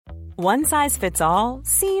One size fits all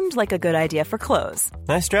seemed like a good idea for clothes.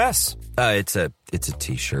 Nice dress. It's a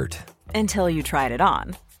t-shirt. Until you tried it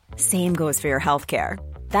on. Same goes for your healthcare.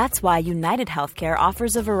 That's why United Healthcare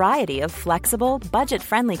offers a variety of flexible,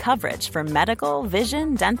 budget-friendly coverage for medical,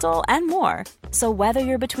 vision, dental, and more. So whether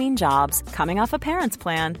you're between jobs, coming off a parent's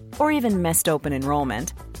plan, or even missed open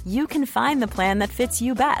enrollment, you can find the plan that fits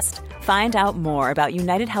you best. Find out more about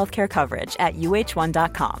United Healthcare coverage at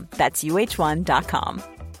uh1.com. That's uh1.com.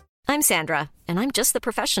 I'm Sandra, and I'm just the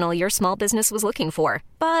professional your small business was looking for.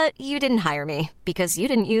 But you didn't hire me because you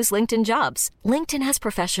didn't use LinkedIn Jobs. LinkedIn has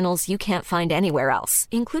professionals you can't find anywhere else,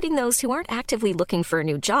 including those who aren't actively looking for a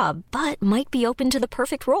new job, but might be open to the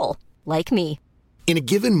perfect role, like me. In a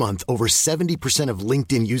given month, over 70% of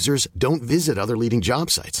LinkedIn users don't visit other leading job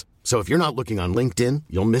sites. So if you're not looking on LinkedIn,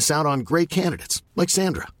 you'll miss out on great candidates like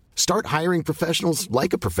Sandra. Start hiring professionals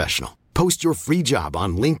like a professional. Post your free job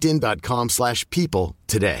on linkedin.com/people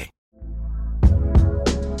today.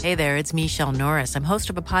 Hey there, it's Michelle Norris. I'm host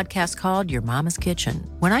of a podcast called Your Mama's Kitchen.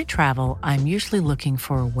 When I travel, I'm usually looking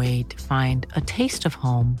for a way to find a taste of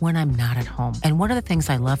home when I'm not at home. And one of the things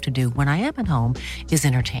I love to do when I am at home is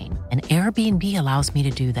entertain. And Airbnb allows me to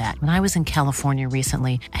do that. When I was in California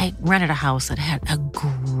recently, I rented a house that had a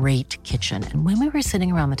great kitchen. And when we were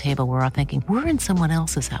sitting around the table, we were all thinking, we're in someone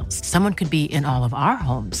else's house. Someone could be in all of our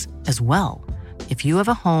homes as well. If you have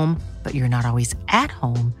a home, but you're not always at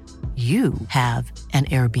home, you have an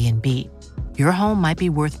Airbnb. Your home might be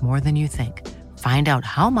worth more than you think. Find out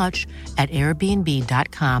how much at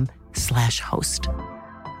airbnb.com/host.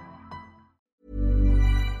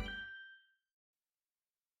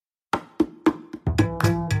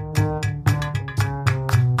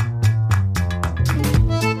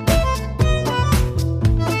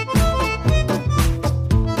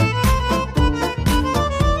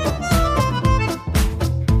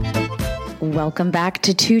 Welcome back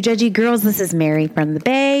to Two Judgy Girls. This is Mary from the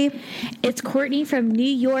Bay. It's Courtney from New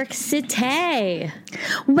York City.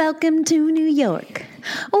 Welcome to New York.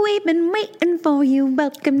 We've been waiting for you.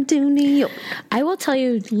 Welcome to New York. I will tell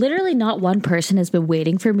you, literally not one person has been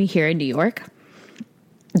waiting for me here in New York.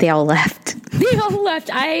 They all left. They all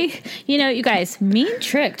left. You guys, mean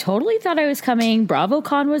trick. Totally thought I was coming.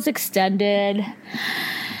 BravoCon was extended.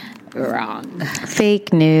 Wrong.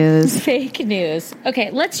 Fake news. Fake news. Okay,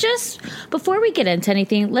 before we get into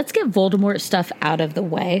anything, let's get Voldemort stuff out of the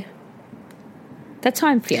way. That's how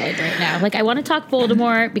I'm feeling right now. I want to talk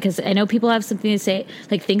Voldemort because I know people have something to say,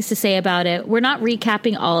 things to say about it. We're not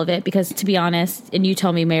recapping all of it because, to be honest, and you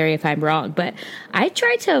tell me, Mary, if I'm wrong, but I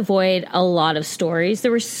tried to avoid a lot of stories.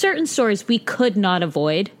 There were certain stories we could not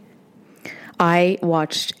avoid. I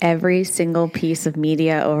watched every single piece of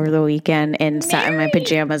media over the weekend and sat in my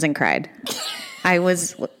pajamas and cried. I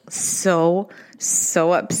was so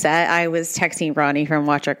upset. I was texting Ronnie from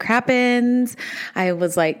Watch What Crappens. I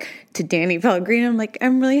was to Danny Pellegrino,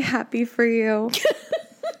 I'm really happy for you.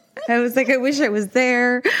 I was I wish I was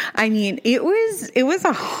there. I mean, it was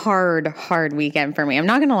a hard weekend for me. I'm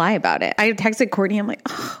not going to lie about it. I texted Courtney. I'm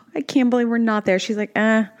I can't believe we're not there. She's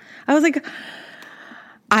I was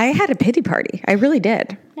I had a pity party. I really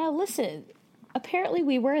did. Now listen, apparently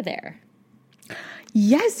we were there.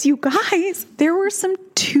 Yes, you guys. There were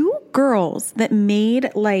two girls that made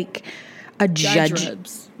a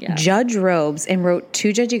judge robes and wrote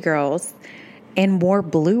Two Judgy Girls and wore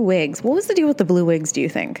blue wigs. What was the deal with the blue wigs, do you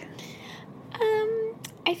think?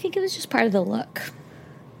 I think it was just part of the look.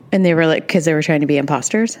 And they were because they were trying to be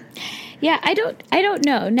imposters? Yeah, I don't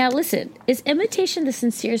know. Now listen, is imitation the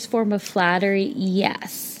sincerest form of flattery?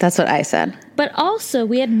 Yes. That's what I said. But also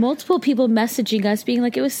we had multiple people messaging us being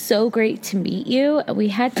it was so great to meet you. And we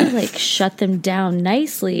had to shut them down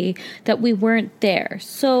nicely that we weren't there.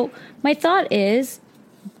 So my thought is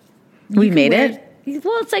we made it.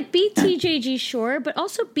 Well, it's be TJG, sure, but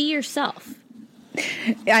also be yourself.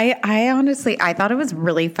 I honestly, I thought it was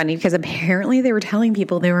really funny because apparently they were telling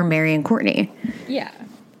people they were Mary and Courtney. Yeah.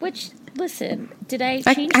 Which, listen, did I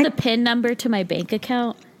change the PIN number to my bank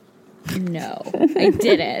account? No, I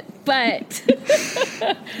didn't. But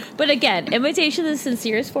again, imitation is the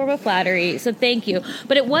sincerest form of flattery. So thank you.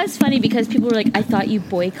 But it was funny because people were I thought you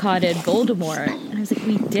boycotted Voldemort. And I was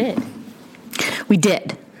we did. We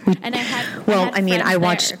did. And I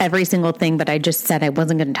watched every single thing, but I just said I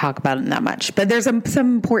wasn't going to talk about it that much. But there's some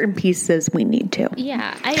important pieces we need to.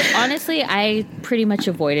 Yeah, I pretty much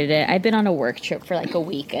avoided it. I've been on a work trip for a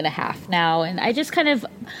week and a half now, and I just I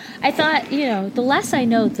thought, the less I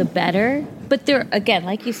know, the better. But there, again,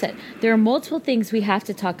 like you said, there are multiple things we have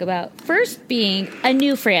to talk about. First being a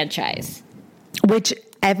new franchise. Which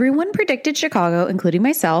everyone predicted Chicago, including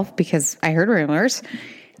myself, because I heard rumors.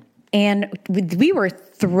 And we were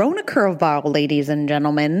thrown a curveball, ladies and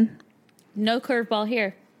gentlemen. No curveball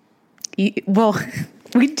here. Well,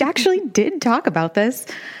 we actually did talk about this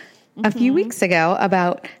a few weeks ago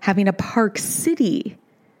about having a Park City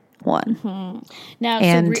one. Now,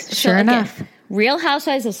 and sure enough, Real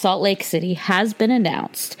Housewives of Salt Lake City has been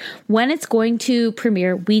announced. When it's going to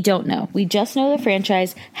premiere, we don't know. We just know the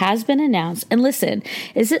franchise has been announced. And listen,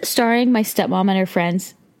 is it starring my stepmom and her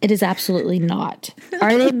friends? It is absolutely not.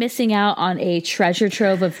 Are they missing out on a treasure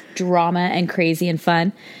trove of drama and crazy and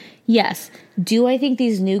fun? Yes. Do I think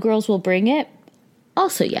these new girls will bring it?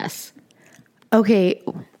 Also, yes. Okay.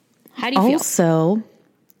 How do you feel? Also,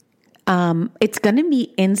 it's going to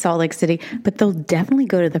be in Salt Lake City, but they'll definitely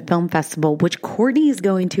go to the film festival, which Courtney is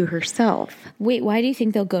going to herself. Wait, why do you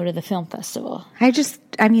think they'll go to the film festival?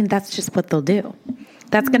 I mean, that's just what they'll do.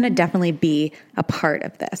 That's going to definitely be a part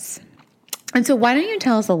of this. And so why don't you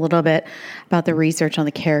tell us a little bit about the research on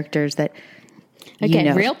the characters that Again,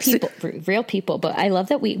 you know. real people. But I love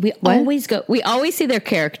that we always see their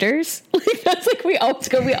characters. That's like we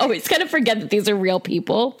always kind of forget that these are real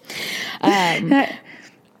people. But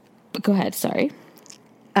go ahead. Sorry.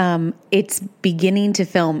 It's beginning to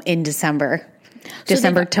film in December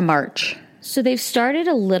to March. So they've started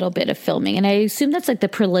a little bit of filming, and I assume that's like the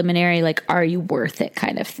preliminary, like, are you worth it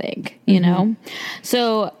kind of thing, you know?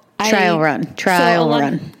 So trial run.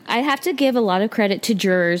 I have to give a lot of credit to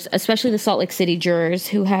jurors, especially the Salt Lake City jurors,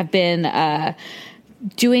 who have been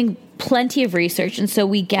doing plenty of research. And so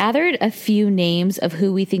we gathered a few names of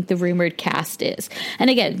who we think the rumored cast is. And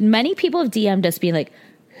again, many people have DM'd us being like,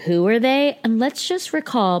 who are they? And let's just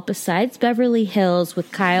recall, besides Beverly Hills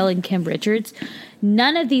with Kyle and Kim Richards,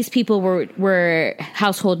 none of these people were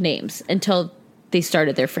household names until they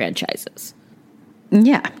started their franchises.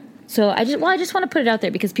 Yeah. So I just want to put it out there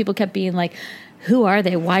because people kept being like, who are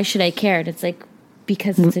they? Why should I care? And it's like,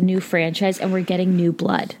 because it's a new franchise and we're getting new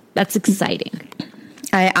blood. That's exciting.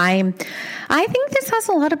 I think this has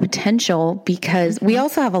a lot of potential because we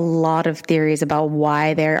also have a lot of theories about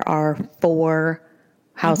why there are 4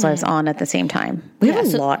 housewives on at the same time. We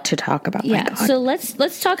have a lot to talk about. Yeah. So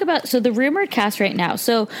let's talk about the rumored cast right now.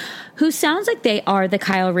 So who sounds like they are the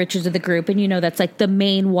Kyle Richards of the group, and you know that's like the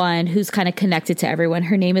main one who's kind of connected to everyone.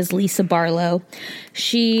 Her name is Lisa Barlow.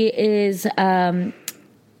 She is not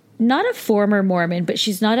a former Mormon, but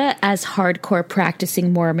she's not as hardcore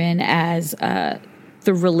practicing Mormon as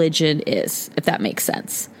the religion is, if that makes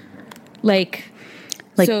sense. Like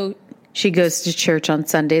so she goes to church on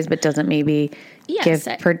Sundays, but doesn't maybe give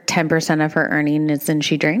her 10% of her earnings and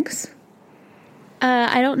she drinks?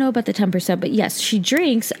 I don't know about the 10%, but yes, she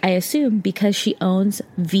drinks, I assume, because she owns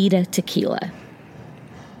Vida Tequila.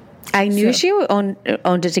 I knew she owned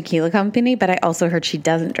a tequila company, but I also heard she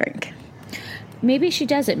doesn't drink. Maybe she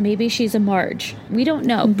doesn't. Maybe she's a Marge. We don't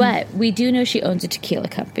know, but we do know she owns a tequila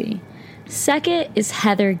company. Second is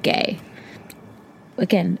Heather Gay.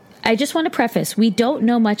 Again, I just want to preface, we don't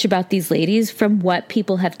know much about these ladies from what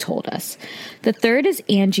people have told us. The third is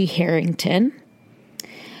Angie Harrington.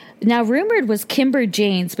 Now, rumored was Kimber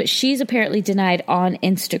Janes, but she's apparently denied on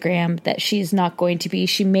Instagram that she's not going to be.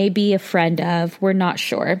 She may be a friend of. We're not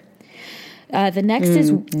sure. The next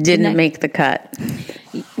is... Didn't make the cut.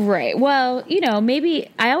 Right. Well, you know, maybe...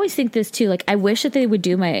 I always think this, too. Like, I wish that they would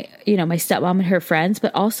do my stepmom and her friends,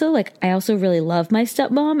 but also, like, I also really love my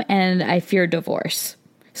stepmom, and I fear divorce.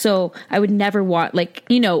 So I would never want, like,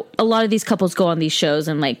 you know, a lot of these couples go on these shows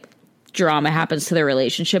and, like, drama happens to their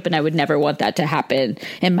relationship, and I would never want that to happen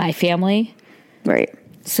in my family. Right.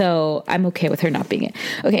 So I'm okay with her not being it.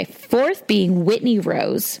 Okay, fourth being Whitney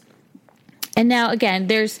Rose. And now, again,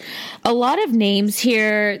 there's a lot of names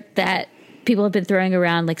here that people have been throwing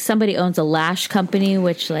around. Like, somebody owns a lash company,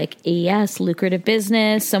 which, like, yes, lucrative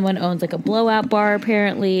business. Someone owns, like, a blowout bar,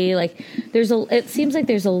 apparently. Like, it seems like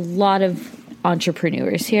there's a lot of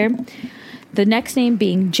entrepreneurs here. The next name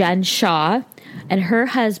being Jen Shaw, and her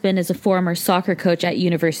husband is a former soccer coach at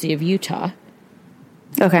University of Utah.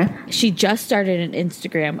 Okay. She just started an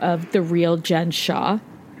Instagram of the real Jen Shaw.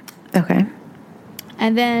 Okay.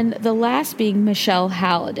 And then the last being Michelle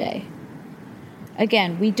Halliday.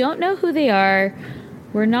 Again, we don't know who they are.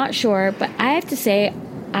 We're not sure, but I have to say,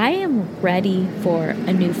 I am ready for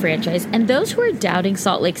a new franchise. And those who are doubting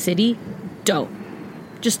Salt Lake City,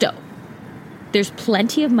 don't. Just don't. There's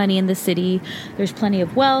plenty of money in the city. There's plenty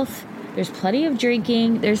of wealth. There's plenty of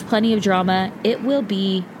drinking. There's plenty of drama. It will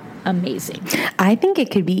be amazing. I think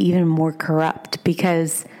it could be even more corrupt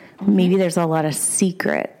because maybe there's a lot of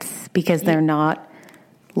secrets because they're not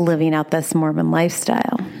living out this Mormon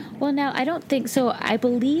lifestyle. Well, now I don't think so. I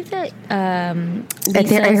believe that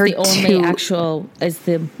Lisa is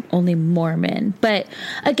the only Mormon. But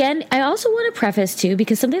again, I also want to preface too,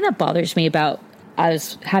 because something that bothers me about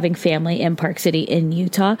us having family in Park City in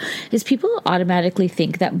Utah is people automatically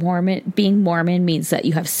think that being Mormon means that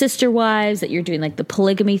you have sister wives, that you're doing like the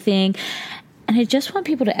polygamy thing. And I just want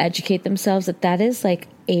people to educate themselves that is like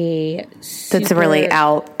that's really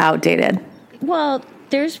outdated. Well,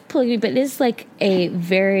 there's polygamy, but it is like a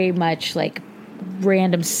very much like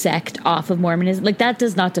random sect off of Mormonism. Like that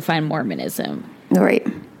does not define Mormonism. Right.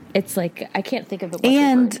 It's like, I can't think of the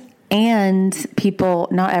word. And people,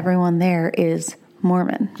 not everyone there is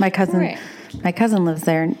Mormon. My cousin lives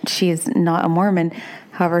there and she is not a Mormon.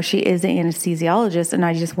 However, she is an anesthesiologist, and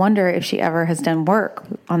I just wonder if she ever has done work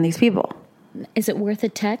on these people. Is it worth a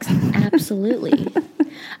text? Absolutely.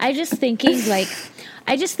 I just think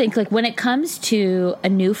like when it comes to a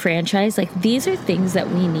new franchise, like these are things that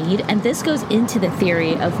we need. And this goes into the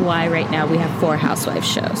theory of why right now we have 4 Housewives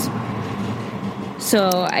shows. So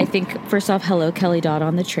I think first off, hello, Kelly Dodd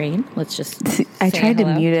on the train. Let's just I tried to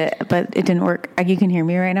mute it, but it didn't work. You can hear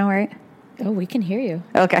me right now, right? Oh, we can hear you.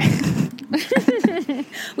 Okay.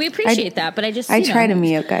 We appreciate that, but I try to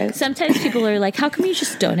mute, guys. Sometimes people are like, how come you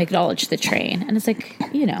just don't acknowledge the train? And it's like,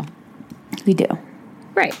 we do.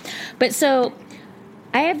 Right. But so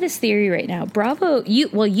I have this theory right now. Bravo,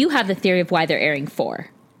 you have the theory of why they're airing 4.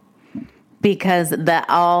 Because they're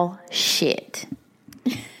all shit.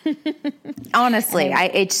 Honestly,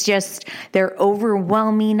 it's just they're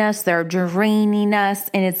overwhelming us, they're draining us,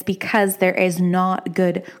 and it's because there is not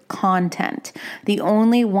good content. The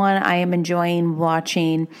only one I am enjoying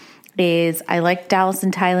watching is I like Dallas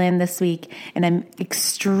and Thailand this week, and I'm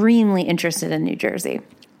extremely interested in New Jersey.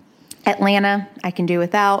 Atlanta, I can do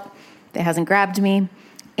without. It hasn't grabbed me.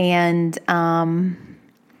 And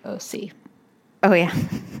OC. Oh, yeah.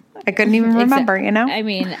 I couldn't even remember, I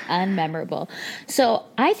mean, unmemorable. So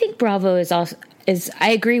I think Bravo is I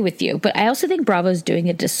agree with you, but I also think Bravo is doing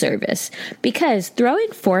a disservice because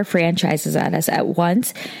throwing 4 franchises at us at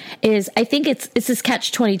once I think it's this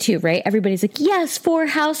catch-22, right? Everybody's like, yes, 4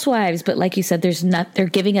 Housewives, but like you said, they're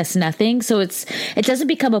giving us nothing, so it doesn't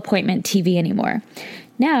become appointment TV anymore.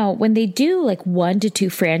 Now, when they do like 1 to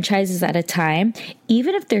 2 franchises at a time,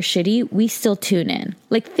 even if they're shitty, we still tune in.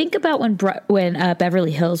 Like think about when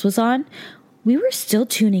Beverly Hills was on, we were still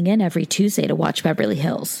tuning in every Tuesday to watch Beverly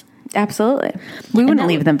Hills. Absolutely. We wouldn't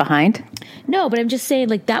leave them behind. No, but I'm just saying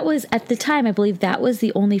like that was at the time, I believe that was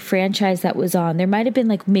the only franchise that was on. There might have been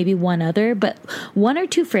like maybe one other, but 1 or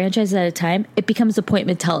 2 franchises at a time, it becomes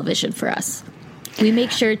appointment television for us. We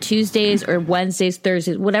make sure Tuesdays or Wednesdays,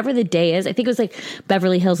 Thursdays, whatever the day is. I think it was like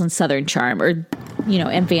Beverly Hills and Southern Charm or, and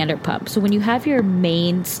Vanderpump. So when you have your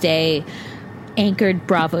mainstay anchored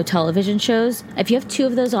Bravo television shows, if you have 2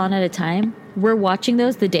 of those on at a time, we're watching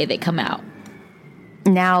those the day they come out.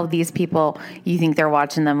 Now these people, you think they're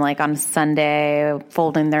watching them like on Sunday,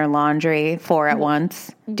 folding their laundry 4 at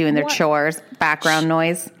once, doing their chores, background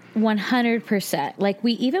noise. 100%. Like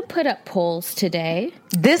we even put up polls today.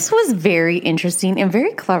 This was very interesting and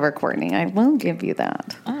very clever, Courtney. I will give you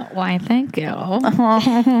that. Oh, why? Thank you.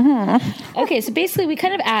 Okay, so basically we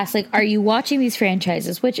kind of asked, like, are you watching these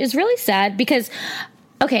franchises? Which is really sad because,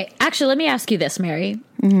 okay, actually, let me ask you this, Mary.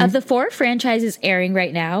 Mm-hmm. Of the 4 franchises airing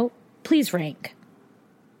right now, please rank.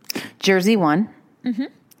 Jersey 1. Mm-hmm.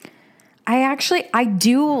 I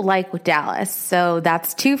do like Dallas, so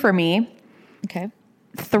that's 2 for me. Okay.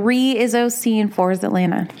 3 is OC and 4 is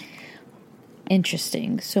Atlanta.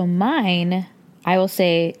 Interesting. So mine, I will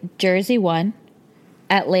say Jersey 1,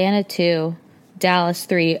 Atlanta 2, Dallas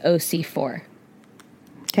 3, OC 4.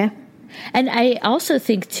 Okay. And I also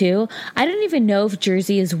think too, I don't even know if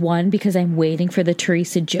Jersey is 1 because I'm waiting for the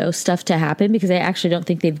Teresa Joe stuff to happen because I actually don't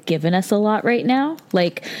think they've given us a lot right now.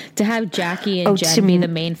 Like to have Jackie and Jen be the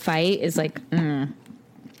main fight is like,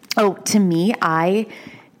 Oh, to me, I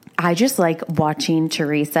just like watching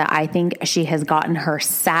Teresa. I think she has gotten her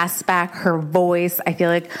sass back, her voice. I feel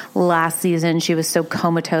like last season she was so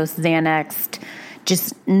comatose, Xanaxed,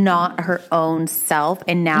 just not her own self.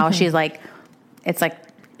 And now she's like, it's like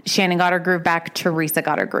Shannon got her groove back. Teresa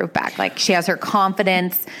got her groove back. Like she has her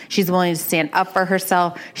confidence. She's willing to stand up for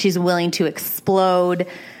herself. She's willing to explode.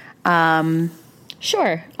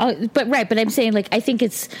 Sure. But I'm saying like, I think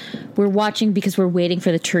we're watching because we're waiting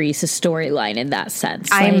for the Teresa storyline in that sense.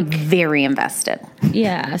 I'm very invested.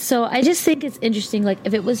 Yeah. So I just think it's interesting. Like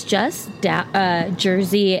if it was just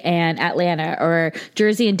Jersey and Atlanta or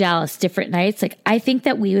Jersey and Dallas different nights, like I think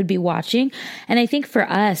that we would be watching. And I think for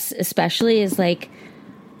us especially is like,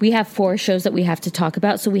 we have 4 shows that we have to talk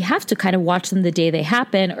about. So we have to kind of watch them the day they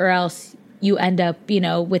happen or else you end up,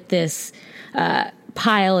 with this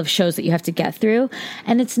pile of shows that you have to get through,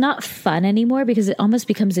 and it's not fun anymore because it almost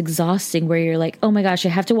becomes exhausting where you're like, oh my gosh, I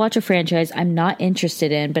have to watch a franchise I'm not interested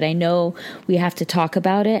in, but I know we have to talk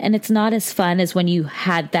about it. And it's not as fun as when you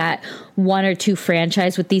had that one or two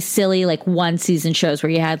franchise with these silly like one season shows where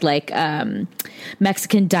you had like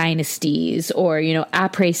Mexican Dynasties or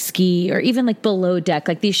après ski or even like Below Deck,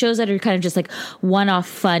 like these shows that are kind of just like one-off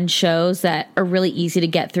fun shows that are really easy to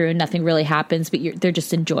get through and nothing really happens, but they're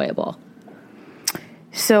just enjoyable.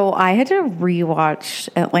 So I had to rewatch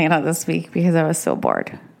Atlanta this week because I was so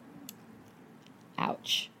bored.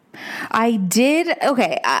 Ouch. I did.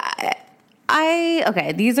 Okay.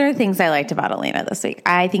 Okay. These are things I liked about Atlanta this week.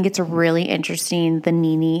 I think it's really interesting, the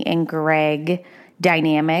Nene and Greg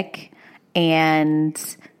dynamic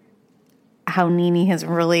and how Nene has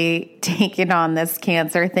really taken on this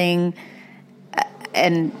cancer thing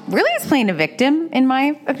and really is playing a victim, in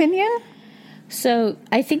my opinion. So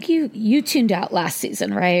I think you tuned out last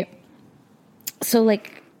season, right? So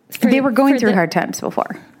like they were going through hard times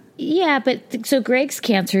before. Yeah, but so Greg's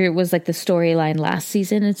cancer was like the storyline last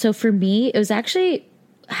season, and so for me, it was actually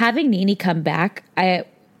having Nene come back. I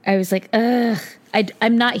was like, ugh.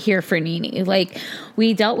 I'm not here for Nene. Like,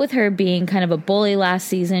 we dealt with her being kind of a bully last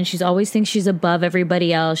season. She's always thinks she's above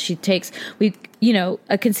everybody else. She takes,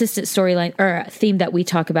 a consistent storyline or a theme that we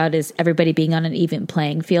talk about is everybody being on an even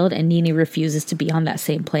playing field, and Nene refuses to be on that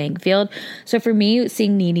same playing field. So for me,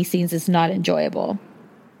 seeing Nene scenes is not enjoyable.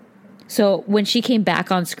 So when she came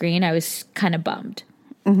back on screen, I was kind of bummed.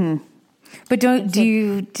 Mm-hmm. But do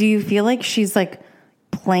you feel like she's like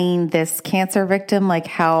playing this cancer victim, like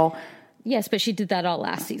how? Yes, but she did that all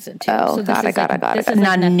last season too. Oh, so got it.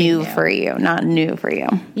 Not new for you. Not new for you.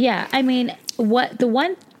 Yeah, I mean, the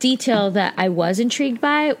one detail that I was intrigued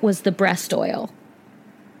by was the breast oil.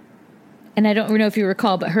 And I don't know if you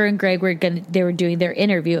recall, but her and Greg they were doing their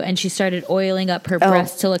interview, and she started oiling up her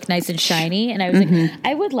breasts to look nice and shiny. And I was like,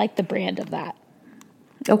 I would like the brand of that.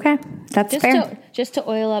 Okay, that's fair. Just to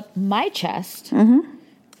oil up my chest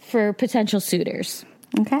for potential suitors.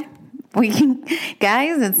 Okay.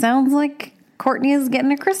 Guys, it sounds like Courtney is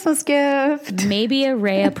getting a Christmas gift. Maybe a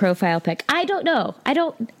Rhea profile pic. I don't know. I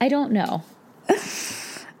don't know.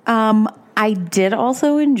 I did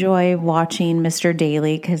also enjoy watching Mr.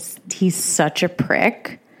 Daly because he's such a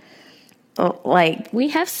prick. Like, we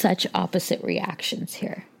have such opposite reactions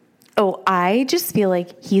here. Oh, I just feel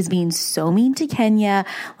like he's being so mean to Kenya,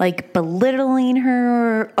 like belittling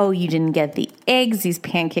her. Oh, you didn't get the eggs. These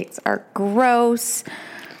pancakes are gross.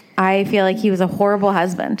 I feel like he was a horrible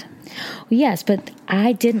husband. Yes, but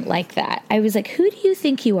I didn't like that. I was like, who do you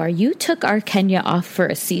think you are? You took our Kenya off for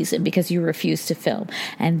a season because you refused to film.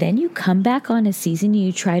 And then you come back on a season and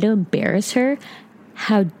you try to embarrass her?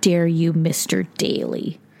 How dare you, Mr.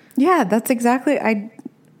 Daly? Yeah, that's exactly,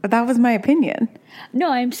 that was my opinion.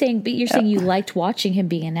 No, I'm saying, but you're saying you liked watching him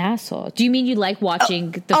being an asshole. Do you mean you like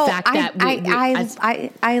watching the fact that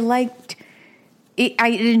I liked it?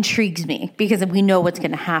 It intrigues me because we know what's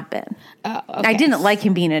going to happen. Oh, okay. I didn't like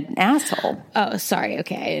him being an asshole. Oh, sorry.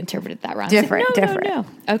 Okay, I interpreted that wrong. Different. No.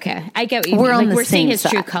 Okay, I get what you mean. We're seeing his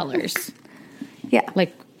true colors. Yeah.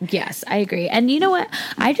 Yes, I agree. And you know what?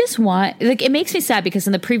 I just want, it makes me sad because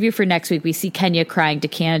in the preview for next week, we see Kenya crying to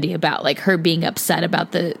Candy about her being upset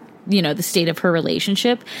about the state of her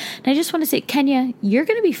relationship. And I just want to say, Kenya, you're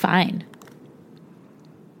going to be fine.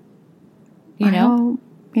 Yeah,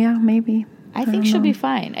 maybe. I think she'll be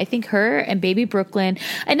fine. I think her and baby Brooklyn.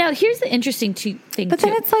 And now here's the interesting thing. But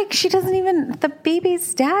then it's like she doesn't even, the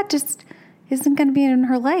baby's dad just isn't going to be in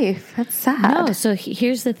her life. That's sad. No, so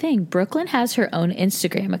here's the thing. Brooklyn has her own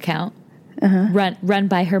Instagram account run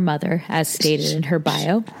by her mother, as stated in her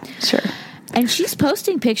bio. Sure. And she's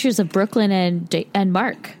posting pictures of Brooklyn and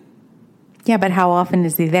Mark. Yeah, but how often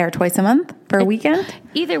is he there? Twice a month? For a weekend?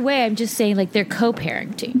 Either way, I'm just saying, they're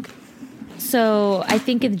co-parenting. So I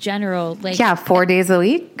think in general, 4 days a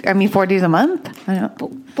week? 4 days a month? I don't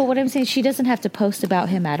know. But what I'm saying, she doesn't have to post about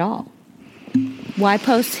him at all. Why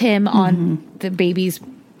post him on the baby's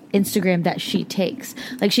Instagram that she takes?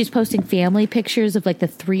 She's posting family pictures of the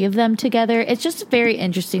three of them together. It's just very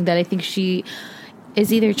interesting that I think she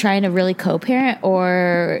is either trying to really co-parent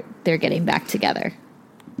or they're getting back together.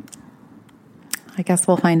 I guess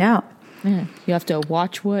we'll find out. Yeah, you have to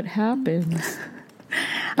watch what happens.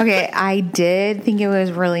 Okay, I did think it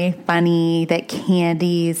was really funny that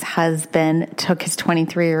Candy's husband took his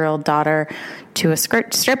 23-year-old daughter to a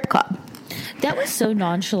strip club. That was so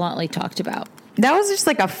nonchalantly talked about. That was just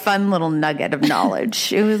a fun little nugget of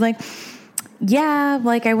knowledge. It was yeah,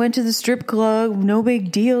 like I went to the strip club, no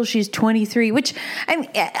big deal. She's 23, which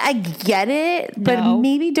I get it, but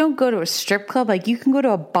maybe don't go to a strip club. Like you can go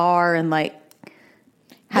to a bar and like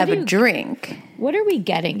have a drink. What are we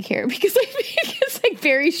getting here? Because I think it's like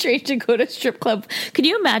very strange to go to a strip club. Could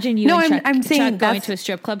you imagine you and I'm saying Chuck going to a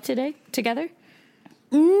strip club together?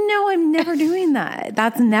 No, I'm never doing that.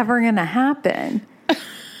 That's never going to happen.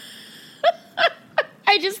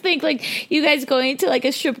 I just think like you guys going to like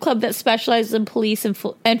a strip club that specializes in police and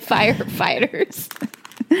firefighters.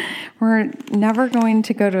 We're never going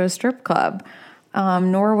to go to a strip club,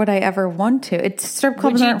 nor would I ever want to. Strip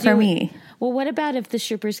clubs aren't for me. Well, what about if the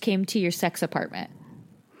strippers came to your sex apartment?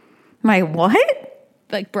 My what?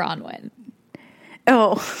 Like Bronwyn.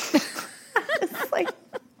 Oh. It's like,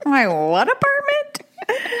 my what apartment?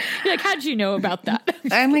 You're like, how'd you know about that?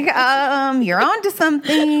 I'm like, you're on to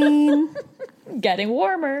something. Getting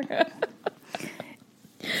warmer.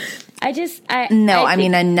 I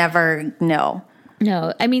never, no.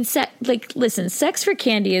 No, I mean, listen, sex for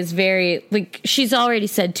Kandi is very, like, she's already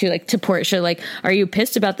said to, like, to Portia, like, are you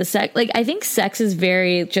pissed about the sex? Like, I think sex is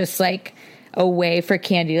very just, like, a way for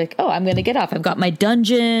Kandi, like, oh, I'm going to get off. I've got my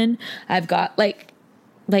dungeon. I've got, like,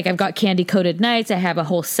 I've got Kandi Coated Nights. I have a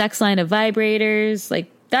whole sex line of vibrators.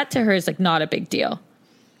 Like, that to her is, like, not a big deal.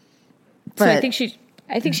 But so I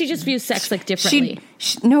think she just views sex like differently.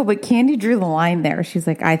 No, but Kandi drew the line there. She's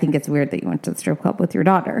like, I think it's weird that you went to the strip club with your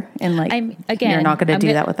daughter, and like, you're not going to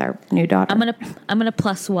do that with our new daughter. I'm gonna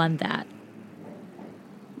 +1 that.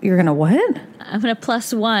 You're gonna what? I'm gonna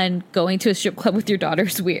 +1 going to a strip club with your daughter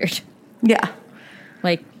is weird. Yeah,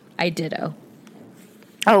 like I ditto.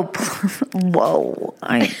 Oh, whoa!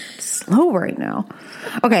 I'm slow right now.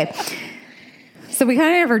 Okay. So we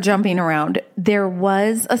kind of are jumping around. There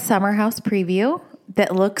was a Summer House preview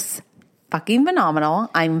that looks fucking phenomenal.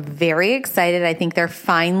 I'm very excited. I think they're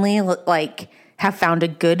finally like have found a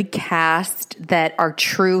good cast that are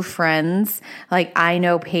true friends. Like I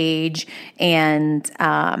know Paige and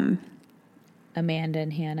Amanda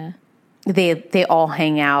and Hannah. They all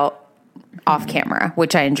hang out off camera,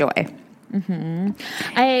 which I enjoy. Mm-hmm.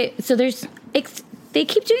 They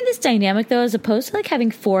keep doing this dynamic though, as opposed to like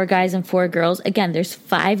having 4 guys and 4 girls. Again, there's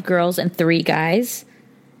 5 girls and 3 guys.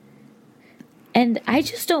 And I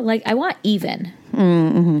just don't like, I want even.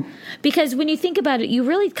 Mm-hmm. Because when you think about it, you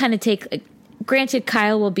really kind of take, granted,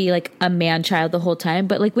 Kyle will be like a man-child the whole time,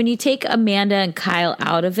 but like when you take Amanda and Kyle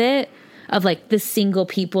out of it, of like the single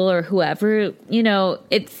people or whoever, you know,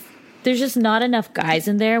 there's just not enough guys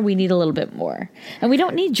in there. We need a little bit more. And we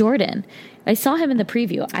don't need Jordan. I saw him in the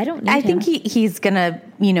preview. I don't need him. I think he's going to,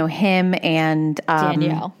 you know, him and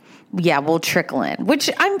Danielle. Yeah, will trickle in, which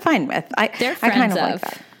I'm fine with. They're friends I kind of like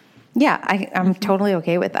that. Yeah, I'm totally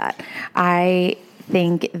okay with that. I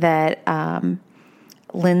think that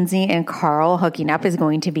Lindsay and Carl hooking up is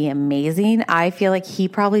going to be amazing. I feel like he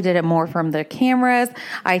probably did it more from the cameras.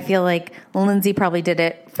 I feel like Lindsay probably did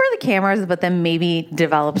it for the cameras, but then maybe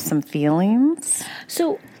developed some feelings.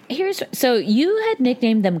 So you had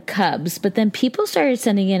nicknamed them Cubs, but then people started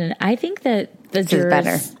sending in, and I think that the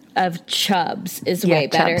jurors of Chubs is way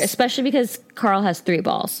better, especially because Carl has 3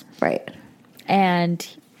 balls. Right. And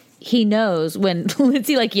he knows when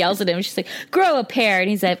Lindsay like yells at him, she's like, grow a pair. And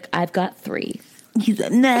he's like, I've got 3. He's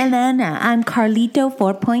like, no, I'm Carlito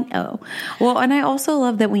 4.0. Well, and I also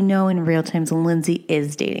love that we know in real times Lindsay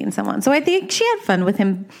is dating someone. So I think she had fun with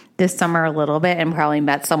him this summer a little bit and probably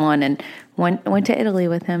met someone and went to Italy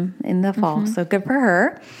with him in the fall. Mm-hmm. So good for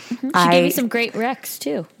her. Mm-hmm. She gave me some great recs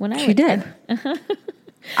too. She did.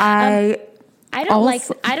 I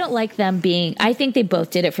don't like them being, I think they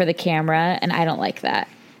both did it for the camera, and I don't like that.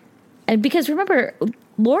 And because remember,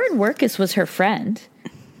 Lauren Workus was her friend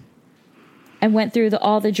and went through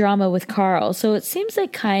all the drama with Carl. So it seems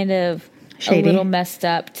like kind of shady. A little messed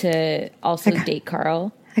up to also date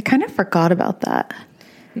Carl. I kind of forgot about that.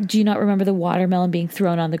 Do you not remember the watermelon being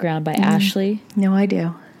thrown on the ground by Ashley? No, I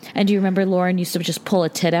do. And do you remember Lauren used to just pull a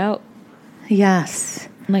tit out? Yes.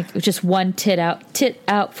 Like just one tit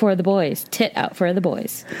out for the boys, tit out for the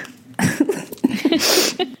boys.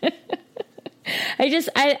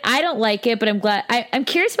 I don't like it, but I'm glad. I'm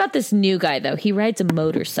curious about this new guy though. He rides a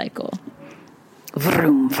motorcycle.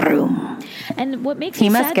 Vroom, vroom. And what makes he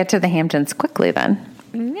must get to the Hamptons quickly then.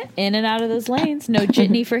 In and out of those lanes. No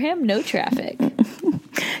jitney for him. No traffic.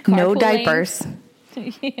 No diapers.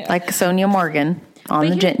 Yeah. Like Sonia Morgan on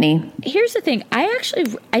the jitney. Here's the thing.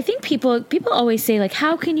 I think people always say like,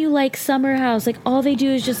 how can you like Summer House? Like all they do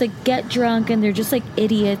is just like get drunk and they're just like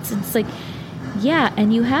idiots. And it's like, Yeah,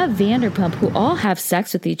 and you have Vanderpump who all have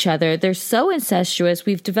sex with each other. They're so incestuous.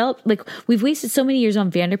 We've wasted so many years on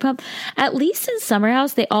Vanderpump. At least in Summer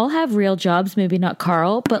House, they all have real jobs. Maybe not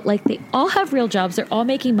Carl, but like they all have real jobs. They're all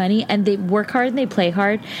making money and they work hard and they play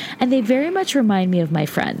hard. And they very much remind me of my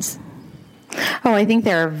friends. Oh, I think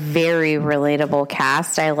they're a very relatable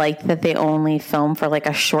cast. I like that they only film for like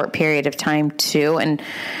a short period of time too. And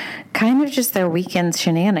kind of just their weekend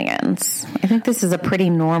shenanigans. I think this is a pretty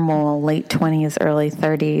normal late 20s, early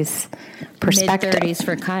 30s perspective. Mid-30s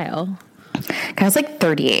for Kyle. Kyle's like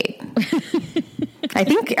 38.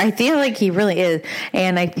 I feel like he really is.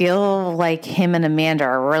 And I feel like him and Amanda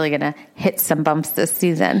are really going to hit some bumps this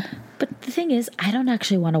season. But the thing is, I don't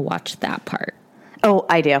actually want to watch that part. Oh,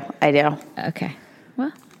 I do. Okay.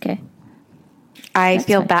 Well, okay. I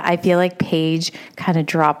feel bad. I feel like Paige kind of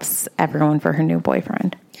drops everyone for her new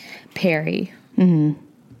boyfriend. Perry. Mm-hmm.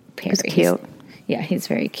 Perry. He's cute. He's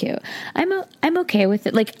very cute. I'm okay with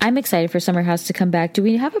it. Like, I'm excited for Summer House to come back. Do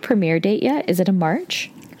we have a premiere date yet? Is it in March?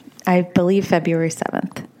 I believe February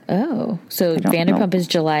 7th. Oh, so Vanderpump is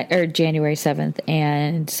January 7th,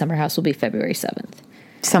 and Summer House will be February 7th.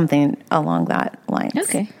 Something along that line.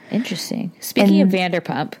 Okay, interesting. Speaking of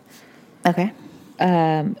Vanderpump, okay.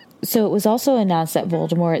 So it was also announced at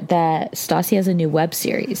Voldemort that Stassi has a new web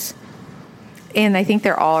series. And I think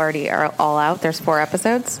they're already all out. There's 4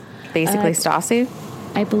 episodes, basically Stassi.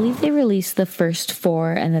 I believe they released the first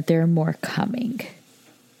 4 and that there are more coming.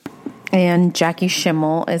 And Jackie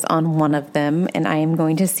Schimmel is on one of them, and I am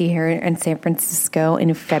going to see her in San Francisco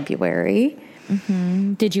in February.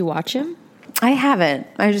 Mm-hmm. Did you watch him? I haven't.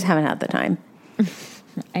 I just haven't had the time.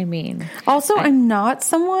 I mean... Also, I'm not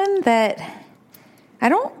someone that... I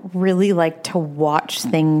don't really like to watch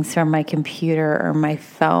things from my computer or my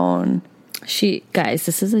phone. Guys,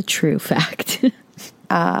 this is a true fact.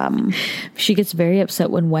 She gets very upset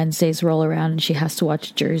when Wednesdays roll around and she has to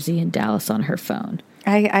watch Jersey and Dallas on her phone.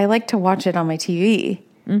 I like to watch it on my TV.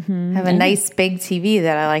 Mm-hmm. I have a nice big TV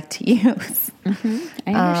that I like to use. Mm-hmm.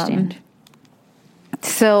 I understand.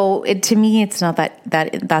 So to me, it's not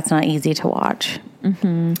that's not easy to watch.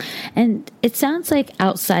 Mm-hmm. And it sounds like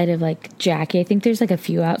outside of like Jackie, I think there's like a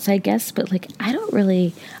few outside guests, but like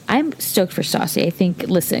I'm stoked for Stassi. I think,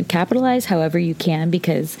 listen, capitalize however you can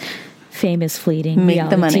because fame is fleeting. Make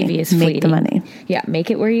the money. TV is fleeting. Make the money. Yeah,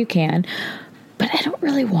 make it where you can. But I don't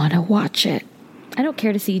really want to watch it. I don't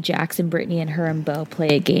care to see Jax and Brittany and her and Beau play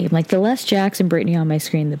a game. Like the less Jax and Brittany on my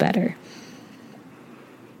screen, the better.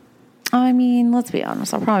 I mean, let's be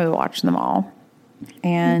honest. I'll probably watch them all.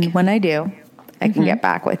 And when I do, I can get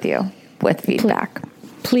back with you with feedback.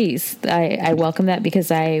 Please. I welcome that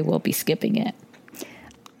because I will be skipping it.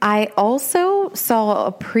 I also saw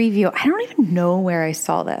a preview. I don't even know where I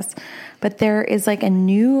saw this, but there is like a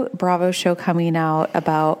new Bravo show coming out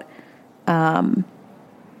about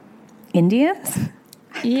Indians.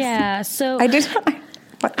 Yeah. So I did.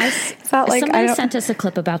 Somebody sent us a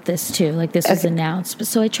clip about this too. Like this was announced.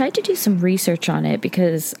 So I tried to do some research on it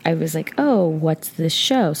because I was like, oh, what's this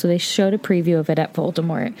show? So they showed a preview of it at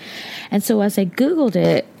Voldemort. And so as I Googled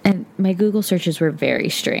it, and my Google searches were very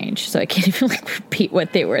strange. So I can't even like repeat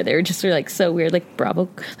what they were. They were just like so weird, like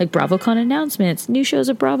BravoCon announcements, new shows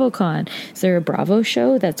of BravoCon. Is there a Bravo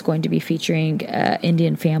show that's going to be featuring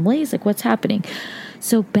Indian families? Like what's happening?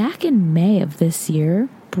 So back in May of this year,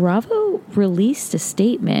 Bravo released a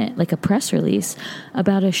statement, like a press release,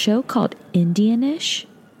 about a show called Indianish.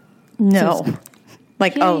 No. So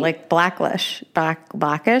like Blackish.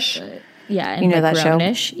 Yeah. And you know like that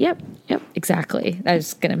Brownish. show? Yep, exactly. I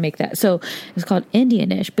was going to make that. So it was called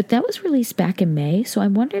Indianish, but that was released back in May. So I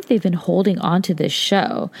wonder if they've been holding on to this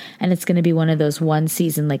show and it's going to be one of those one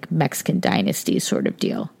season, like Mexican Dynasty sort of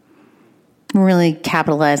deal. Really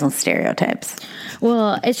capitalize on stereotypes.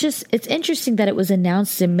 Well, it's interesting that it was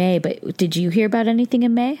announced in May, but did you hear about anything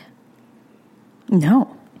in May?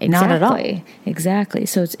 No, not at all. Exactly.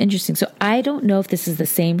 So it's interesting. So I don't know if this is the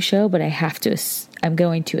same show, but I'm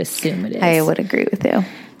going to assume it is. I would agree with you.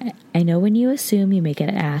 I know when you assume, you make an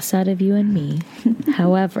ass out of you and me.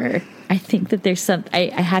 However, I think that there's I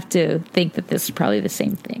have to think that this is probably the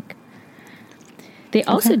same thing. They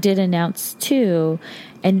also did announce too,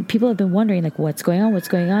 and people have been wondering like what's going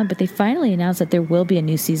on, but they finally announced that there will be a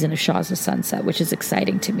new season of Shaw's of Sunset, which is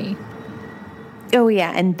exciting to me. Oh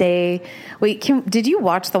yeah, and did you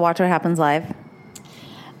watch Watch What Happens Live?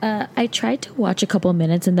 I tried to watch a couple of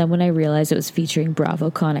minutes, and then when I realized it was featuring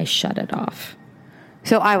BravoCon, I shut it off.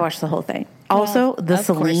 So I watched the whole thing. Also, the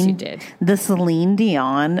Celine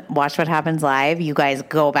Dion Watch What Happens Live. You guys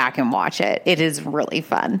go back and watch it. It is really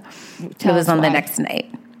fun. It was on the next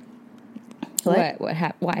night. What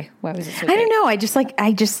why was it so I great? don't know.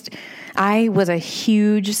 I was a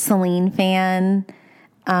huge Celine fan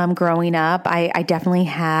growing up. I definitely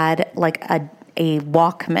had like a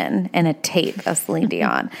Walkman and a tape of Celine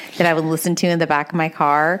Dion that I would listen to in the back of my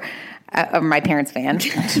car, or my parents' van.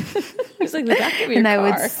 It was like the back of your And car. I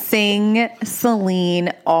would sing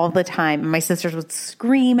Celine all the time. My sisters would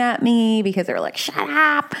scream at me because they were like, shut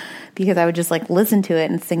up, because I would just like listen to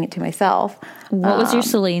it and sing it to myself. What was your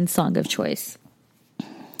Celine song of choice?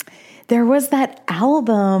 There was that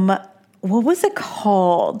album. What was it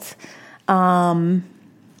called?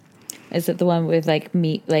 Is it the one with like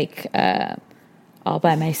me, like All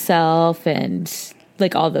by Myself and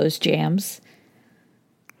like all those jams?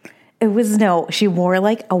 It was she wore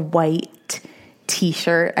like a white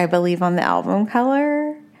t-shirt, I believe, on the album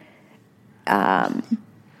cover. It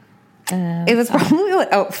was probably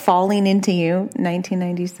like Falling Into You,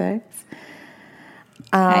 1996.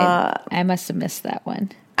 I must have missed that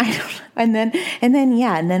one. I don't know.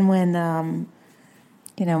 And then when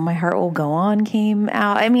My Heart Will Go On came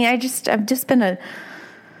out. I mean, I've just been a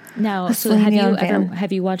Now, so Celine Dion fan.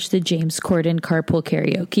 have you watched the James Corden Carpool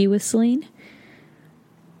Karaoke with Celine?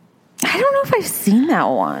 I don't know if I've seen that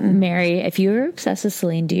one. Mary, if you're obsessed with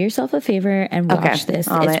Celine, do yourself a favor and watch this.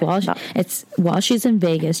 It's while she's in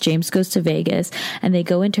Vegas. James goes to Vegas and they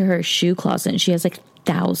go into her shoe closet and she has like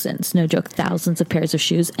thousands, no joke, thousands of pairs of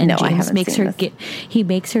shoes. And No, I James haven't makes seen her this.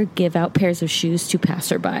 makes her give out pairs of shoes to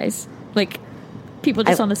passerbys, like people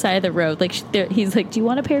just on the side of the road. Like he's like, "Do you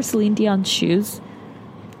want a pair of Celine Dion shoes?"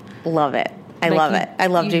 Love it. I Like love you- it. I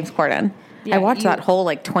love you- James Corden. Yeah, I watched you- that whole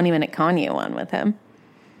like 20-minute Kanye one with him.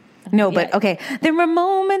 No, but Yeah. okay. There were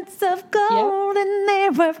moments of gold and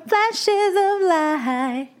there were flashes of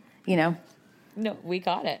light. No, we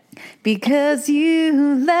got it. Because you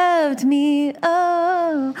loved me.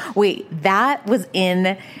 Oh. Wait, that was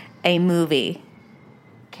in a movie.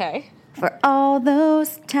 Okay. For all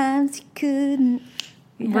those times you couldn't.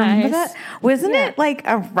 Remember Nice. that? Wasn't Yeah. it like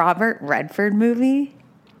a Robert Redford movie?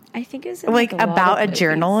 I think it's Like a lot about of a movies.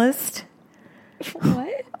 journalist?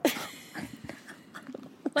 What?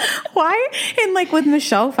 Why? And like with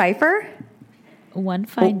Michelle Pfeiffer? One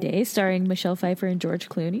Fine Day, starring Michelle Pfeiffer and George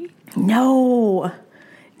Clooney. No,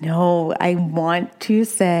 I want to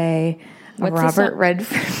say What's the Robert song?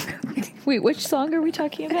 Redford. Wait, which song are we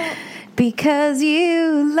talking about? Because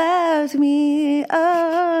you loved me,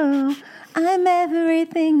 oh, I'm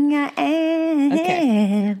everything I am.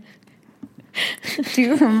 Okay. Do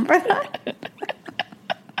you remember that?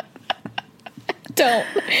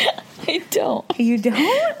 I don't. You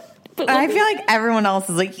don't? But I feel like everyone else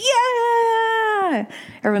is like, yeah!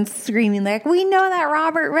 Everyone's screaming like, we know that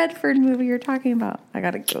Robert Redford movie you're talking about. I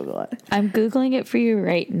gotta Google it. I'm Googling it for you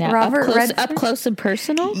right now. Robert up Redford? close and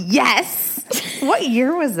personal? Yes! What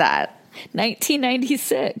year was that?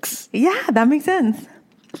 1996. Yeah, that makes sense.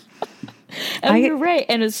 Oh, you're right.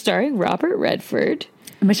 And it's starring Robert Redford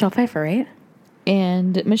Michelle Pfeiffer, right?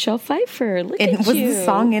 and Michelle Pfeiffer. Look And at was you. the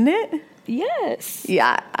song in it? Yes.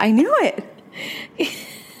 Yeah, I knew it.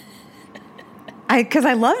 Because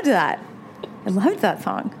I loved that. I loved that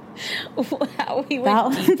song. Wow, we That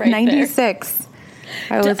went was deep right 96.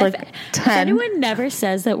 I was like If 10. anyone never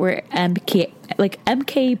says that we're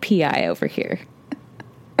MKPI over here.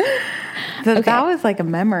 That was like a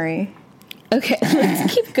memory. Okay,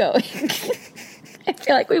 let's keep going. I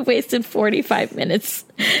feel like we wasted 45 minutes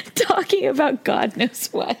talking about God knows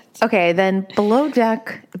what. Okay, then Below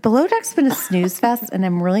Deck's been a snooze fest, and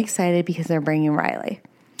I'm really excited because they're bringing Riley.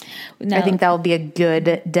 Now, I think that will be a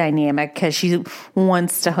good dynamic because she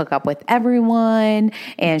wants to hook up with everyone,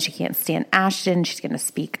 and she can't stand Ashton. She's going to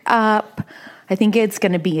speak up. I think it's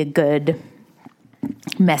going to be a good,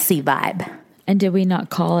 messy vibe. and did we not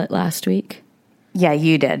call it last week? Yeah,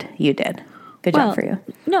 you did. You did. Good job for you.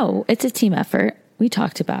 No, it's a team effort. We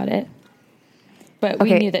talked about it. But we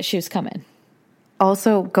Okay. knew that she was coming.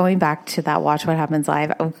 Also, going back to that Watch What Happens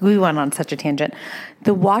Live, we went on such a tangent.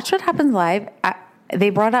 The Watch What Happens Live,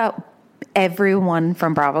 they brought out everyone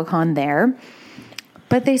from BravoCon there,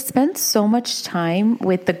 but they spent so much time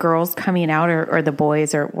with the girls coming out or the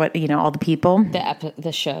boys or what, all the people,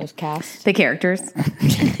 The show's cast. the characters.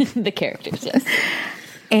 The characters, yes.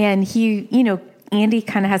 And Andy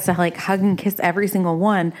kind of has to like hug and kiss every single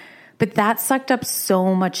one, but that sucked up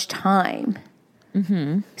so much time.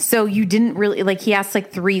 Mm-hmm. So you didn't really he asked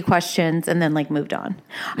 3 questions and then moved on.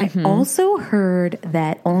 I also heard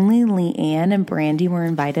that only Leanne and Brandy were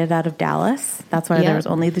invited out of Dallas. That's why there was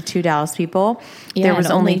only the 2 Dallas people. Yeah, there was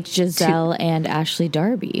and only Giselle and Ashley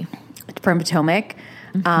Darby. 2 from Potomac.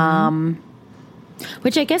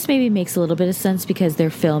 Which I guess maybe makes a little bit of sense because they're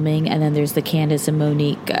filming, and then there's the Candace and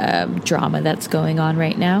Monique drama that's going on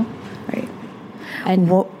right now. Right. And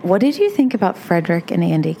What did you think about Frederick and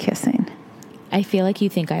Andy kissing? I feel like you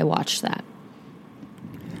think I watched that.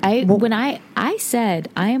 When I said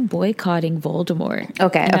I am boycotting Voldemort.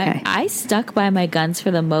 Okay, and okay. I stuck by my guns for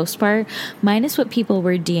the most part, minus what people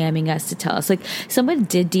were DMing us to tell us. Like, someone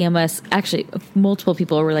did DM us, actually, multiple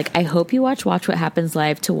people were like, I hope you watch What Happens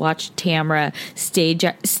Live to watch Tamara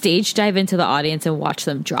stage dive into the audience and watch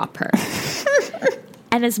them drop her.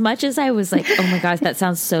 And as much as I was like, oh my gosh, that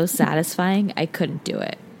sounds so satisfying, I couldn't do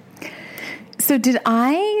it. So did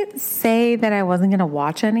I say that I wasn't going to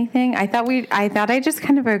watch anything? I thought I just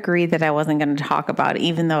kind of agreed that I wasn't going to talk about it,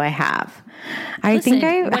 even though I have. I think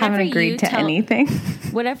I haven't agreed to anything.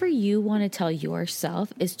 Whatever you want to tell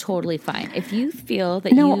yourself is totally fine. If you feel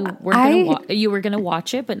that you were going to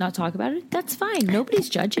watch it but not talk about it, that's fine. Nobody's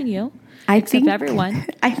judging you. Except everyone.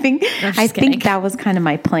 I think that was kind of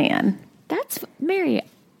my plan. That's Mary.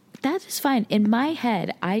 That is fine. In my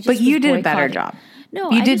head, But you did a better job.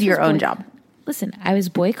 No, you did your own job. Listen, I was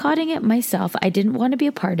boycotting it myself. I didn't want to be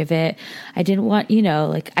a part of it. I didn't want,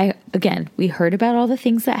 we heard about all the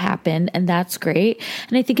things that happened, and that's great.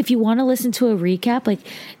 And I think if you want to listen to a recap, like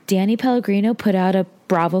Danny Pellegrino put out a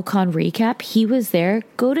BravoCon recap. He was there.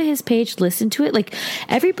 Go to his page, listen to it. Like,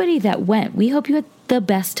 everybody that went, we hope you had the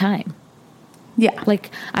best time. Yeah.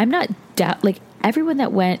 Like, I'm not everyone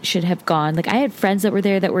that went should have gone. Like, I had friends that were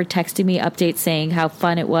there that were texting me updates saying how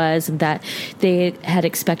fun it was and that they had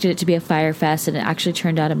expected it to be a fire fest, and it actually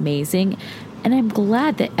turned out amazing. And I'm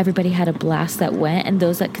glad that everybody had a blast that went, and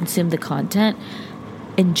those that consumed the content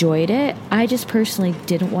enjoyed it. I just personally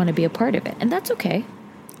didn't want to be a part of it, and that's okay.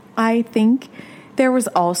 I think there was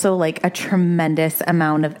also like a tremendous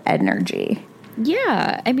amount of energy.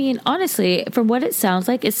 Yeah, I mean, honestly, from what it sounds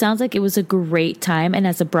like it was a great time. And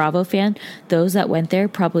as a Bravo fan, those that went there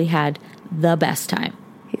probably had the best time.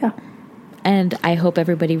 Yeah. And I hope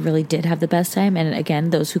everybody really did have the best time. And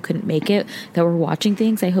again, those who couldn't make it, that were watching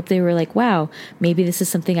things, I hope they were like, wow, maybe this is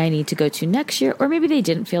something I need to go to next year. Or maybe they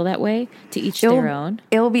didn't feel that way. To each their own.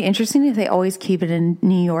 It will be interesting if they always keep it in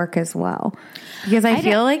New York as well. Because I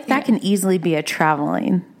feel like that can easily be a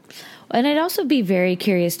traveling. And I'd also be very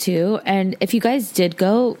curious too. And if you guys did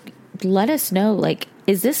go, let us know, like,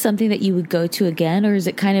 is this something that you would go to again? Or is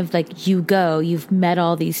it kind of like you've met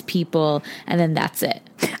all these people and then that's it?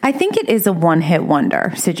 I think it is a one-hit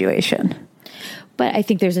wonder situation. But I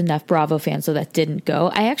think there's enough Bravo fans so that didn't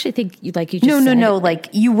go. I actually think, like you just said... No, like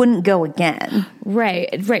you wouldn't go again.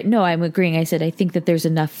 Right. No, I'm agreeing. I said I think that there's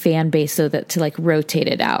enough fan base so that to like rotate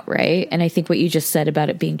it out, right? And I think what you just said about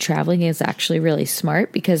it being traveling is actually really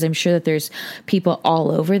smart, because I'm sure that there's people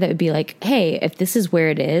all over that would be like, hey, if this is where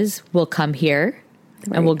it is, we'll come here.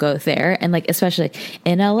 Right. And we'll go there. And like, especially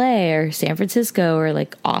in LA or San Francisco or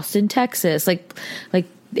like Austin, Texas, like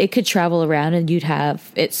it could travel around and you'd have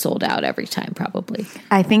it sold out every time, probably.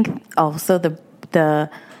 I think also the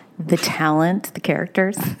talent, the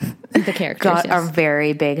characters got a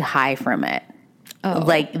very big high from it. Oh.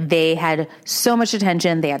 Like, they had so much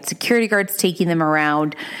attention. They had security guards taking them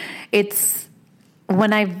around. It's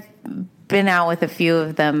when I've been out with a few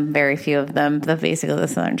of them, very few of them, basically the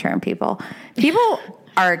Southern Charm people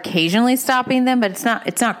are occasionally stopping them, but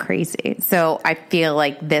it's not crazy. So I feel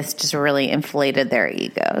like this just really inflated their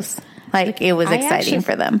egos. Like it was exciting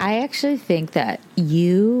for them. I actually think that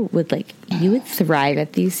you would thrive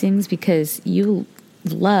at these things because you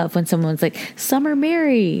love when someone's like, Summer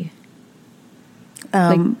Mary.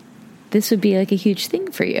 Like, this would be like a huge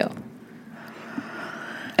thing for you.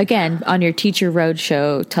 Again, on your Teacher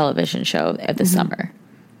Roadshow television show of the summer.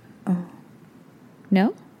 Oh.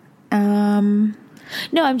 No?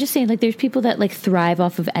 No, I'm just saying, like, there's people that like thrive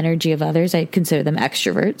off of energy of others. I consider them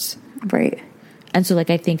extroverts. Right. And so, like,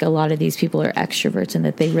 I think a lot of these people are extroverts and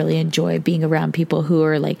that they really enjoy being around people who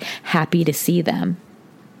are like happy to see them.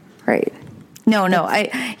 Right. No,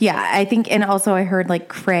 I think, and also I heard like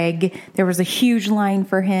Craig, there was a huge line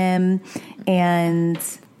for him, and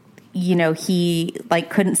you know, he like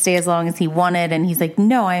couldn't stay as long as he wanted, and he's like,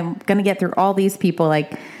 no, I'm going to get through all these people,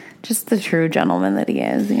 like just the true gentleman that he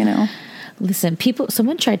is, you know. Listen,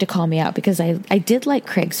 someone tried to call me out because I did like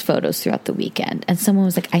Craig's photos throughout the weekend, and someone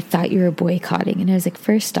was like, I thought you were boycotting, and I was like,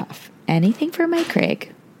 first off, anything for my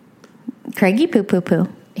Craig. Craigie poo poo poo.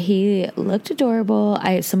 He looked adorable.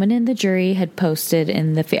 Someone in the jury had posted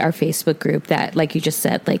in our Facebook group that, like you just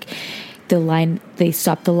said, like the line, they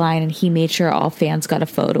stopped the line and he made sure all fans got a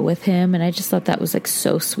photo with him. And I just thought that was like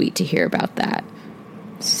so sweet to hear about that.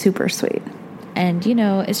 Super sweet. And you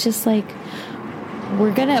know, it's just like,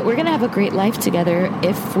 we're gonna have a great life together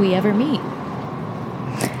if we ever meet.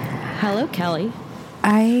 Hello, Kelly.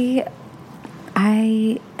 I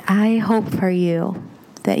hope for you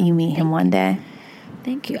that you meet him one day.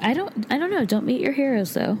 Thank you. I don't know. Don't meet your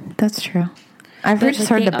heroes, though. That's true. I've just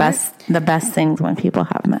heard the best things when people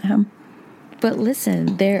have met him. But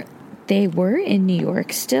listen, they were in New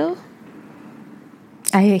York still.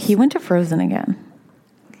 He went to Frozen again.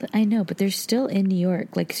 I know, but they're still in New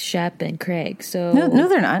York, like Shep and Craig. So no,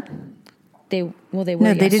 they're not. They were. No,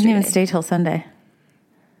 they didn't even stay till Sunday.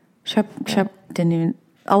 Shep didn't even.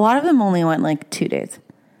 A lot of them only went like 2 days.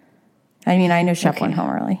 I mean, I know Shep went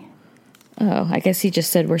home early. Oh, I guess he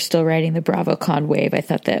just said we're still riding the BravoCon wave. I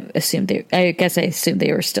thought that I assumed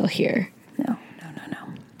they were still here. No.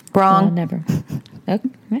 Wrong. Never.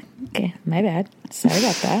 Okay, my bad. Sorry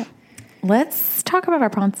about that. Let's talk about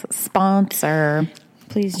our sponsor.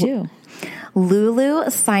 Please do. Lulu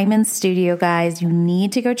Simon Studio, guys. You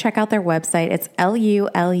need to go check out their website. It's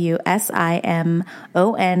LULUSIMON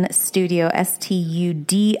Studio,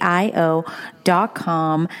 STUDIO.com.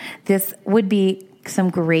 This would be some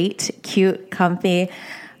great, cute, comfy,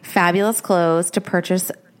 fabulous clothes to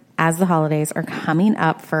purchase as the holidays are coming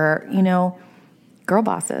up for, girl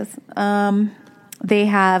bosses. They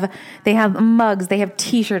have mugs, they have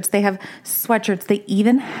t-shirts, they have sweatshirts. They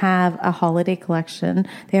even have a holiday collection.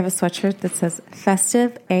 They have a sweatshirt that says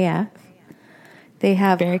Festive AF. They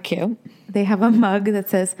have very cute. They have a mug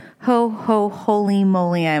that says Ho ho holy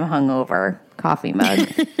moly I'm hungover. Coffee mug.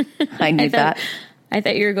 I knew that. I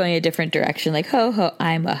thought you were going a different direction, like ho ho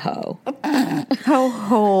I'm a ho. Ho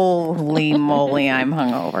holy moly I'm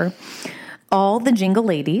hungover. All the Jingle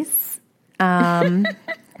Ladies. I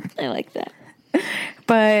like that.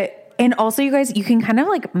 And also, you guys, you can kind of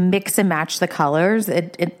like mix and match the colors.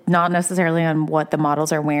 It not necessarily on what the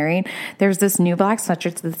models are wearing. There's this new black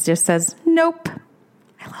sweatshirt that just says, nope.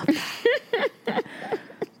 I love that.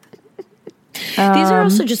 These are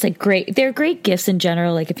also just like great. They're great gifts in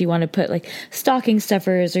general. Like if you want to put like stocking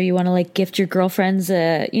stuffers, or you want to like gift your girlfriends,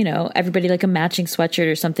 everybody like a matching sweatshirt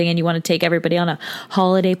or something, and you want to take everybody on a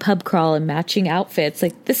holiday pub crawl and matching outfits.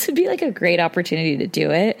 Like this would be like a great opportunity to do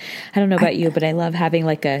it. I don't know about you, but I love having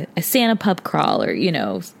like a Santa pub crawl, or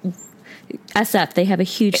SF. They have a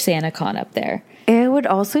huge Santa con up there. It would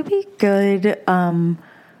also be good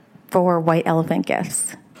for white elephant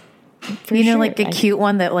gifts. Like a cute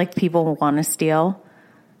one that like people want to steal.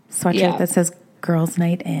 Sweatshirt that says Girls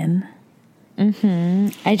Night In.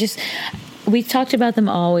 We've talked about them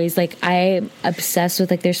always. Like I'm obsessed with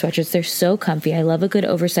like their sweatshirts. They're so comfy. I love a good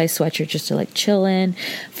oversized sweatshirt just to like chill in,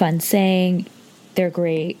 fun saying. They're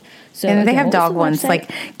great. So and they have dog ones. Like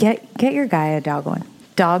get your guy a dog one.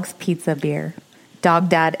 Dog's Pizza Beer. Dog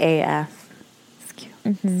Dad AF. It's cute.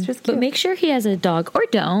 It's just cute. But make sure he has a dog, or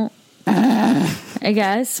don't. I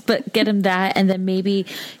guess, but get him that, and then maybe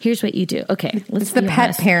here's what you do. Okay, it's the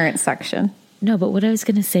pet parent section. No, but what I was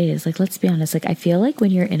gonna say is like, let's be honest. Like, I feel like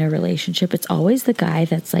when you're in a relationship, it's always the guy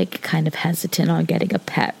that's like kind of hesitant on getting a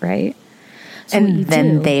pet, right? So and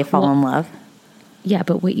then they fall in love. Yeah,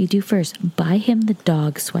 but what you do first, buy him the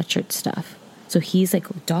dog sweatshirt stuff. So he's like,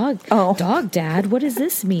 dog dad, what does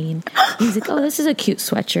this mean? He's like, oh, this is a cute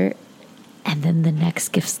sweatshirt. And then the next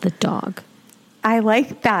gift's the dog. I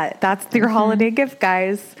like that. That's your holiday gift,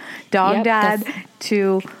 guys. Dog dad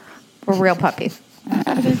to a real puppy.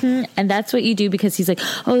 And that's what you do, because he's like,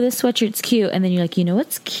 oh, this sweatshirt's cute. And then you're like, you know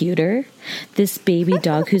what's cuter? This baby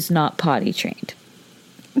dog who's not potty trained.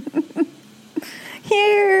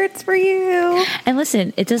 Here, it's for you. And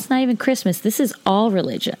listen, it's not even Christmas. This is all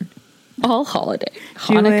religion. All holiday.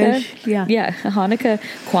 Hanukkah. Jewish, yeah, Hanukkah,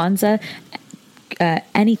 Kwanzaa.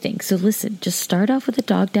 Anything. So listen, just start off with a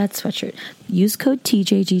dog dad sweatshirt. Use code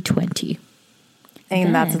TJG20.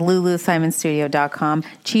 And that's LuluSimonStudio.com.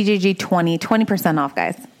 TJG20, 20% off,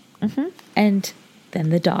 guys. And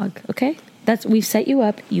then the dog, okay? We've set you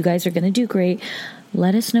up. You guys are going to do great.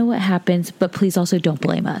 Let us know what happens, but please also don't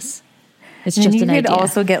blame us. It's just an idea. You could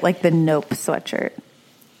also get like the Nope sweatshirt.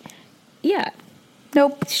 Yeah.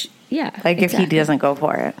 Nope. Yeah. Like exactly. If he doesn't go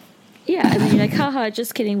for it. Yeah, and then you're like, haha,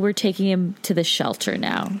 just kidding. We're taking him to the shelter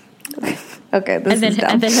now. Okay, this is dumb.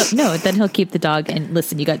 And then he'll keep the dog. And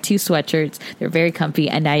listen, you got 2 sweatshirts. They're very comfy,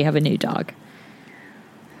 and now you have a new dog.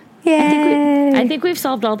 Yay! I think we've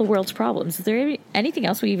solved all the world's problems. Is there anything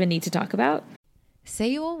else we even need to talk about?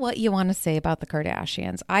 Say what you want to say about the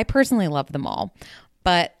Kardashians. I personally love them all,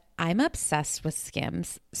 but I'm obsessed with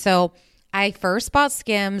Skims. So I first bought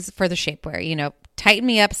Skims for the shapewear, tighten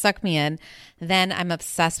me up, suck me in. Then I'm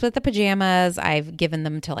obsessed with the pajamas. I've given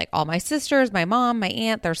them to like all my sisters, my mom, my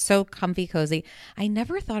aunt. They're so comfy, cozy. I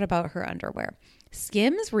never thought about her underwear.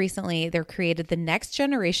 Skims recently, they're created the next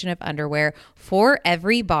generation of underwear for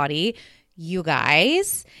every body. You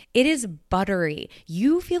guys, it is buttery.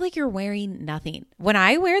 You feel like you're wearing nothing. When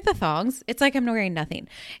I wear the thongs, it's like I'm wearing nothing.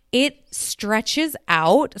 It stretches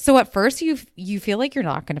out. So at first you feel like you're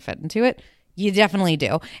not going to fit into it. You definitely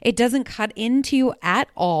do. It doesn't cut into you at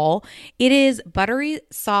all. It is buttery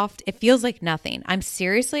soft. It feels like nothing. I'm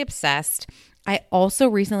seriously obsessed. I also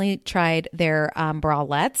recently tried their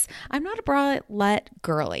bralettes. I'm not a bralette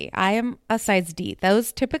girly. I am a size D.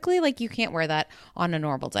 Those typically, like, you can't wear that on a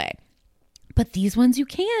normal day. But these ones you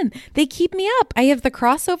can. They keep me up. I have the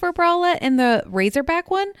crossover bralette and the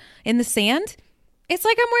Razorback one in the sand. It's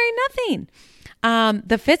like I'm wearing nothing.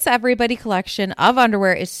 The Fits Everybody collection of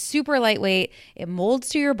underwear is super lightweight. It molds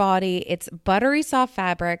to your body. It's buttery soft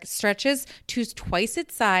fabric, stretches to twice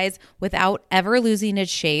its size without ever losing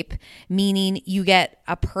its shape, meaning you get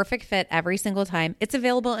a perfect fit every single time. It's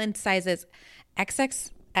available in sizes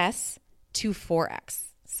XXS to 4X.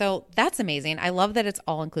 So that's amazing. I love that it's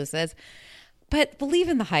all inclusive. But believe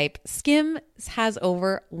in the hype. Skims has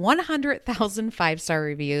over 100,000 5-star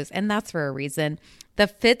reviews, and that's for a reason. The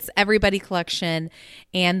Fits Everybody collection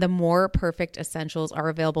and the More Perfect Essentials are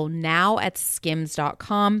available now at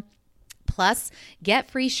skims.com. Plus, get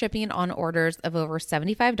free shipping on orders of over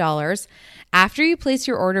 $75. After you place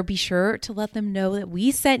your order, be sure to let them know that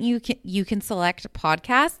we sent you. You can select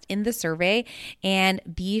podcast in the survey, and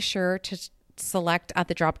be sure to select at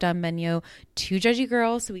the drop-down menu to Judgy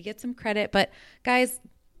Girl so we get some credit. But guys,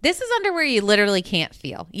 this is underwear you literally can't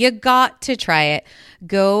feel. You got to try it.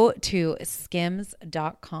 Go to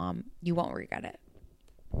skims.com. You won't regret it.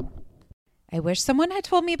 I wish someone had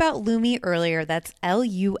told me about Lume earlier. That's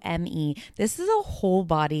Lume. This is a whole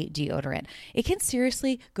body deodorant. It can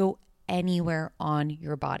seriously go anywhere on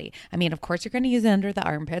your body. I mean, of course, you're going to use it under the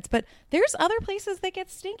armpits, but there's other places that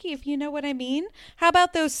get stinky, if you know what I mean. How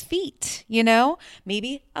about those feet? You know,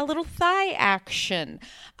 maybe a little thigh action.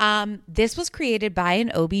 This was created by an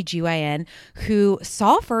OBGYN who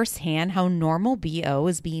saw firsthand how normal BO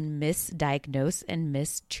is being misdiagnosed and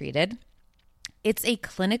mistreated. It's a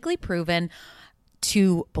clinically proven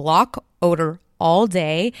to block odor all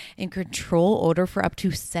day and control odor for up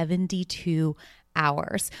to 72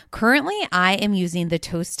 hours. Currently, I am using the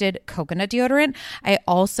Toasted Coconut deodorant. I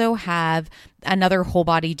also have another whole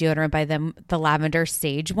body deodorant by them, the Lavender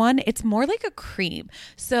Sage one. It's more like a cream.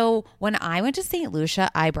 So when I went to St.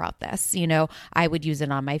 Lucia, I brought this. You know, I would use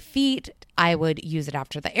it on my feet. I would use it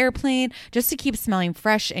after the airplane just to keep smelling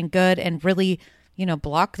fresh and good and really, you know,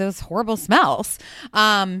 block those horrible smells.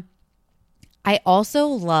 I also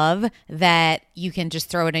love that you can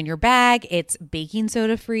just throw it in your bag. It's baking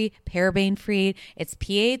soda free, paraben free. It's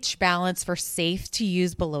pH balanced for safe to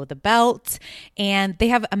use below the belt. And they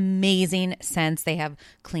have amazing scents. They have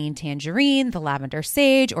clean tangerine, the lavender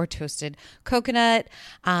sage, or toasted coconut.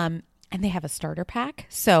 And they have a starter pack.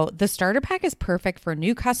 So the starter pack is perfect for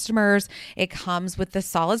new customers. It comes with the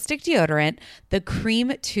solid stick deodorant, the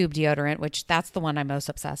cream tube deodorant, which that's the one I'm most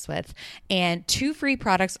obsessed with, and 2 free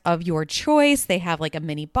products of your choice. They have like a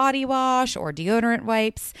mini body wash or deodorant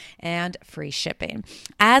wipes and free shipping.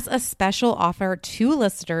 As a special offer to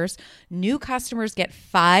listeners, new customers get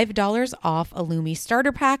 $5 off a Lume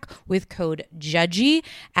starter pack with code JUDGY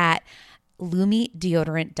at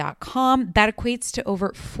LumeDeodorant.com. That equates to over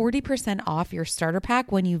 40% off your starter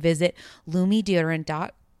pack when you visit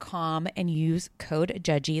LumeDeodorant.com and use code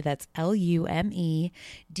JUDGY. That's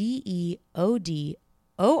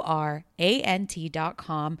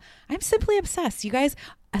LumeDeodorant.com. I'm simply obsessed. You guys,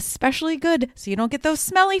 especially good so you don't get those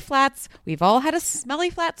smelly flats. We've all had a smelly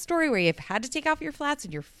flat story where you've had to take off your flats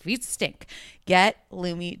and your feet stink. Get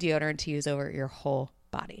Lume deodorant to use over your whole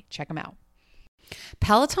body. Check them out.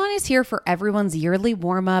 Peloton is here for everyone's yearly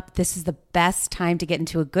warm-up. This is the best time to get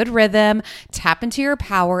into a good rhythm, tap into your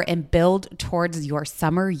power, and build towards your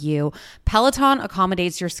summer you. Peloton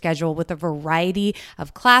accommodates your schedule with a variety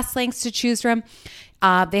of class lengths to choose from.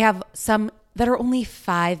 They have some that are only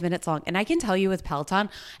 5 minutes long. And I can tell you with Peloton,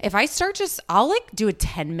 if I start I'll like do a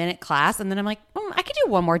 10-minute class and then I'm like, I could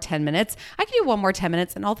do one more 10 minutes. I could do one more 10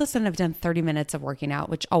 minutes. And all of a sudden I've done 30 minutes of working out,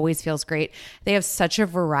 which always feels great. They have such a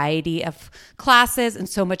variety of classes and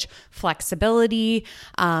so much flexibility.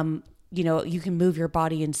 You know, you can move your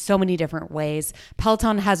body in so many different ways.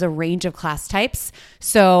 Peloton has a range of class types.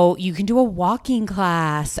 So you can do a walking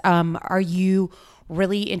class. Are you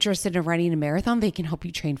really interested in running a marathon? They can help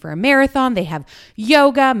you train for a marathon. They have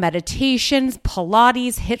yoga, meditations,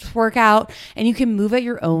 Pilates, HIIT workout, and you can move at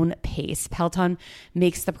your own pace. Peloton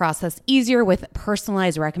makes the process easier with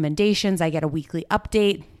personalized recommendations. I get a weekly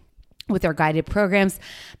update with their guided programs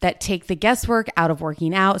that take the guesswork out of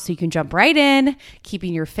working out so you can jump right in,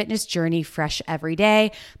 keeping your fitness journey fresh every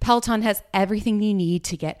day. Peloton has everything you need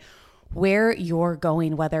to get where you're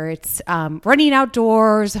going, whether it's running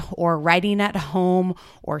outdoors or riding at home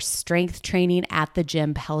or strength training at the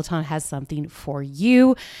gym, Peloton has something for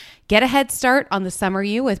you. Get a head start on the summer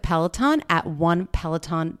you with Peloton at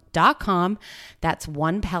onepeloton.com. That's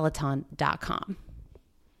onepeloton.com.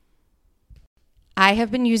 I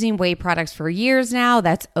have been using Ouai products for years now.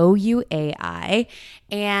 That's OUAI.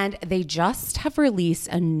 And they just have released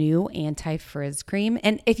a new anti-frizz cream.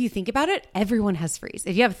 And if you think about it, everyone has frizz.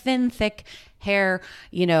 If you have thin, thick hair,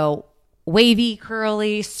 wavy,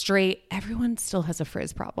 curly, straight, everyone still has a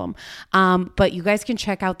frizz problem. But you guys can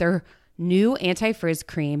check out their new anti-frizz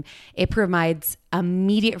cream. It provides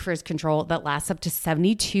immediate frizz control that lasts up to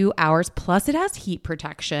 72 hours. Plus it has heat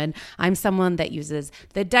protection. I'm someone that uses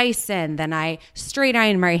the Dyson, then I straight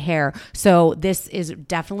iron my hair. So this is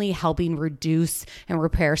definitely helping reduce and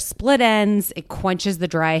repair split ends. It quenches the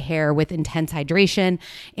dry hair with intense hydration.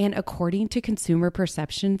 And according to consumer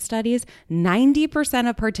perception studies, 90%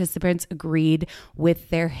 of participants agreed with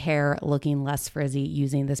their hair looking less frizzy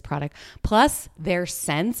using this product. Plus their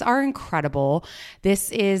scents are incredible.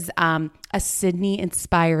 This is a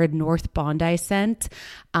Sydney-inspired North Bondi scent.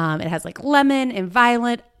 It has like lemon and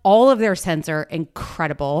violet. All of their scents are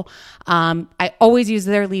incredible. I always use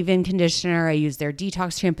their leave-in conditioner. I use their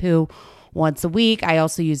detox shampoo once a week. I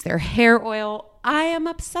also use their hair oil. I am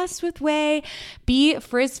obsessed with Ouai. Be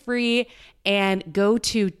frizz-free and go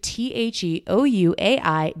to THEOUAI.com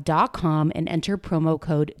and enter promo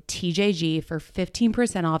code TJG for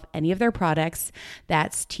 15% off any of their products.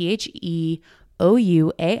 That's THEOUAI.com,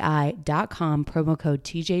 promo code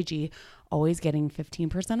TJG, always getting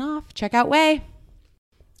 15% off. Check out Ouai.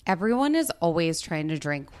 Everyone is always trying to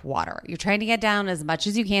drink water. You're trying to get down as much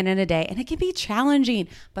as you can in a day, and it can be challenging,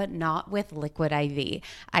 but not with Liquid IV.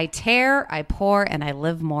 I tear, I pour, and I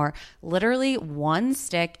live more. Literally one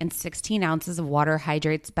stick and 16 ounces of water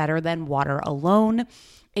hydrates better than water alone.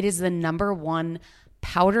 It is the #1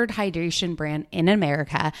 powdered hydration brand in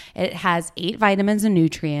America. It has 8 vitamins and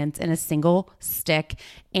nutrients in a single stick,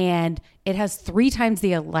 and it has 3 times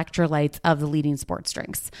the electrolytes of the leading sports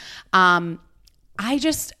drinks. I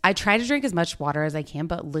try to drink as much water as I can,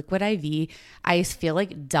 but Liquid IV, I feel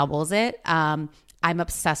like doubles it. I'm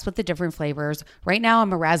obsessed with the different flavors. Right now,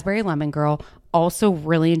 I'm a raspberry lemon girl. Also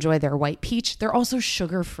really enjoy their white peach. They're also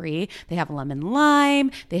sugar-free. They have lemon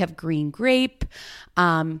lime. They have green grape.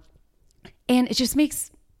 And it just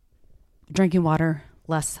makes drinking water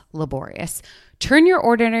less laborious. Turn your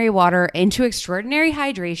ordinary water into extraordinary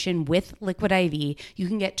hydration with Liquid IV. You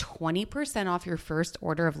can get 20% off your first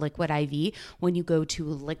order of Liquid IV when you go to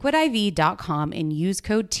liquidiv.com and use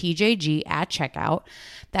code TJG at checkout.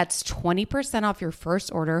 That's 20% off your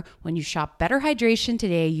first order when you shop Better Hydration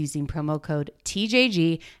today using promo code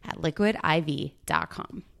TJG at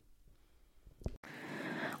liquidiv.com.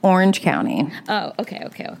 Orange County. Oh, okay.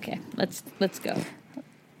 Let's go.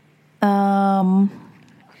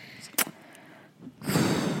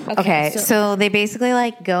 Okay, so they basically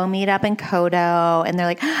like go meet up in Kodo, and they're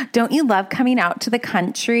like, don't you love coming out to the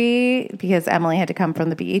country? Because Emily had to come from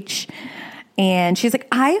the beach. And she's like,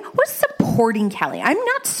 I was supporting Kelly. I'm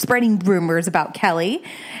not spreading rumors about Kelly.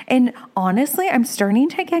 And honestly, I'm starting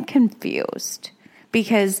to get confused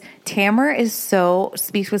because Tamara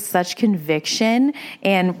speaks with such conviction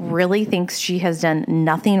and really thinks she has done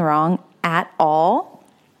nothing wrong at all.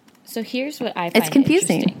 So here's what I find it's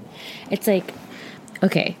confusing. Interesting. It's like,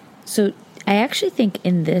 okay, so I actually think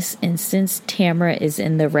in this instance, Tamara is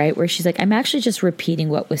in the right where she's like, I'm actually just repeating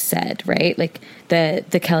what was said, right? Like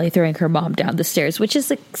the Kelly throwing her mom down the stairs, which is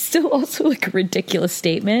like still also like a ridiculous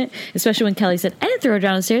statement, especially when Kelly said, I didn't throw her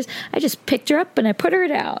down the stairs. I just picked her up and I put her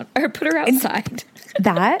down or put her outside.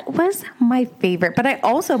 That was my favorite. But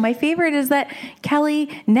my favorite is that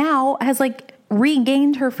Kelly now has like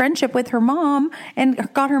regained her friendship with her mom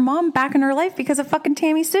and got her mom back in her life because of fucking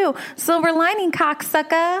Tammy Sue. Silver lining,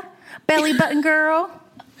 cocksucker, belly button girl.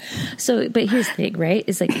 So, but here's the thing, right?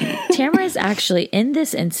 Is like Tamara is actually in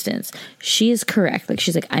this instance, she is correct. Like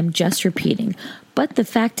she's like, I'm just repeating. But the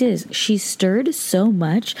fact is, she stirred so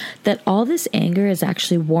much that all this anger is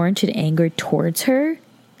actually warranted anger towards her.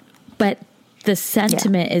 But the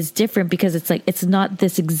sentiment is different because it's like, it's not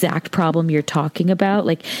this exact problem you're talking about.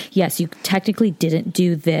 Like, yes, you technically didn't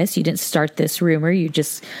do this. You didn't start this rumor. You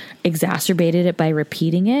just exacerbated it by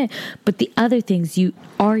repeating it. But the other things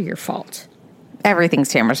are your fault. Everything's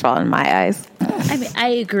Tamara's fault in my eyes. I mean, I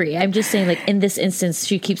agree. I'm just saying, like, in this instance,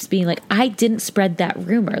 she keeps being like, I didn't spread that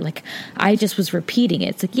rumor. Like, I just was repeating it.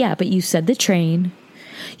 It's like, yeah, but you said the train.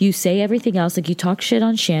 You say everything else, like you talk shit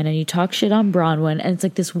on Shannon, you talk shit on Bronwyn, and it's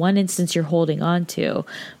like this one instance you're holding on to,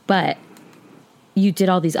 but you did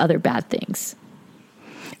all these other bad things.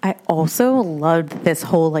 I also loved this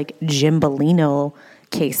whole like Jim Bellino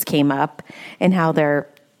case came up and how they're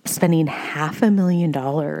spending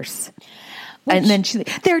 $500,000. And then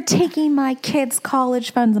they're taking my kids'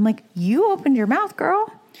 college funds. I'm like, you opened your mouth,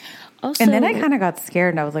 girl. Also, and then I kind of got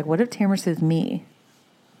scared and I was like, what if Tamara says me?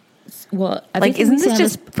 Well, like, isn't this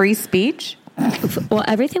just free speech? Well,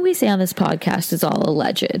 everything we say on this podcast is all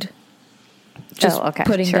alleged. Just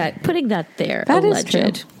putting that there. That alleged.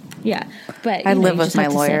 Is true. Yeah, but I live with my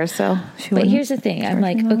lawyer, so. But here's the thing: I'm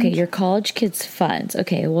like, okay, your college kids' funds.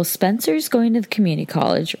 Okay, well, Spencer's going to the community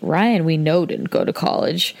college. Ryan, we know, didn't go to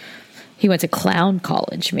college. He went to clown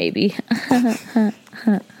college, maybe.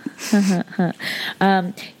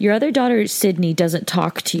 Your other daughter, Sydney, doesn't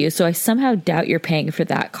talk to you, so I somehow doubt you're paying for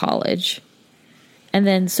that college. And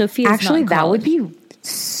then Sophia's actually, not that would be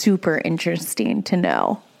super interesting to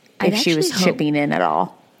know if she was chipping in at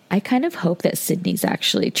all. I kind of hope that Sydney's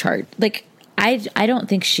actually charged. Like, I don't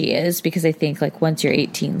think she is, because I think, like, once you're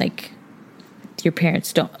 18, like, your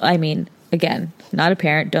parents don't, I mean, again, not a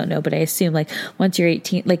parent, don't know, but I assume, like, once you're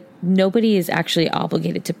 18, like, nobody is actually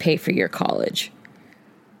obligated to pay for your college.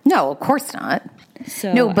 No, of course not.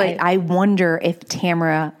 So no, but I wonder if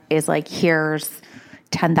Tamara is like, here's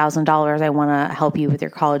 $10,000. I want to help you with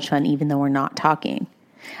your college fund, even though we're not talking.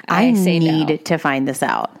 I need to find this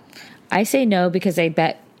out. I say no, because I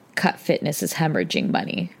bet Cut Fitness is hemorrhaging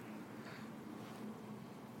money.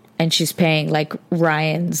 And she's paying, like,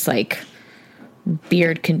 Ryan's, like,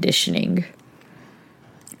 beard conditioning.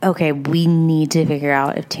 Okay, we need to figure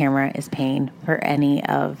out if Tamara is paying for any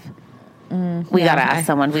of... We got to ask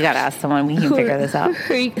someone. We can figure this out.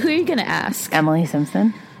 Who are you going to ask? Emily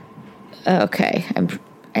Simpson. Okay.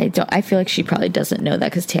 I feel like she probably doesn't know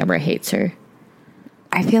that, because Tamara hates her.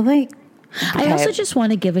 I feel like... Okay. I also just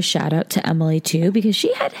want to give a shout out to Emily too, because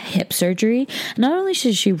she had hip surgery. Not only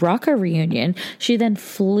did she rock a reunion, she then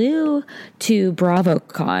flew to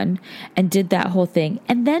BravoCon and did that whole thing.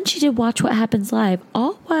 And then she did Watch What Happens Live,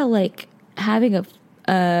 all while like having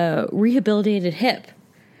a rehabilitated hip.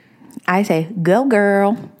 I say, go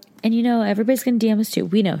girl. And you know, everybody's going to DM us too.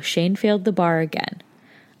 We know Shane failed the bar again.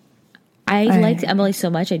 I liked Emily so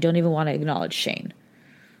much, I don't even want to acknowledge Shane.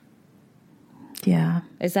 Yeah.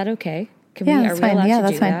 Is that okay? Are we allowed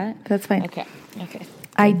to do that? That's fine. Okay.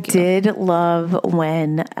 I did love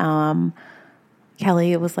when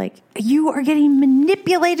Kelly was like, you are getting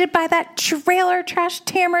manipulated by that trailer trash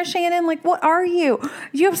Tamara Shannon. Like, what are you?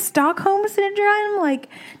 You have Stockholm Syndrome? Like,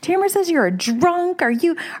 Tamara says you're a drunk. Are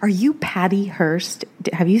you Patty Hearst?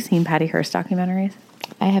 Have you seen Patty Hearst documentaries?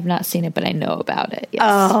 I have not seen it, but I know about it. Yes.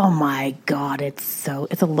 Oh my God. It's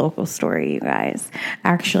a local story, you guys.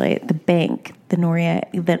 Actually, the bank, on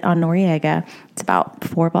Noriega, it's about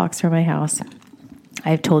 4 blocks from my house.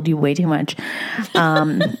 I've told you way too much.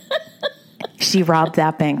 She robbed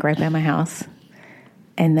that bank right by my house.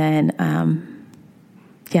 And then,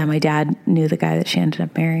 my dad knew the guy that she ended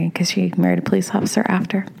up marrying, because she married a police officer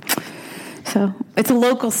after. So it's a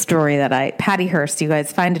local story Patty Hearst, you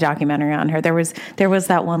guys find a documentary on her. There was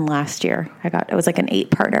that one last year. It was like an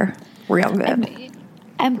 8-parter. Real good.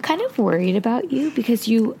 I'm kind of worried about you, because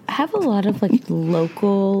you have a lot of like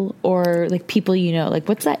local or like people, you know, like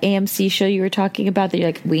what's that AMC show you were talking about that you're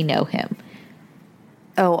like, we know him.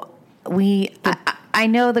 Oh, I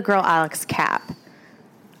know the girl Alex Kapp.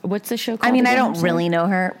 What's the show called? I mean, I don't really know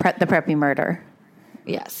her. The Preppy Murder.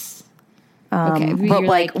 Yes. Okay, but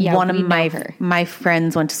like one of my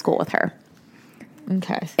friends went to school with her.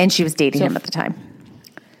 Okay, and she was dating him at the time.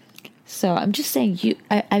 So I'm just saying,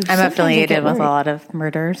 I'm affiliated with a lot of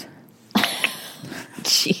murders.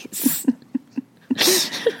 Jeez.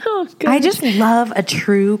 Oh, I just love a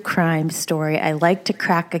true crime story. I like to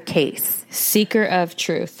crack a case. Seeker of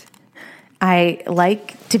truth. I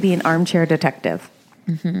like to be an armchair detective.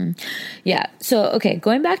 Mm-hmm. Yeah. So, okay,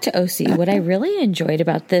 going back to OC, what I really enjoyed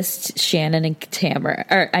about this Shannon and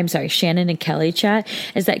Kelly chat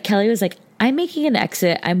is that Kelly was like, I'm making an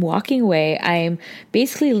exit. I'm walking away. I'm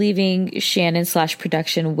basically leaving Shannon /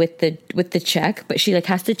 production with the check, but she like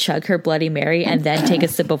has to chug her Bloody Mary and then take a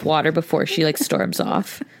sip of water before she like storms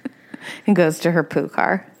off and goes to her poo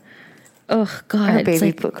car. Oh God, her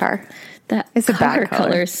baby poo car. It's a bad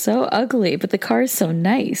color. Is so ugly, but the car is so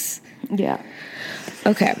nice. Yeah.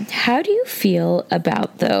 Okay. How do you feel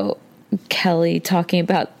about though Kelly talking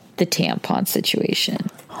about the tampon situation?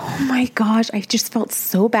 Oh my gosh, I just felt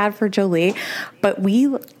so bad for Jolie. But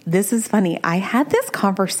this is funny. I had this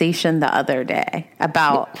conversation the other day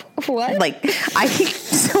about what? Like, I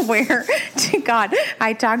swear to God,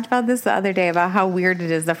 I talked about this the other day about how weird it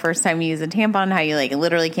is the first time you use a tampon, how you like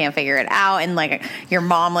literally can't figure it out. And like your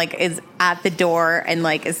mom like is at the door and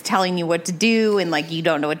like is telling you what to do and like you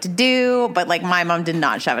don't know what to do. But like my mom did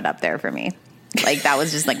not shove it up there for me. Like that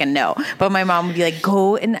was just like a no. But my mom would be like,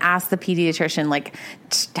 go and ask the pediatrician, like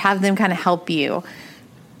have them kind of help you.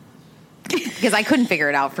 Because I couldn't figure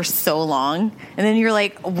it out for so long. And then you're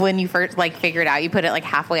like, when you first like figure it out, you put it like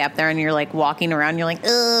halfway up there and you're like walking around. You're like,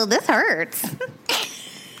 ugh, this hurts.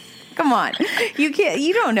 Come on.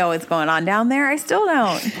 You don't know what's going on down there. I still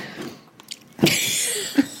don't.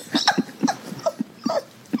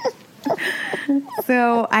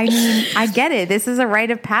 So, I mean, I get it. This is a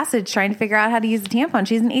rite of passage trying to figure out how to use a tampon.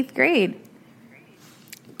 She's in 8th grade.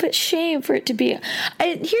 But shame for it to be.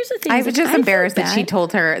 Here's the thing. I was just embarrassed that she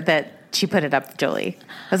told her that she put it up to Jolie.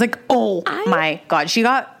 I was like, oh my God. She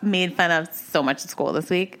got made fun of so much at school this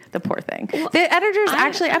week. The poor thing. Well, the editors,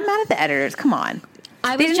 I'm mad at the editors. Come on.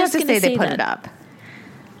 They didn't have to say they put it up.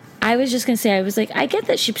 I was just going to say, I was like, I get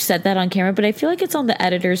that she said that on camera, but I feel like it's on the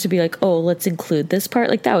editors to be like, oh, let's include this part.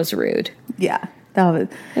 Like, that was rude. Yeah. That was.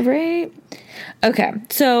 Right? Okay.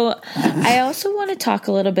 So I also want to talk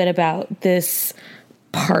a little bit about this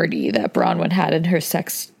party that Bronwyn had in her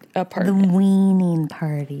sex apartment. The weaning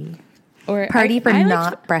party. Or party for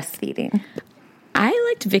not breastfeeding. I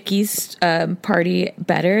liked Vicky's party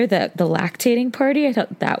better, the lactating party. I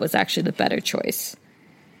thought that was actually the better choice.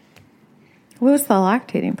 What was the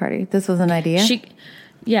lactating party? This was an idea? She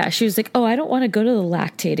was like, oh, I don't want to go to the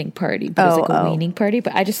lactating party, but it was like a weaning party.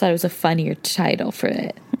 But I just thought it was a funnier title for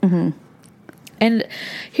it. Mm-hmm. And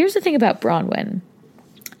here's the thing about Bronwyn.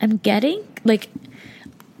 I'm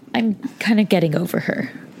kind of getting over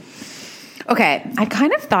her. Okay. I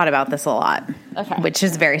kind of thought about this a lot, which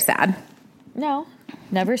is very sad. No,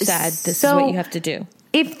 never sad. This is what you have to do.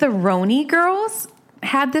 If the Roni girls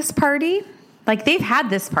had this party... Like, they've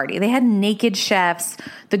had this party. They had naked chefs.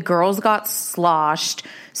 The girls got sloshed.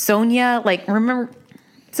 Sonia, remember,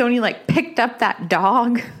 Sonia, picked up that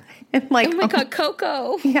dog. And, oh, my God,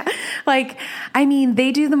 Coco. Yeah. I mean,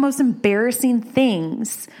 they do the most embarrassing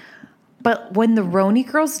things. But when the Roni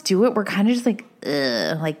girls do it, we're kind of just like,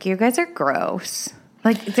 ugh. You guys are gross.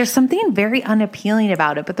 There's something very unappealing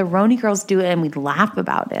about it. But the Roni girls do it, and we laugh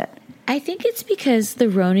about it. I think it's because the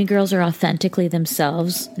Roni girls are authentically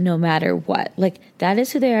themselves, no matter what. That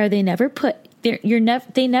is who they are. They never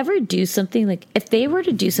they never do something if they were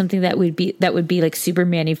to do something that would be super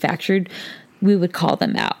manufactured, we would call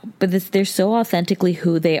them out. But they're so authentically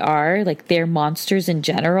who they are, they're monsters in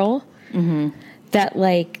general, that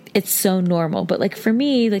it's so normal. But for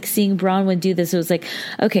me, seeing Bronwyn do this, it was like,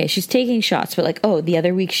 okay, she's taking shots, but the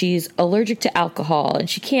other week she's allergic to alcohol and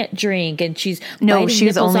she can't drink and she's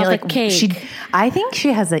she's only off a cake. I think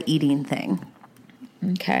she has an eating thing.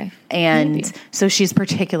 Okay. And maybe. So she's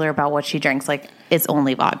particular about what she drinks. It's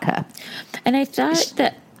only vodka. And I thought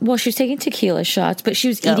that, she was taking tequila shots, but she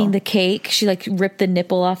was eating the cake. She ripped the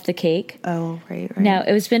nipple off the cake. Oh, right. Now,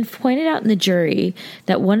 it was been pointed out in the jury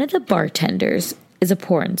that one of the bartenders is a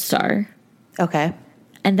porn star. Okay.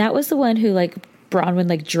 And that was the one who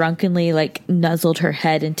Bronwyn drunkenly nuzzled her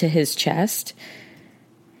head into his chest.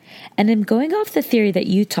 And I'm going off the theory that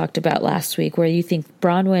you talked about last week where you think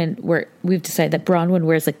we've decided that Bronwyn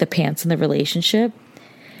wears the pants in the relationship.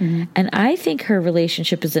 Mm-hmm. And I think her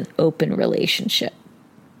relationship is an open relationship.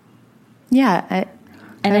 Yeah,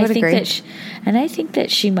 I would agree. I think that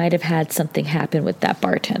she might have had something happen with that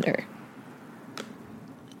bartender.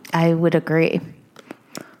 I would agree.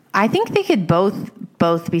 I think they could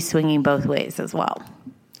both be swinging both ways as well.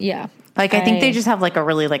 Yeah. I think they just have a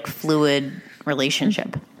really fluid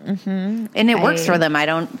relationship. Mm-hmm. And it works for them. I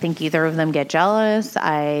don't think either of them get jealous.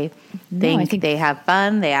 I think they have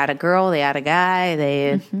fun. They add a girl, they add a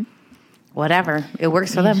guy, whatever. It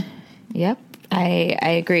works for them. Yep. I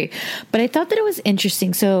agree. But I thought that it was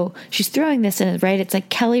interesting. So she's throwing this in, right? It's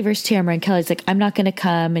Kelly versus Tamara, and Kelly's I'm not going to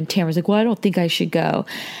come. And Tamara's well, I don't think I should go.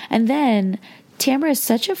 And then Tamara is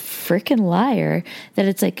such a freaking liar that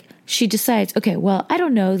it's she decides, okay, well, I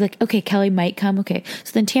don't know. Okay, Kelly might come. Okay.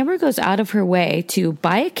 So then Tamara goes out of her way to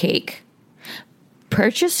buy a cake,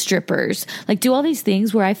 purchase strippers, do all these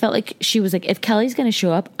things where I felt she was if Kelly's going to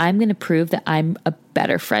show up, I'm going to prove that I'm a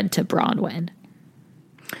better friend to Bronwyn.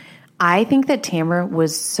 I think that Tamara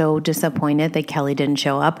was so disappointed that Kelly didn't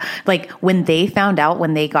show up. When they found out,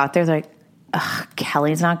 when they got there, they're like, ugh,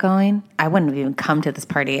 Kelly's not going? I wouldn't have even come to this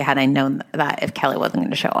party had I known that if Kelly wasn't going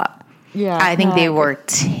to show up. Yeah. I think they were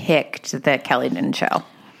ticked that Kelly didn't show.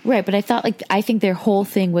 Right, but I think their whole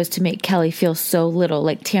thing was to make Kelly feel so little.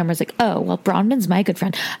 Like Tamara's like, oh, well, Bronwyn's my good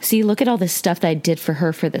friend. See, look at all this stuff that I did for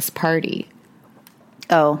her for this party.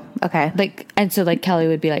 Oh, okay. And so Kelly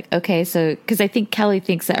would be like, okay, so, because I think Kelly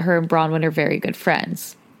thinks that her and Bronwyn are very good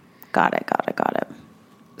friends. Got it.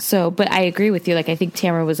 So, but I agree with you. Like, I think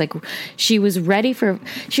Tamara was like, she was ready for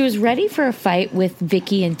a fight with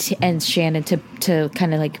Vicky and Shannon to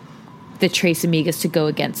kind of like the Tres Amigas to go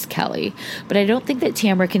against Kelly. But I don't think that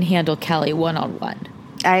Tamara can handle Kelly one-on-one.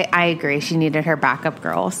 I agree. She needed her backup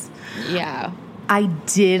girls. Yeah. I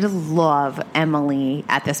did love Emily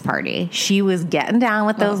at this party. She was getting down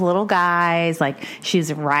with those little guys. Like,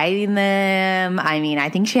 she's riding them. I mean, I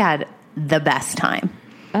think she had the best time.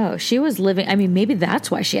 Oh, she was living. I mean, maybe that's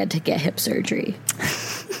why she had to get hip surgery.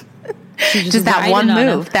 Just that one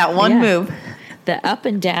move. That one move. The up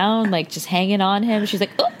and down, like just hanging on him. She's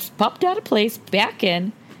like, oops, popped out of place, back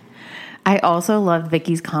in. I also loved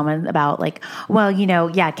Vicky's comment about like, well, you know,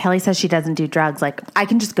 yeah, Kelly says she doesn't do drugs. Like, I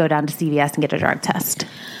can just go down to CVS and get a drug test.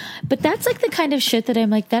 But that's like the kind of shit that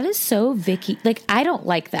I'm like, that is so Vicky. Like, I don't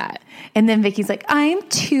like that. And then Vicky's like, I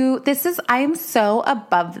am so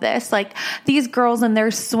above this. Like, these girls and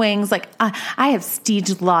their swings, like, I have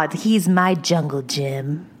Steve Laud. He's my jungle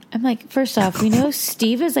gym. I'm like, first off, we know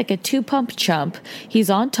Steve is like a 2-pump chump. He's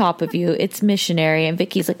on top of you. It's missionary. And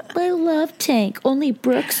Vicky's like, I love Tank. Only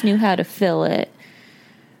Brooks knew how to fill it.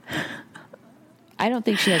 I don't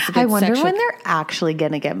think she has a good I wonder when they're actually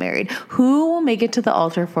going to get married. Who will make it to the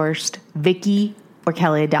altar first, Vicky or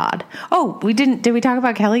Kelly Dodd? Oh, did we talk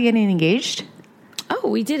about Kelly getting engaged? Oh,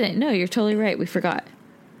 we didn't. No, you're totally right. We forgot.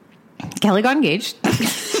 Kelly got engaged.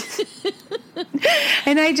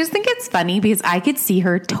 And I just think it's funny because I could see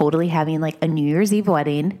her totally having like a New Year's Eve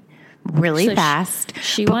wedding really fast.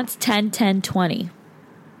 She wants 10-10-20.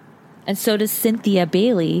 And so does Cynthia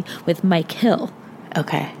Bailey with Mike Hill.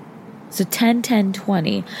 Okay. So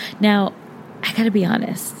 10-10-20. Now, I got to be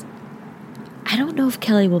honest. I don't know if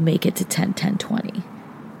Kelly will make it to 10-10-20.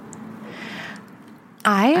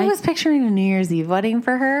 I was picturing a New Year's Eve wedding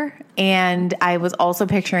for her, and I was also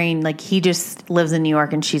picturing, like, he just lives in New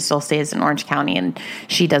York and she still stays in Orange County, and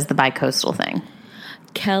she does the bi-coastal thing.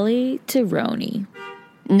 Kelly to Roni.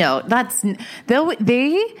 No,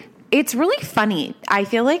 it's really funny. I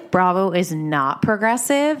feel like Bravo is not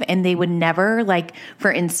progressive, and they would never, like, for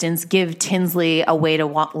instance, give Tinsley a way to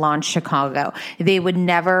launch Chicago. They would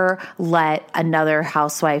never let another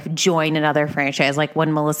housewife join another franchise, like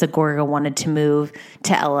when Melissa Gorga wanted to move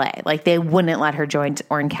to LA. Like, they wouldn't let her join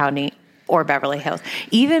Orange County or Beverly Hills.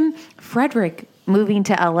 Even Frederick moving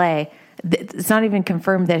to LA, it's not even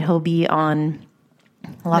confirmed that he'll be on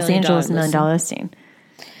Los Angeles $1 Million Listing.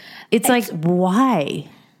 It's like, why?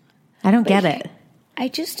 I don't get it. I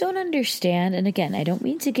just don't understand. And again, I don't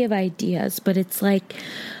mean to give ideas, but it's like,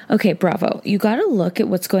 okay, Bravo, you got to look at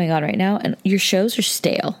what's going on right now, and your shows are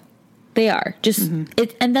stale. They are.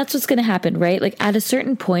 And that's what's going to happen, right? Like, at a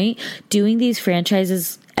certain point, doing these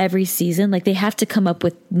franchises every season, like, they have to come up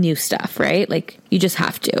with new stuff, right? Like, you just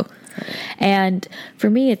have to. And for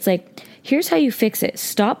me, it's like, here's how you fix it.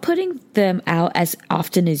 Stop putting them out as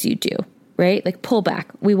often as you do. Right? Like, pull back.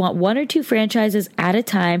 We want 1 or 2 franchises at a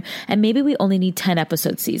time, and maybe we only need 10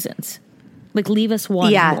 episode seasons. Like, leave us one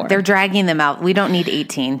more. Yeah, they're dragging them out. We don't need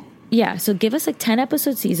 18. Yeah, so give us like 10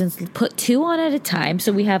 episode seasons, put 2 on at a time,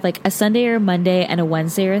 so we have like a Sunday or a Monday and a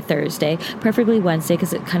Wednesday or a Thursday, preferably Wednesday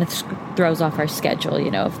because it kind of throws off our schedule, you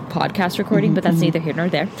know, of podcast recording, but that's neither here nor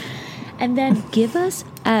there. And then give us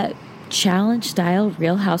a challenge-style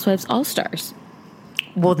Real Housewives All-Stars.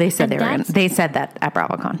 Well, they said they said that at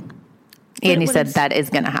BravoCon. Andy said that is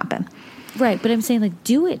going to happen. Right, but I'm saying, like,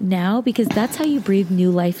 do it now because that's how you breathe new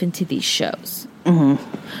life into these shows.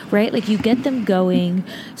 Right? Like, you get them going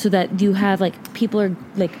so that you have, like, people are,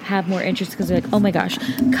 like, have more interest because they're like, oh my gosh,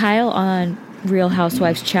 Kyle on Real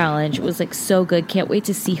Housewives Challenge was, like, so good. Can't wait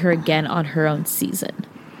to see her again on her own season.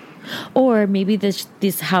 Or maybe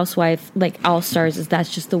this housewife, like, All-Stars,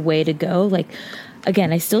 that's just the way to go. Like,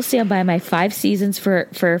 again, I still stand by my 5 seasons for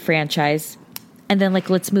a franchise. And then, like,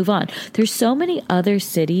 let's move on. There's so many other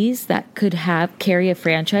cities that could carry a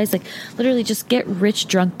franchise. Like, literally just get rich,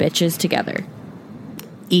 drunk bitches together.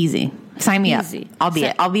 Easy. Sign me up.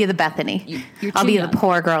 I'll be the Bethany. I'll be the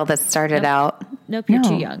poor girl that started out. Nope, you're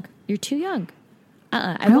too young. You're too young.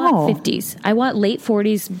 I want 50s. I want late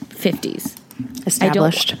 40s, 50s.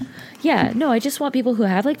 Established. I just want people who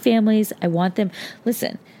have, like, families. I want them.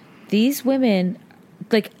 Listen, these women,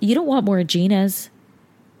 like, you don't want more Ginas.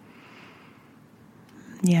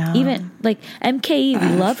 Yeah. Even, like, MKE,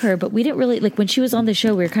 we love her, but we didn't really, like, when she was on the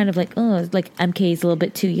show, we were kind of like, oh, like, MKE's a little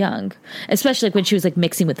bit too young. Especially, like, when she was, like,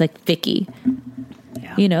 mixing with, like, Vicky. Yeah.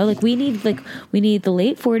 You know, like we need the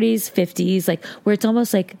late 40s, 50s, like where it's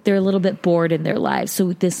almost like they're a little bit bored in their lives.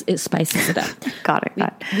 So it spices it up. Got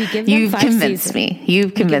it. We give them You've 5 convinced seasons. me.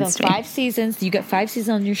 You've convinced me. 5 seasons. You get 5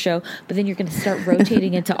 seasons on your show, but then you're going to start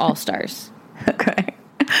rotating into All Stars.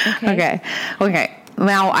 Okay.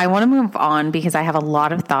 Now I want to move on because I have a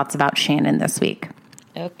lot of thoughts about Shannon this week.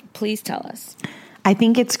 Okay, please tell us. I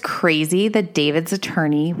think it's crazy that David's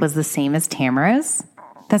attorney was the same as Tamara's.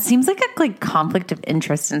 That seems like a conflict of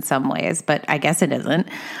interest in some ways, but I guess it isn't.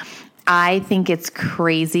 I think it's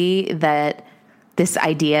crazy that this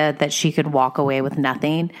idea that she could walk away with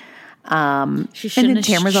nothing. She shouldn't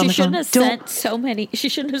have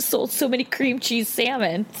sold so many cream cheese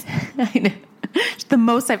salmon. I know. The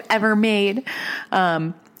most I've ever made.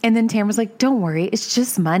 And then Tamara's like, don't worry, it's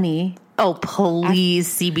just money. Oh, please,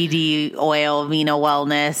 CBD oil, Vino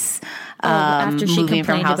Wellness, after she moving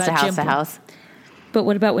from complained house to about house to house. But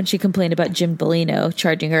what about when she complained about Jim Bellino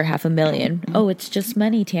charging her $500,000? Oh, it's just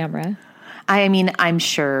money, Tamara. I mean, I'm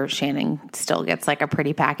sure Shannon still gets like a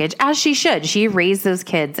pretty package, as she should. She raised those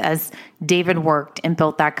kids as David worked and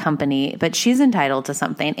built that company, but she's entitled to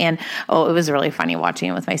something. And it was really funny watching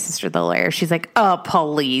it with my sister, the lawyer. She's like, oh,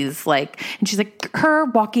 please. And she's like, her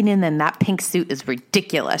walking in that pink suit is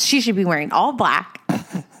ridiculous. She should be wearing all black.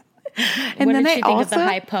 And what did she think of the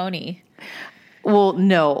high pony? Well,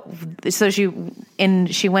 no. So she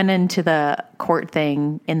went into the court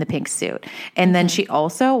thing in the pink suit. And then she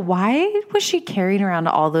also, why was she carrying around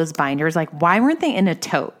all those binders? Like, why weren't they in a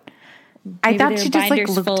tote? I thought she just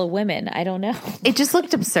looked full of women. I don't know. It just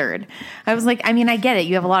looked absurd. I was like, I mean, I get it.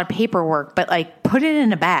 You have a lot of paperwork, but put it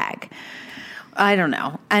in a bag. I don't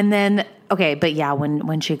know. And then, okay, but yeah,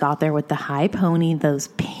 when she got there with the high pony, those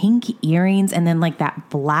pink earrings, and then that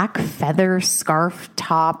black feather scarf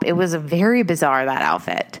top, it was very bizarre, that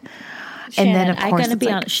outfit. Shannon, and then, of course, I'm going to be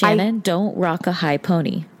honest, Shannon, don't rock a high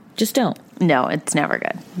pony. Just don't. No, it's never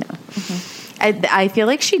good. No. Mm-hmm. I feel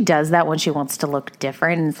like she does that when she wants to look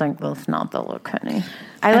different, and it's like, well, it's not the look, honey.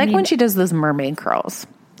 I mean, when she does those mermaid curls.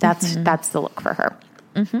 That's the look for her.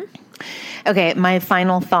 Mm-hmm. Okay, my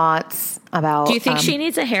final thoughts about... Do you think she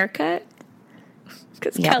needs a haircut?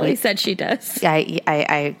 Because Kelly said she does. Yeah,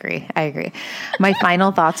 I agree. My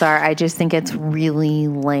final thoughts are, I just think it's really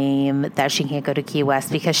lame that she can't go to Key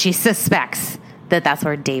West because she suspects that that's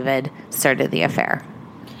where David started the affair.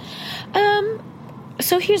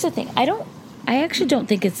 So here's the thing. I actually don't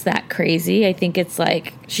think it's that crazy. I think it's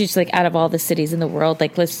she's out of all the cities in the world,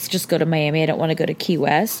 let's just go to Miami. I don't want to go to Key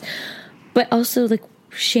West. But also,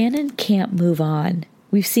 Shannon can't move on.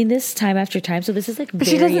 We've seen this time after time, so this is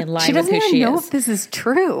very in line with who she is. She doesn't even know if this is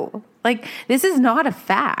true. This is not a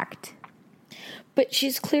fact. But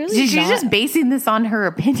she's clearly she's just basing this on her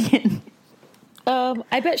opinion.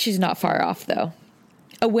 I bet she's not far off, though.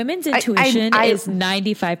 A woman's intuition is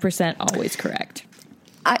 95% always correct.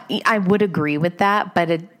 I would agree with that,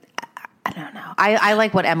 but I don't know. I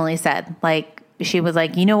like what Emily said. She was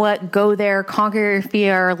like, you know what? Go there, conquer your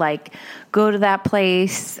fear, go to that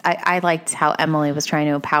place. I liked how Emily was trying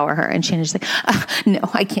to empower her. And Shannon's like, no,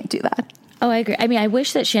 I can't do that. Oh, I agree. I mean, I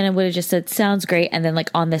wish that Shannon would have just said, sounds great. And then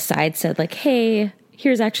on the side said hey,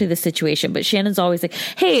 here's actually the situation. But Shannon's always like,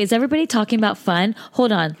 hey, is everybody talking about fun?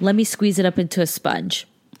 Hold on. Let me squeeze it up into a sponge.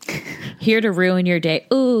 Here to ruin your day.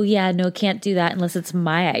 Oh, yeah, no, can't do that unless it's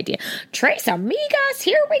my idea. Tres Amigas,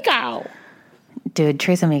 here we go. Dude,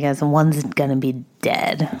 Tres Amigas, one's gonna be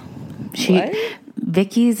dead.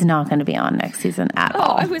 Vicky's not gonna be on next season at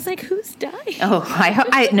all. I was like, who's dying? Oh,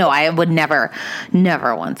 I would never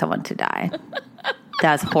want someone to die.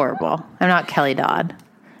 That's horrible. I'm not Kelly Dodd.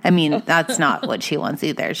 I mean, that's not what she wants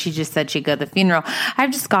either. She just said she'd go to the funeral.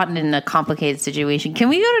 I've just gotten in a complicated situation. Can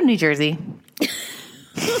we go to New Jersey?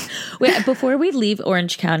 Wait, before we leave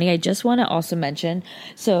Orange County, I just want to also mention,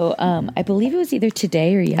 so I believe it was either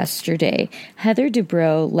today or yesterday, Heather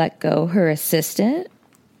Dubrow let go her assistant.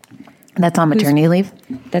 That's on maternity leave?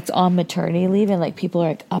 That's on maternity leave, and people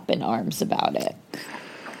are up in arms about it.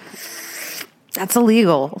 That's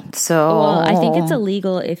illegal. Well, I think it's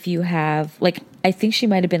illegal if you have, I think she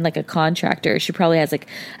might have been a contractor. She probably has a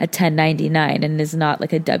 1099 and is not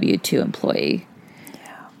a W-2 employee.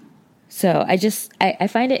 So I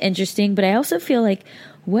find it interesting, but I also feel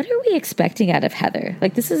what are we expecting out of Heather?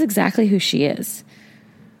 This is exactly who she is.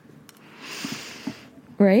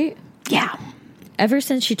 Right? Yeah. Ever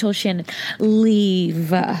since she told Shannon,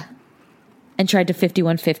 leave, and tried to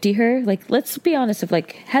 5150 her, let's be honest,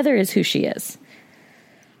 Heather is who she is.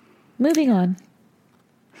 Moving on.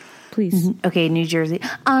 Please. Okay, New Jersey.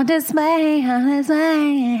 On this way, on this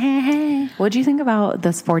way. What do you think about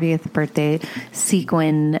this 40th birthday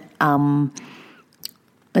sequin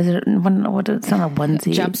Is it what? It's not a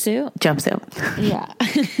onesie. Jumpsuit. Yeah.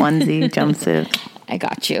 Onesie jumpsuit. I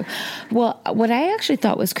got you. Well, what I actually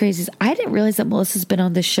thought was crazy is I didn't realize that Melissa's been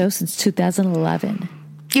on this show since 2011.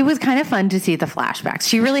 It was kind of fun to see the flashbacks.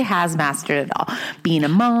 She really has mastered it all. Being a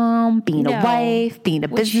mom, being a wife, being a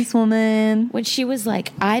businesswoman. When she was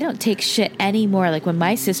like, I don't take shit anymore. Like when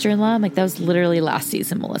my sister-in-law, I'm like, that was literally last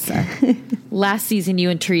season, Melissa. Last season, you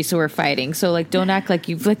and Teresa were fighting. So like, don't act like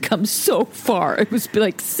you've like come so far. It was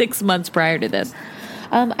like 6 months prior to this.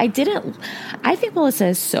 I think Melissa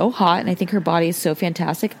is so hot and I think her body is so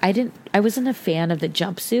fantastic. I wasn't a fan of the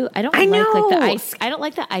jumpsuit. I don't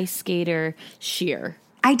like the ice skater sheer.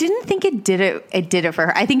 I didn't think it did it for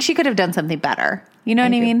her. I think she could have done something better. You know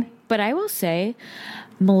what I mean? But I will say,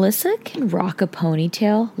 Melissa can rock a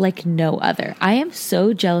ponytail like no other. I am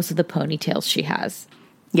so jealous of the ponytails she has.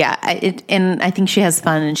 Yeah, and I think she has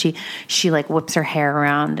fun, and she like whips her hair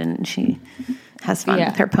around, and she has fun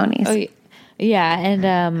with her ponies. Oh, yeah,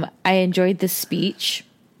 and I enjoyed the speech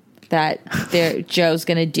that Joe's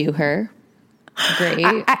going to do her. Great.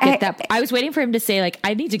 I was waiting for him to say like,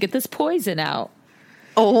 I need to get this poison out.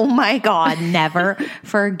 Oh my God, never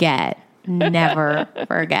forget. Never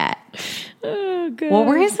forget. Oh, God. What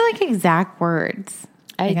were his like exact words?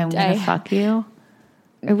 Like, I'm going to fuck you.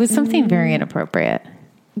 It was something very inappropriate.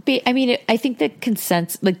 I mean, I think the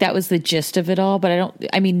consent, like that was the gist of it all, but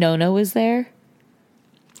Nono was there.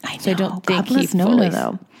 I know. So I don't think God bless Nono,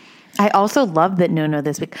 though. I also love that Nono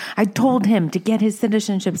this week. I told him to get his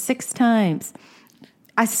citizenship 6 times.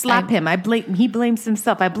 I slap him. He blames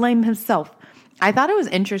himself. I blame himself. I thought it was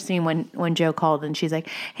interesting when Joe called and she's like,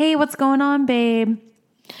 "Hey, what's going on, babe?"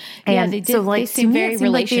 And yeah, they did. So like they seemed very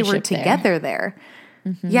relationship like they were together there.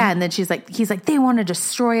 Mm-hmm. Yeah, and then he's like, they want to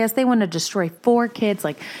destroy us. They want to destroy 4 kids.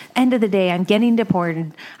 Like, end of the day, I'm getting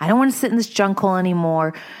deported. I don't want to sit in this junk hole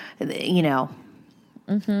anymore. You know.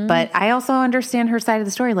 Mm-hmm. But I also understand her side of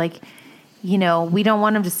the story. Like, you know, we don't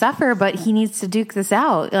want him to suffer, but he needs to duke this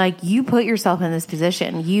out. Like, you put yourself in this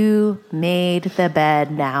position. You made the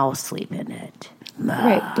bed. Now sleep in it.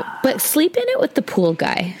 Right, but sleep in it with the pool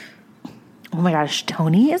guy. Oh my gosh,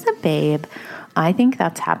 Tony is a babe. I think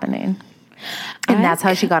that's happening. And that's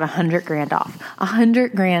how she got $100,000 off.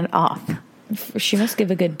 $100,000 off. She must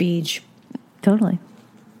give a good beach. Totally.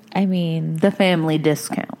 I mean, the family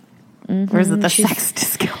discount. Mm-hmm. Or is it the sex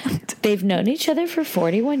discount? They've known each other for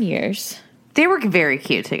 41 years. They were very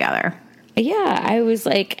cute together. Yeah, I was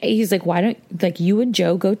like, he's like, why don't like you and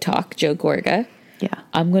Joe go talk, Joe Gorga. Yeah.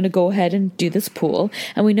 I'm going to go ahead and do this pool.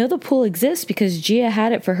 And we know the pool exists because Gia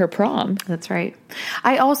had it for her prom. That's right.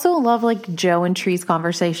 I also love like Joe and Tree's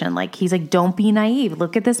conversation. Like he's like, don't be naive.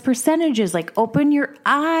 Look at this percentages. Like open your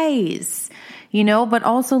eyes, you know, but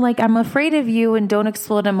also like, I'm afraid of you and don't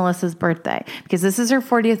explode on Melissa's birthday because this is her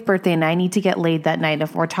 40th birthday and I need to get laid that night.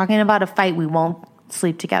 If we're talking about a fight, we won't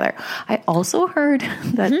sleep together. I also heard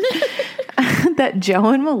that that Joe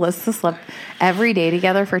and Melissa slept every day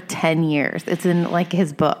together for 10 years. It's in like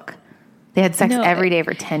his book. They had sex every day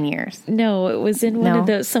for 10 years. No, it was in one of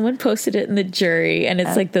those. Someone posted it in the jury, and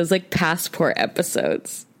it's like those like passport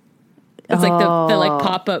episodes. It's like the like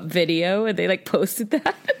pop-up video, and they like posted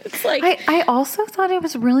that. It's like I also thought it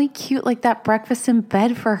was really cute, like that breakfast in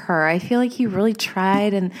bed for her. I feel like he really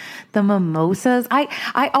tried, and the mimosas.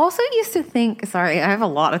 I also used to think. Sorry, I have a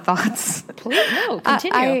lot of thoughts. Please, no,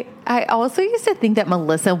 continue. I also used to think that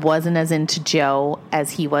Melissa wasn't as into Joe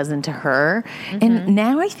as he was into her, and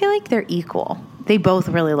now I feel like they're equal. They both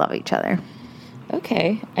really love each other.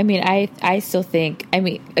 Okay, I mean, I still think. I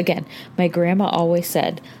mean, again, my grandma always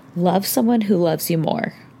said, love someone who loves you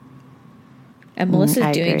more. And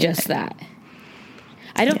Melissa's doing just that.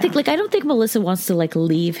 I don't think Melissa wants to like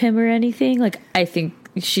leave him or anything. Like I think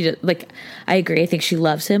I agree. I think she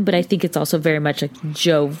loves him, but I think it's also very much like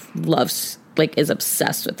Joe is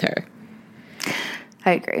obsessed with her.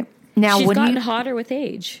 I agree. Now she's gotten hotter with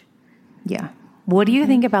age. Yeah. What do you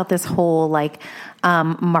think about this whole like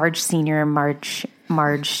Marge Sr. and Marge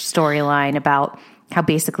storyline about how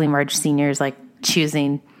basically Marge Sr. is like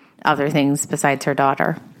choosing other things besides her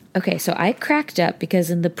daughter? Okay, so I cracked up because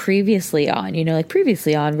in the previously on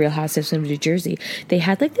Real Housewives of New Jersey, they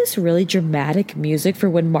had like this really dramatic music for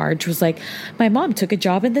when Marge was like, my mom took a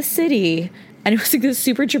job in the city. And it was like this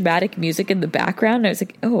super dramatic music in the background. And I was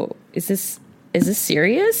like, oh, is this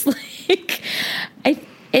serious? Like,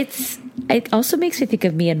 it also makes me think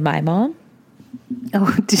of me and my mom.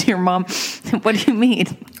 Oh, did your mom? What do you mean?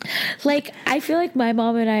 Like, I feel like my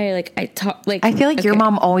mom and I talk like. I feel like your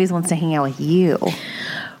mom always wants to hang out with you.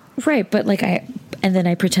 Right, but like and then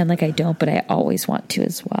I pretend like I don't, but I always want to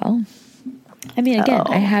as well. I mean, again,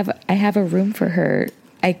 I have a room for her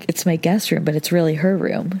it's my guest room, but it's really her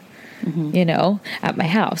room. You know, at my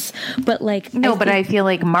house. But like, I feel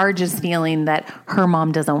like Marge is feeling that her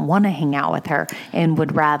mom doesn't want to hang out with her and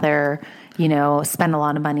would rather, you know, spend a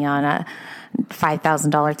lot of money on a $5,000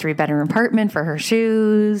 3-bedroom apartment for her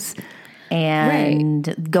shoes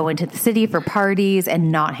and go into the city for parties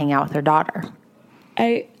and not hang out with her daughter.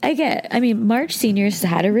 I mean, Marge Sr. has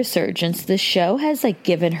had a resurgence. The show has like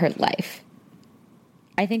given her life.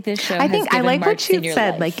 I think this show. I like Marge what you Sr.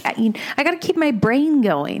 said. life. Like, I got to keep my brain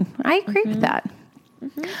going. I agree with that.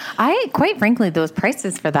 I quite frankly, those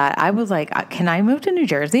prices for that, I was like, can I move to New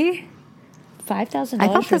Jersey?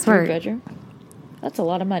 $5,000 for a 3-bedroom. That's a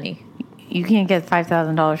lot of money. You can't get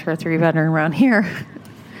 $5,000 for a 3-bedroom around here.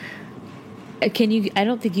 Can you? I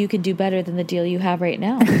don't think you can do better than the deal you have right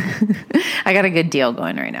now. I got a good deal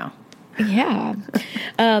going right now. Yeah.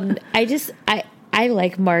 I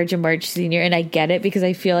like Marge and Marge Sr. and I get it because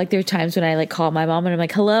I feel like there are times when I like call my mom and I'm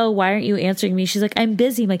like, hello, why aren't you answering me? She's like, I'm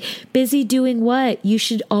busy. I'm like, busy doing what? You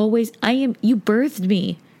should always, you birthed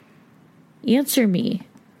me. Answer me.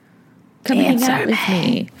 Come hang out with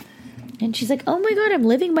me. And she's like, oh my God, I'm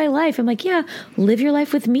living my life. I'm like, yeah, live your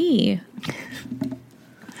life with me.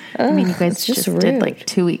 I mean, you guys just did like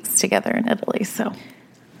 2 weeks together in Italy, so.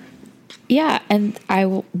 Yeah, and I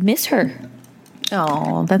will miss her.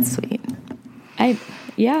 Oh, that's sweet.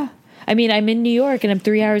 Yeah. I mean, I'm in New York and I'm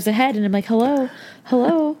 3 hours ahead and I'm like, hello.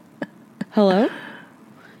 And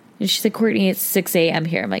she's like, Courtney, it's 6 a.m.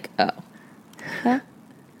 here. I'm like, oh. Huh?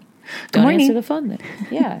 Don't answer the phone then.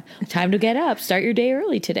 Yeah. Time to get up. Start your day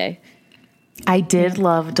early today. I did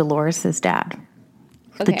love Dolores' dad.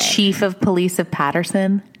 Okay. The chief of police of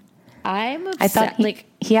Patterson. I'm obsessed. I thought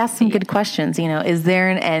he asked some good questions. You know, is there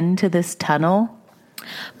an end to this tunnel?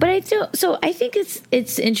 But I think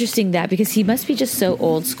it's interesting that because he must be just so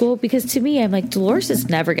old school because to me, I'm like, Dolores is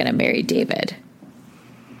never going to marry David.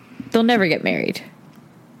 They'll never get married.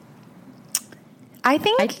 I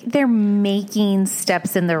think they're making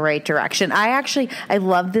steps in the right direction. I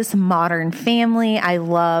love this modern family. I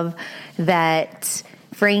love that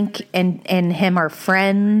Frank and him are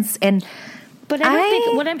friends. But I don't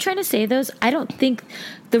think what I'm trying to say though is I don't think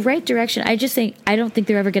the right direction. I just think I don't think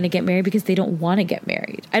they're ever going to get married because they don't want to get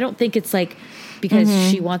married. I don't think it's like because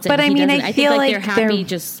she wants it. But and he doesn't. I feel like they're happy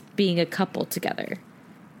just being a couple together.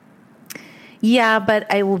 Yeah, but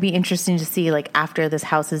it will be interesting to see like after this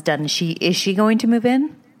house is done. Is she going to move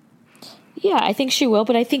in? Yeah, I think she will.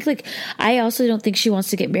 But I think like I also don't think she wants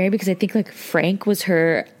to get married because I think like Frank was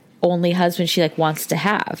her only husband she like wants to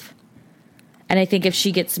have. And I think if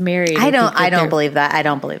she gets married, I don't believe that. I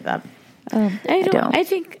don't believe that.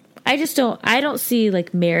 I don't see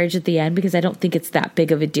like marriage at the end because I don't think it's that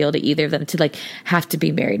big of a deal to either of them to like have to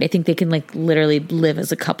be married. I think they can like literally live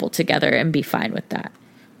as a couple together and be fine with that.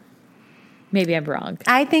 Maybe I'm wrong.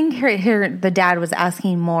 I think the dad was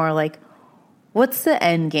asking more like, what's the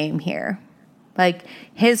end game here? Like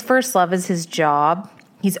his first love is his job.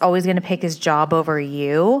 He's always going to pick his job over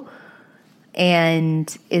you.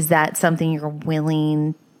 And is that something you're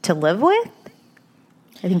willing to live with?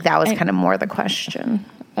 I think that was kind of more the question.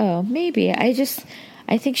 Oh, maybe. I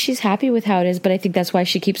think she's happy with how it is, but I think that's why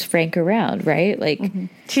she keeps Frank around, right? Like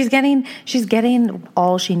she's getting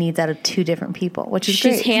all she needs out of two different people, which is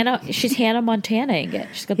great. She's Hannah Montana-ing it.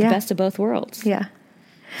 She's got the best of both worlds. Yeah.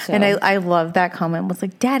 So. And I love that comment. Was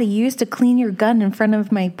like, Daddy, you used to clean your gun in front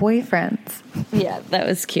of my boyfriends. Yeah, that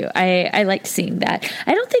was cute. I liked seeing that.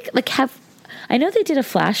 I don't think I know they did a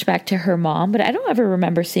flashback to her mom, but I don't ever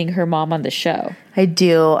remember seeing her mom on the show. I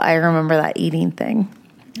do. I remember that eating thing.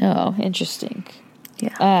 Oh, interesting.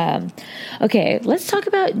 Yeah. Okay, let's talk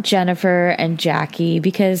about Jennifer and Jackie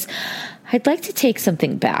because I'd like to take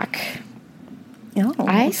something back. Oh,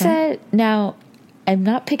 I said, now I'm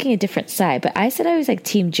not picking a different side, but I said I was like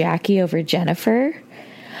Team Jackie over Jennifer.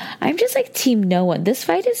 I'm just like team no one. This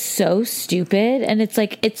fight is so stupid. And it's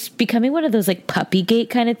like, it's becoming one of those like Puppygate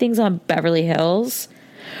kind of things on Beverly Hills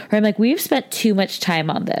where I'm like, we've spent too much time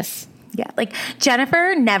on this. Yeah. Like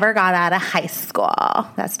Jennifer never got out of high school.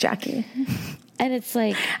 That's Jackie. And it's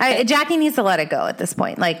like, Jackie needs to let it go at this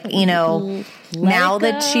point. Like, you know, now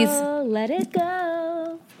that let it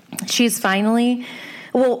go. She's finally,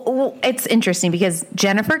 well, it's interesting because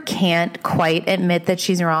Jennifer can't quite admit that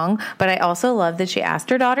she's wrong, but I also love that she asked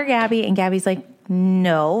her daughter, Gabby, and Gabby's like,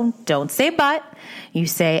 no, don't say but. You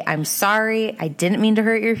say, I'm sorry. I didn't mean to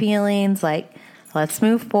hurt your feelings. Like, let's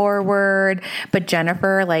move forward. But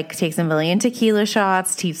Jennifer, like, takes a million tequila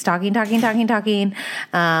shots, keeps talking about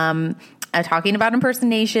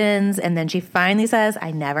impersonations. And then she finally says,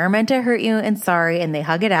 I never meant to hurt you and sorry. And they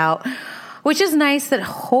hug it out, which is nice that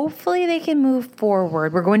hopefully they can move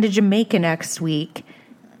forward. We're going to Jamaica next week.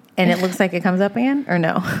 And it looks like it comes up again, or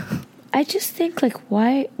no? I just think like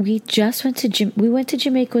why we just went to we went to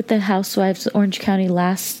Jamaica with the Housewives of Orange County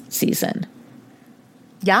last season.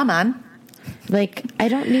 Yeah, man. Like I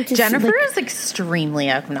don't need to. Jennifer is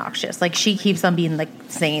extremely obnoxious. Like she keeps on being like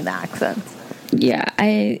singing the accents. Yeah,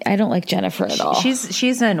 I don't like Jennifer at all.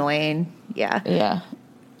 She's annoying. Yeah. Yeah.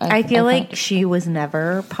 I feel like she was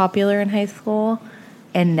never popular in high school,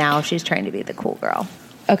 and now she's trying to be the cool girl.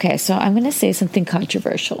 Okay, so I'm going to say something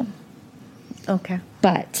controversial. Okay.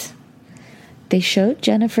 But they showed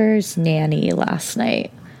Jennifer's nanny last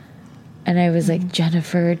night, and I was like,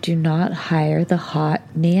 Jennifer, do not hire the hot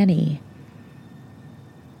nanny.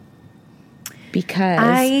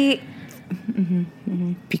 Because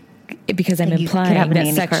because I'm implying have a that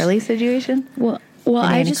Nanny Carly situation. Well,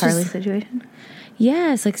 I just Carly situation.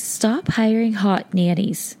 Yes, like stop hiring hot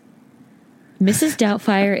nannies. Mrs.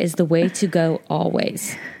 Doubtfire is the way to go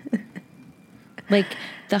always. Like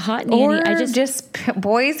the hot nanny, or just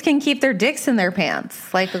boys can keep their dicks in their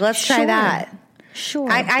pants. Like let's try that. Sure,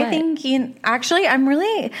 I think actually I'm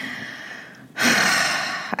really.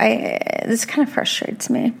 This kind of frustrates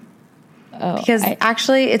me. Because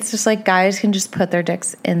actually, it's just like guys can just put their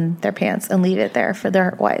dicks in their pants and leave it there for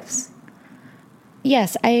their wives.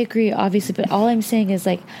 Yes, I agree, obviously. But all I'm saying is,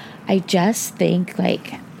 like, I just think,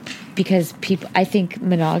 like, because I think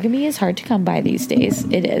monogamy is hard to come by these days.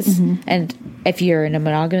 It is. Mm-hmm. And if you're in a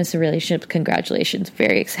monogamous relationship, congratulations.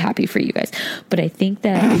 Very happy for you guys. But I think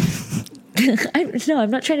that, I'm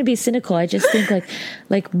not trying to be cynical. I just think,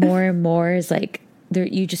 like more and more is, like,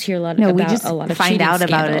 you just hear a lot about a lot of find out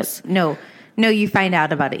scandals. about it. No, you find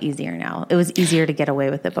out about it easier now. It was easier to get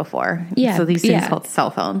away with it before. Yeah. So these things called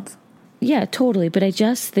cell phones. Yeah, totally. But I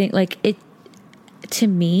just think like it, to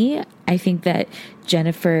me, I think that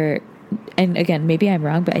Jennifer, and again, maybe I'm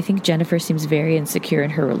wrong, but I think Jennifer seems very insecure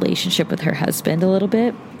in her relationship with her husband a little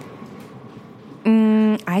bit.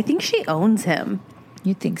 I think she owns him.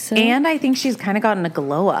 You think so? And I think she's kind of gotten a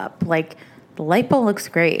glow up. Like the lipo looks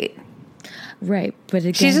great. Right, but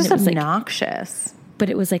again, she's just obnoxious.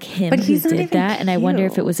 But it was like him who did that, and I wonder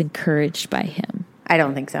if it was encouraged by him. I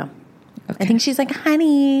don't think so. Okay. I think she's like,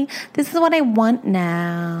 honey, this is what I want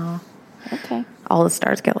now. Okay. All the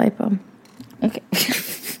stars get lipo. Okay.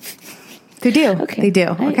 They do. Okay. They do.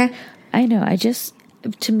 Okay. I know.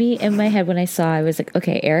 To me, in my head, when I saw, I was like,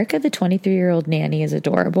 okay, Erica, the 23-year-old nanny, is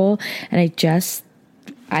adorable, and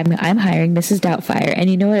I'm hiring Mrs. Doubtfire. And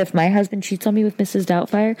you know what? If my husband cheats on me with Mrs.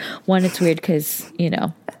 Doubtfire, one, it's weird because,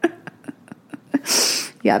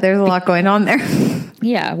 Yeah, there's a lot going on there.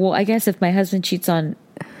 Yeah, well, I guess if my husband cheats on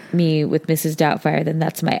me with Mrs. Doubtfire, then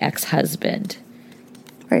that's my ex-husband.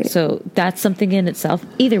 Right. So that's something in itself.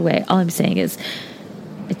 Either way, all I'm saying is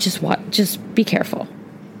just be careful.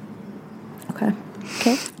 Okay.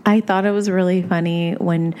 I thought it was really funny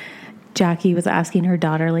when Jackie was asking her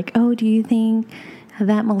daughter, like, oh, do you think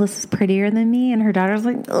that Melissa's prettier than me? And her daughter's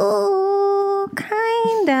like, oh,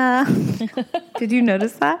 kinda. Did you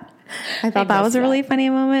notice that? I thought that was a really funny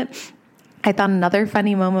moment. I thought another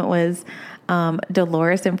funny moment was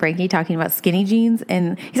Dolores and Frankie talking about skinny jeans,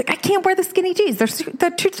 and he's like, I can't wear the skinny jeans.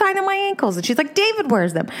 They're too tight on my ankles. And she's like, David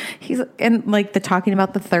wears them. And like the talking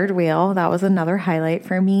about the third wheel, that was another highlight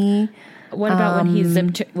for me. What about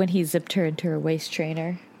when he zipped her into her waist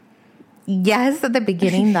trainer? Yes, at the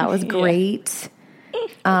beginning, that was great.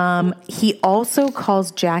 He also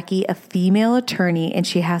calls Jackie a female attorney, and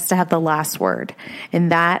she has to have the last word.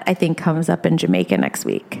 And that, I think, comes up in Jamaica next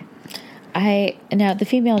week. Now the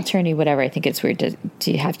female attorney, whatever, I think it's weird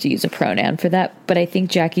to have to use a pronoun for that, but I think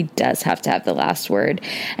Jackie does have to have the last word.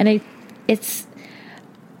 And I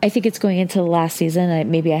think it's going into the last season.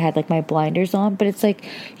 Maybe I had like my blinders on, but it's like,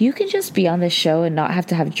 you can just be on this show and not have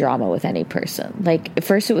to have drama with any person. Like at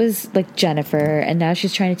first it was like Jennifer, and now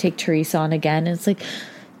she's trying to take Teresa on again. And it's like,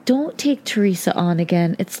 don't take Teresa on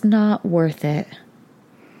again. It's not worth it.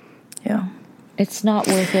 Yeah. It's not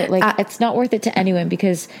worth it. Like it's not worth it to anyone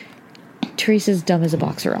because Teresa's dumb as a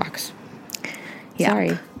box of rocks. Yeah.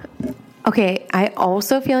 Sorry. Okay, I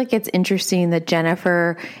also feel like it's interesting that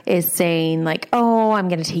Jennifer is saying like, oh, I'm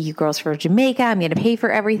going to take you girls for Jamaica. I'm going to pay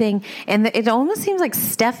for everything. And it almost seems like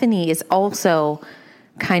Stephanie is also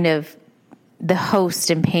kind of the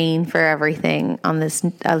host and paying for everything on this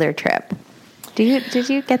other trip. Did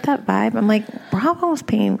you get that vibe? I'm like, Bravo was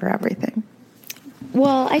paying for everything.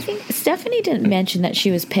 Well, I think Stephanie didn't mention that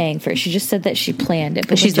she was paying for it. She just said that she planned it.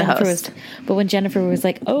 But she's the host. But when Jennifer was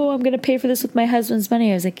like, oh, I'm going to pay for this with my husband's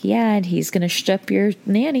money, I was like, yeah, and he's going to strip your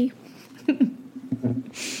nanny.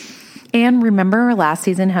 And remember last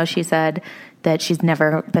season how she said that she's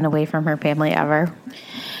never been away from her family ever?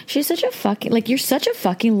 She's such a fucking, you're such a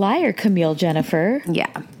fucking liar, Camille Jennifer.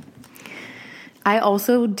 Yeah. I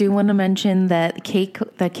also do want to mention that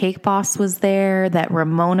the cake boss was there, that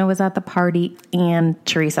Ramona was at the party, and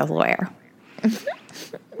Teresa's lawyer.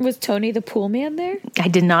 Was Tony the pool man there? I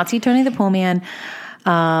did not see Tony the pool man.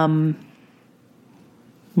 No,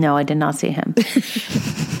 I did not see him.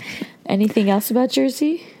 Anything else about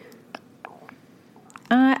Jersey?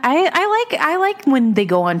 I like when they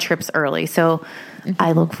go on trips early, so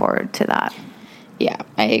I look forward to that. Yeah,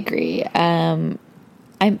 I agree. I'm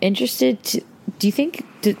interested to. Do you think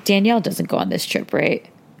Danielle doesn't go on this trip, right?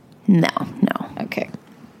 No. Okay,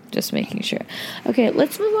 just making sure. Okay,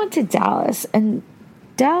 let's move on to Dallas. And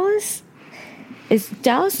Dallas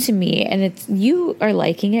to me, and it's you are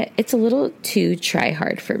liking it. It's a little too try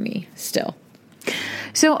hard for me still.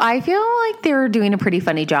 So I feel like they were doing a pretty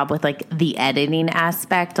funny job with like the editing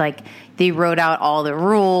aspect. Like they wrote out all the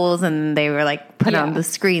rules and they were like put on the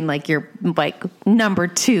screen like you're like number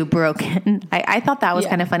 2 broken. I thought that was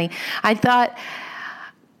kind of funny. I thought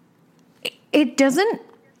it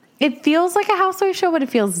feels like a housewife show, but it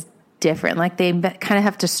feels different. Like they kind of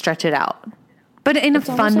have to stretch it out, but in a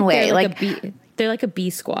fun way. They're like a B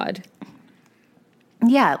squad.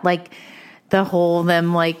 Yeah. Like the whole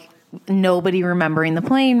them like nobody remembering the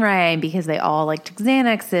plane ride because they all like took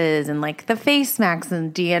Xanaxes and like the face masks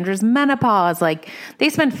and Deandra's menopause. Like they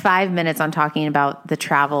spent 5 minutes on talking about the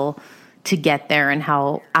travel to get there and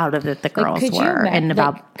how out of it the girls were.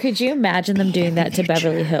 Could you imagine them doing that to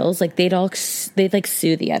Beverly Hills? Like they'd like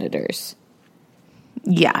sue the editors.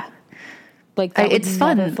 Yeah. Like it's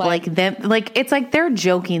fun. Like them, like it's like they're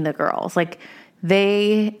joking the girls. Like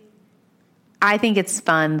I think it's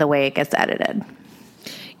fun the way it gets edited.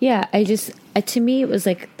 Yeah, to me, it was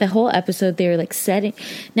like the whole episode, they were like setting.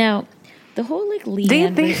 Now, the whole like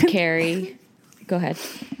Leanne versus Carrie. Go ahead.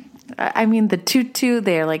 I mean, the tutu,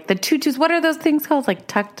 they're like the tutus. What are those things called? Like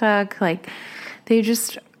tuk-tuk. Like they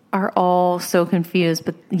just are all so confused.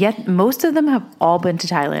 But yet most of them have all been to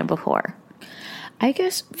Thailand before. I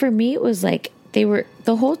guess for me, it was like they were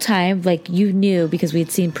the whole time, like you knew because we had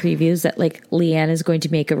seen previews that like Leanne is going to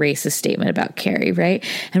make a racist statement about Carrie, right?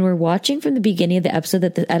 And we're watching from the beginning of the episode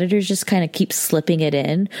that the editors just kind of keep slipping it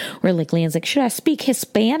in where like Leanne's like, should I speak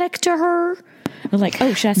Hispanic to her? And like,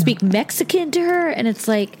 oh, should I speak Mexican to her? And it's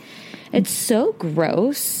like, it's so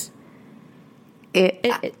gross.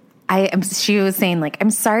 She was saying like,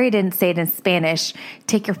 I'm sorry I didn't say it in Spanish.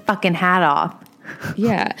 Take your fucking hat off.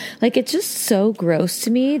 Yeah. Like it's just so gross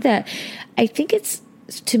to me that I think that's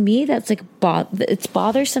like it's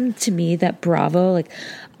bothersome to me that Bravo like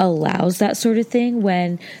allows that sort of thing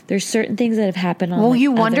when there's certain things that have happened on. Well, like,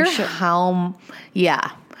 you wonder how,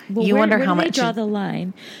 yeah. Well, you wonder where how do they much draw the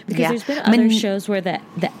line because there's been other shows where the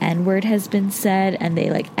N word has been said and they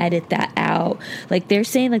like edit that out. Like they're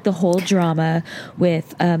saying like the whole drama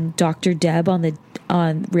with Dr. Deb on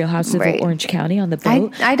Real Houses of Orange County on the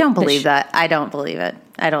boat. I don't believe that. I don't believe it.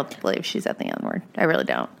 I don't believe she said the N word. I really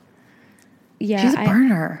don't. Yeah, she's a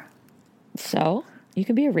burner. So you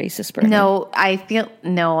can be a racist burner. No, I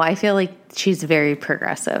feel like she's very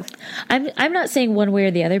progressive. I'm not saying one way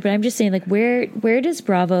or the other, but I'm just saying like where does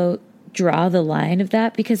Bravo draw the line of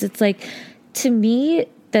that? Because it's like to me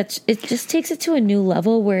it just takes it to a new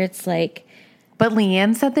level where it's like. But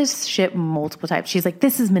Leanne said this shit multiple times. She's like,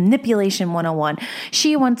 this is manipulation 101.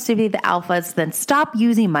 She wants to be the alphas, then stop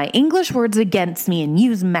using my English words against me and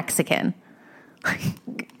use Mexican.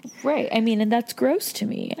 Right. I mean, and that's gross to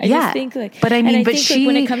me. I just think like, but I mean, and I but think, like,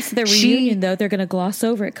 when it comes to the reunion though, they're going to gloss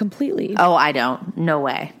over it completely. Oh, I don't. No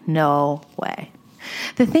way. No way.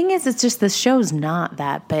 The thing is, it's just the show's not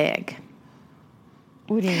that big.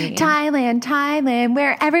 What do you mean? Thailand,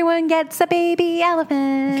 where everyone gets a baby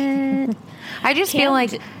elephant. I just feel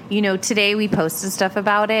like, today we posted stuff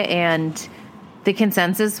about it and the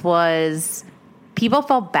consensus was people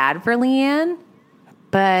felt bad for Leanne,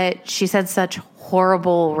 but she said such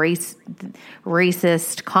horrible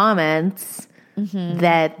racist comments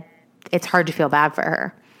that it's hard to feel bad for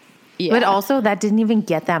her. Yeah. But also that didn't even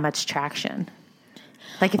get that much traction.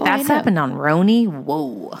 Like if that's happened on Roni,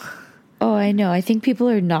 whoa. Oh, I know. I think people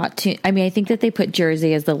are not I think that they put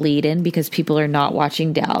Jersey as the lead in because people are not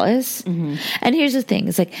watching Dallas. Mm-hmm. And here's the thing.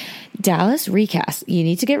 It's like Dallas recast. You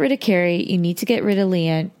need to get rid of Carrie. You need to get rid of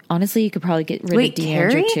Leanne. Honestly, you could probably get rid of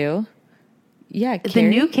Deandra too. Yeah. Carrie. The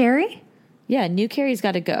new Carrie? Yeah. New Carrie's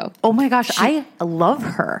got to go. Oh my gosh. I love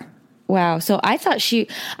her. Wow. So I actually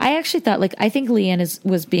thought I think Leanne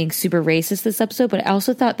was being super racist this episode, but I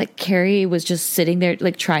also thought that Carrie was just sitting there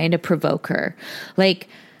like trying to provoke her. Like,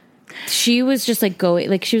 she was just like going,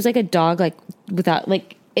 like she was like a dog, like without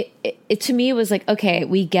like it to me it was like, okay,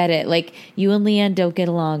 we get it. Like you and Leanne don't get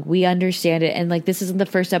along. We understand it. And like, this isn't the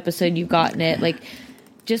first episode you've gotten it. Like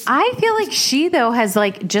just I feel like she though has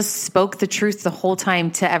like just spoke the truth the whole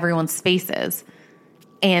time to everyone's faces.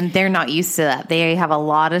 And they're not used to that. They have a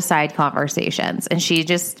lot of side conversations. And she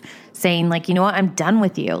just saying like, you know what, I'm done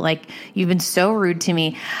with you. Like, you've been so rude to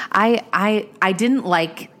me. I didn't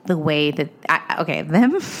like the way that,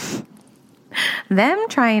 them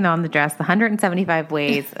trying on the dress, the 175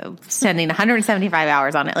 ways, spending 175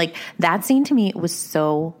 hours on it. Like, that scene to me was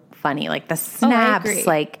so funny. Like, the snaps,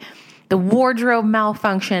 like the wardrobe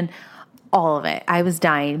malfunction, all of it. I was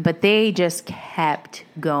dying, but they just kept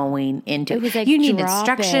going into it. Was like, you need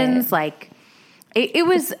instructions. It. Like it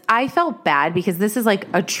was, I felt bad because this is like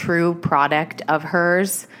a true product of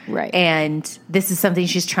hers. Right. And this is something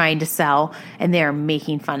she's trying to sell and they're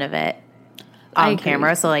making fun of it on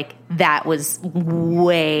camera. So like that was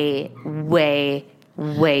way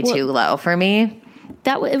too low for me.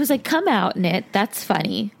 It was like, come out in it. That's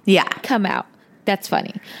funny. Yeah. Come out. That's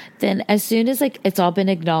funny. Then as soon as like it's all been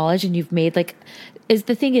acknowledged and you've made like is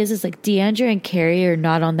like Deandra and Carrie are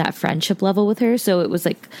not on that friendship level with her. So it was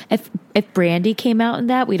like if Brandy came out in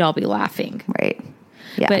that, we'd all be laughing. Right.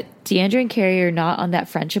 Yeah. But Deandra and Carrie are not on that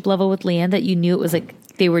friendship level with Leanne that you knew it was like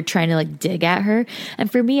they were trying to like dig at her.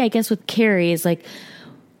 And for me, I guess with Carrie is like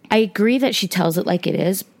I agree that she tells it like it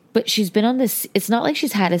is, but she's been on this, it's not like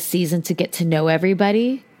she's had a season to get to know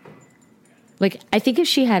everybody. Like, I think if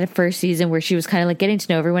she had a first season where she was kind of like getting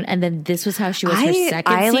to know everyone, and then this was how she was her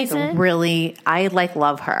second season. I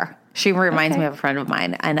love her. She reminds me of a friend of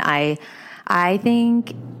mine, and I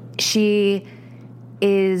think she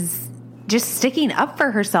is just sticking up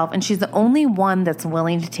for herself, and she's the only one that's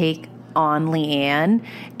willing to take on Leanne,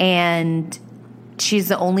 and she's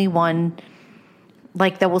the only one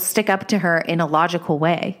like that will stick up to her in a logical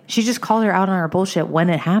way. She just called her out on her bullshit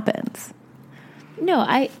when it happens. No,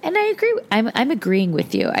 I agree. I'm agreeing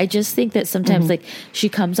with you. I just think that sometimes like she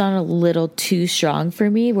comes on a little too strong for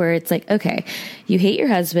me where it's like, okay, you hate your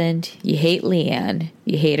husband, you hate Leanne,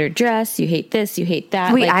 you hate her dress, you hate this, you hate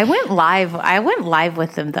that. Wait, like, I went live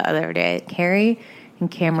with them the other day. Carrie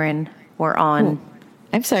and Cameron were on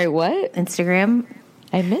I'm sorry, what? Instagram.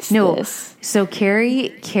 I missed this. So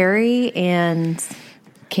Carrie and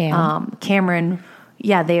Cameron,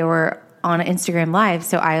 yeah, they were on Instagram Live.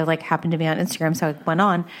 So I like happened to be on Instagram. So I went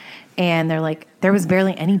on and they're like, there was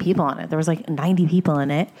barely any people on it. There was like 90 people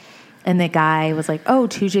in it. And the guy was like, oh,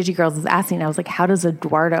 2JG Girls is asking. I was like, how does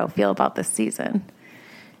Eduardo feel about this season?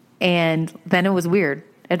 And then it was weird.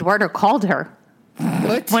 Eduardo called her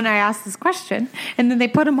when I asked this question. And then they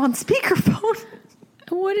put him on speakerphone.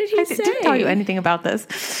 What did he say? I didn't tell you anything about this.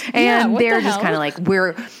 And they're just kind of like,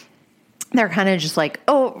 they're kind of just like,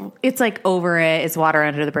 oh, it's like over it. It's water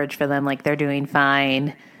under the bridge for them. Like they're doing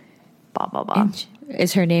fine. Blah, blah, blah.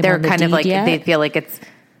 Is her name they're on the kind deed of like, yet? they feel like it's,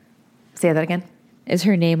 say that again. Is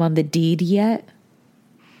her name on the deed yet?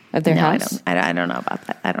 Of their house? I don't know about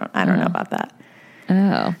that. I don't know about that.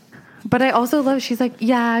 Oh. But I also love, she's like,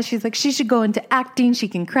 she should go into acting. She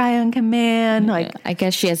can cry on command. Like, I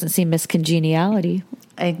guess she hasn't seen Miss Congeniality.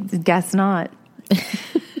 I guess not.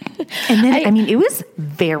 And then, I mean, it was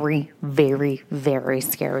very, very, very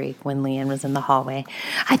scary when Leanne was in the hallway.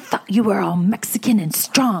 I thought you were all Mexican and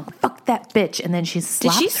strong. Fuck that bitch. And then she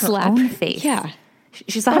slaps her own face. Yeah.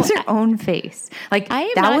 She slaps her own face. Like,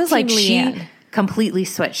 that was like Leanne. She completely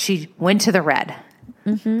switched. She went to the red.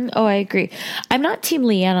 Mm-hmm. Oh, I agree. I'm not Team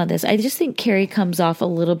Leanne on this. I just think Carrie comes off a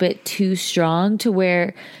little bit too strong to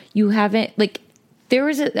where you haven't, like, there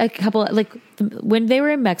was a couple, like, when they were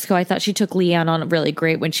in Mexico, I thought she took Leanne on really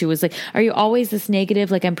great when she was like, are you always this negative?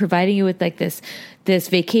 Like, I'm providing you with, like, this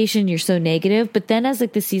vacation. You're so negative. But then as,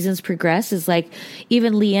 like, the seasons progress, is like,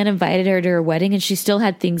 even Leanne invited her to her wedding and she still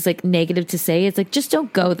had things, like, negative to say. It's like, just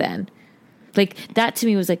don't go then. Like, that to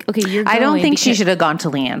me was like, okay, you're going. I don't think she should have gone to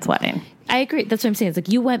Leanne's wedding. I agree. That's what I'm saying. It's like,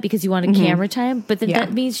 you went because you wanted camera time, but then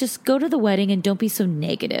that means just go to the wedding and don't be so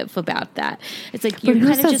negative about that. It's like, you're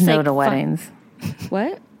kind of just no like, to weddings.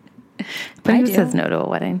 What? But who says no to a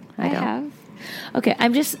wedding? I don't. Have. Okay,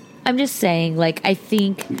 I'm just saying, like, I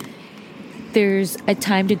think there's a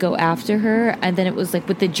time to go after her, and then it was like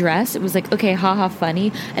with the dress, it was like, okay, haha,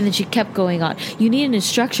 funny, and then she kept going on. You need an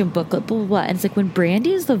instruction booklet, blah blah blah. And it's like, when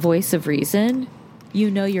Brandy is the voice of reason, you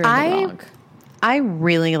know you're in the wrong. I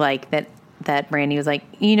really like that Brandy was like,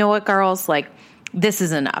 you know what, girls, like, this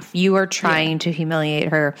is enough. You are trying to humiliate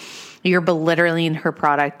her. You're belittling her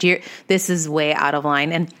product. This is way out of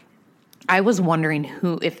line. And I was wondering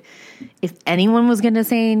if anyone was going to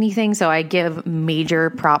say anything. So I give major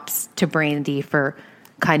props to Brandy for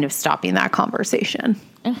kind of stopping that conversation.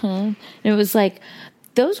 And it was like,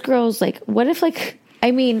 those girls, like, what if, like, I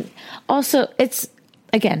mean, also, it's,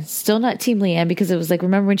 again, still not Team Leanne, because it was like,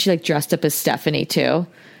 remember when she like dressed up as Stephanie too?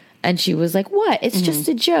 And she was like, what? It's just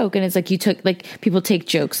a joke. And it's like, you took, like, people take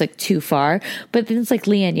jokes like too far. But then it's like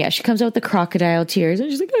Leanne, yeah, she comes out with the crocodile tears.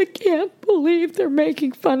 And she's like, I can't believe they're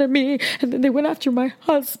making fun of me. And then they went after my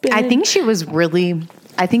husband. I think she was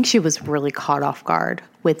really caught off guard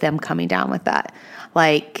with them coming down with that.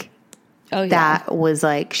 Like, that was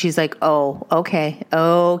like, she's like, oh, okay.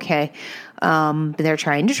 They're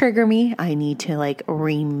trying to trigger me. I need to like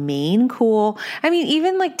remain cool. I mean,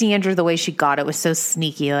 even like D'Andra, the way she got it was so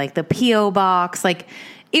sneaky, like the P.O. box, like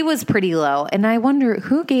it was pretty low. And I wonder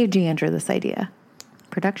who gave D'Andra this idea?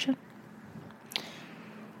 Production?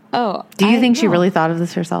 Oh, do you think she really thought of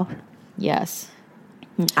this herself? Yes.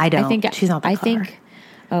 I don't. I think she's not. I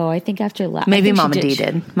think after last, maybe Mama D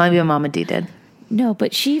did. Maybe Mama D did. No,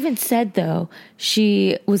 but she even said, though,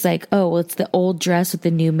 she was like, oh, well, it's the old dress with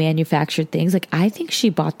the new manufactured things. Like, I think she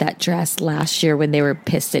bought that dress last year when they were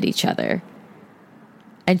pissed at each other.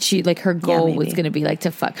 And she, like, her goal was going to be, like,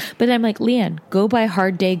 to fuck. But I'm like, Leanne, go buy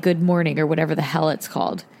Hard Day, Good Morning, or whatever the hell it's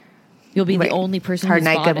called. You'll be the only person who's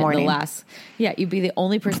bought it in the last. Yeah, you'd be the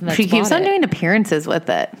only person that's bought it. She keeps on doing appearances with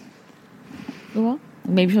it. Well,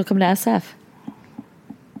 maybe she'll come to SF.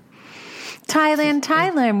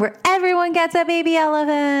 Thailand, where everyone gets a baby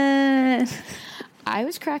elephant. I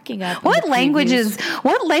was cracking up. What languages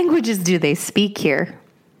do they speak here?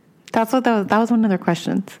 That was one of their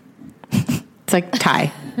questions. It's like Thai.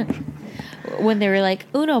 When they were like,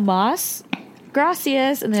 uno mas,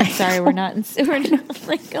 gracias, and then sorry, we're not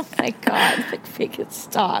like, oh my God, like, make it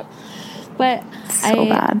stop. But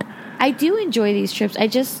bad. I do enjoy these trips. I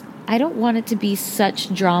don't want it to be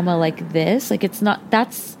such drama like this. Like, it's not,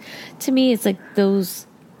 to me, it's like those,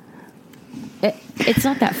 it's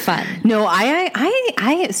not that fun. No,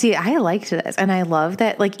 I see, I liked this. And I love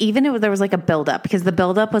that, like, even there was like a buildup, because the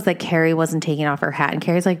buildup was like Carrie wasn't taking off her hat. And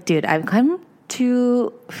Carrie's like, dude, I've come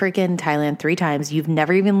to freaking Thailand 3 times. You've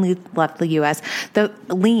never even left the U.S. The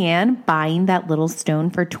Leanne buying that little stone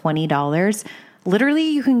for $20. Literally,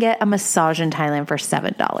 you can get a massage in Thailand for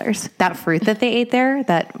 $7. That fruit that they ate there,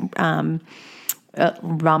 that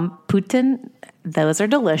rambutan, those are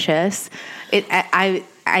delicious. I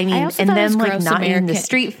mean, and then like not eating the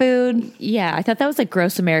street food. Yeah, I thought that was like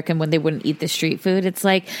gross American when they wouldn't eat the street food. It's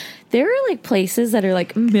like there are like places that are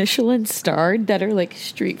like Michelin starred that are like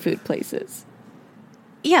street food places.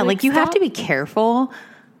 Yeah, like you have to be careful.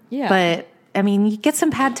 Yeah, but I mean, you get some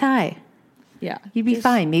pad thai. Yeah, you'd be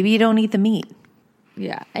fine. Maybe you don't eat the meat.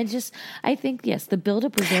 Yeah, and I think yes, the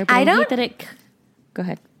buildup was there. But I hate that it. Go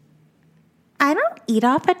ahead. I don't eat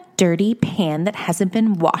off a dirty pan that hasn't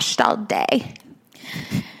been washed all day.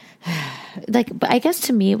 Like, but I guess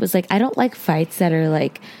to me it was like I don't like fights that are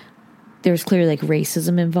like there's clearly like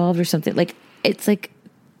racism involved or something. Like it's like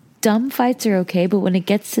dumb fights are okay, but when it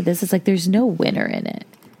gets to this, it's like there's no winner in it.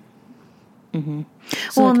 Mm-hmm.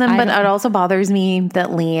 So well, like, and then, but it also bothers me that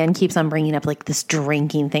Leanne keeps on bringing up like this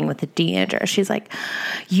drinking thing with the D'Andra. She's like,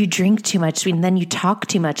 you drink too much and then you talk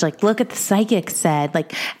too much. Like, look at the psychic said,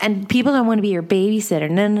 like, and people don't want to be your babysitter.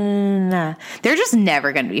 No. They're just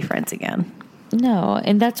never going to be friends again. No.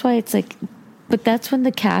 And that's why it's like, but that's when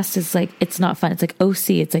the cast is like, it's not fun. It's like OC.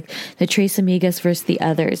 It's like the Tres Amigas versus the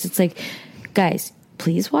others. It's like, guys,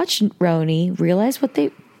 please watch Roni, realize what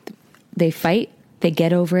they fight. They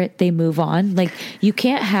get over it. They move on. Like you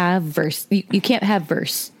can't have verse. You can't have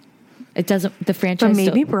verse. It doesn't. The franchise. But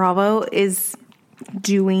maybe Bravo is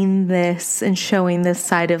doing this and showing this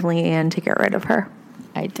side of Leanne to get rid of her.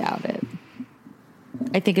 I doubt it.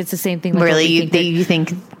 I think it's the same thing. Like really, you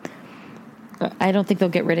think? I don't think they'll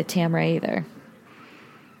get rid of Tamra either.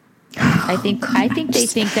 I think they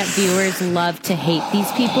think that viewers love to hate these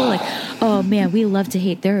people. Like, oh man, we love to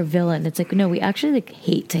hate. They're a villain. It's like, no, we actually like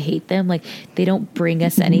hate to hate them. Like they don't bring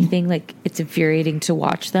us anything. Like it's infuriating to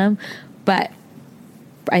watch them. But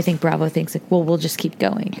I think Bravo thinks like, well, we'll just keep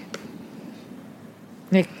going.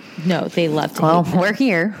 Like, no, they love to hate them.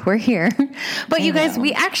 We're here. But you guys,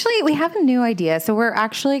 we have a new idea. So we're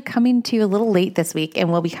actually coming to you a little late this week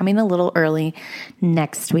and we'll be coming a little early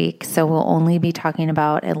next week. So we'll only be talking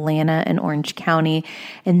about Atlanta and Orange County.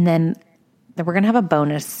 And then we're going to have a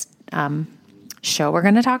bonus show we're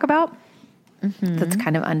going to talk about. Mm-hmm. That's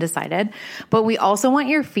kind of undecided. But we also want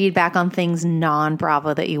your feedback on things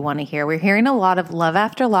non-Bravo that you want to hear. We're hearing a lot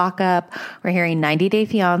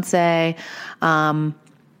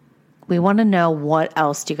We want to know what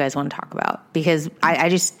else do you guys want to talk about? Because I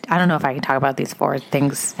don't know if I can talk about these 4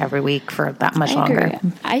 things every week for that much longer.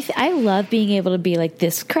 I love being able to be like,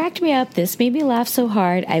 this cracked me up. This made me laugh so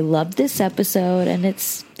hard. I love this episode. And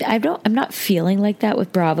I'm not feeling like that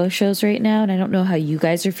with Bravo shows right now. And I don't know how you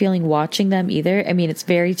guys are feeling watching them either. I mean, it's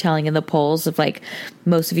very telling in the polls of like,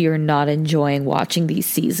 most of you are not enjoying watching these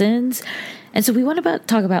seasons. And so we want to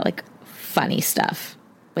talk about like funny stuff.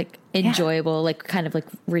 Like enjoyable, like kind of like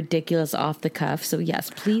ridiculous off the cuff. So yes,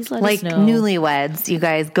 please let us know. Like newlyweds, you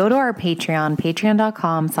guys go to our Patreon,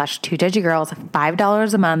 patreon.com/2judgygirls,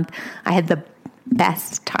 $5 a month. I had the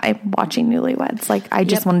best time watching Newlyweds. Like I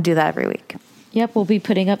just want to do that every week. Yep, we'll be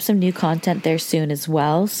putting up some new content there soon as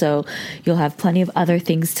well. So you'll have plenty of other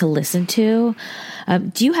things to listen to.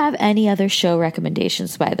 Do you have any other show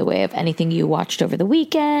recommendations, by the way, of anything you watched over the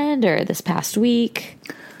weekend or this past week?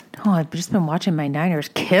 Oh, I've just been watching my Niners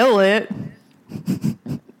kill it.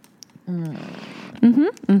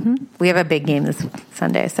 We have a big game this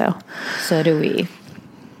Sunday, so. So do we.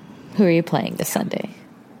 Who are you playing this Sunday?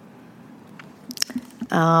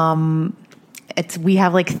 We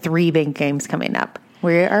have like 3 big games coming up.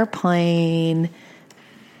 We are playing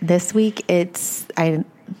this week. It's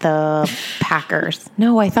the Packers.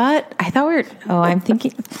 No, I thought we were. Oh, I'm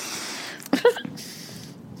thinking.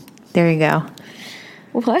 There you go.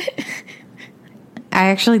 What?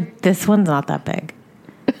 This one's not that big.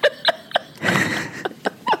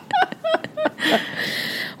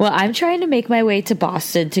 Well, I'm trying to make my way to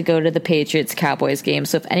Boston to go to the Patriots-Cowboys game.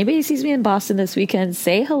 So if anybody sees me in Boston this weekend,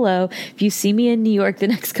 say hello. If you see me in New York the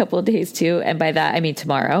next couple of days too, and by that I mean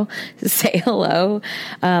tomorrow, say hello.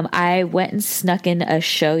 I went and snuck in a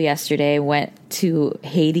show yesterday, went to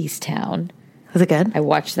Hadestown. Was it good? I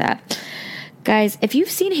watched that. Guys, if you've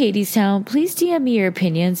seen Hadestown, please DM me your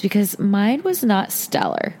opinions because mine was not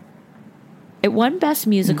stellar. It won Best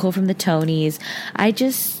Musical from the Tonys.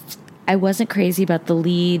 I wasn't crazy about the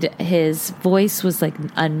lead. His voice was like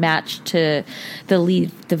unmatched to the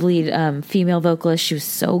lead female vocalist. She was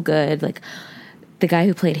so good. Like the guy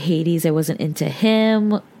who played Hades, I wasn't into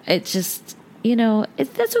him. It just,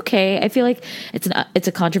 that's okay. I feel like it's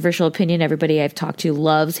a controversial opinion. Everybody I've talked to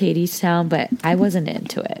loves Hadestown, but I wasn't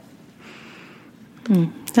into it.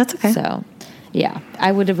 That's okay. So, yeah,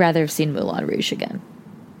 I would have rather have seen Moulin Rouge again.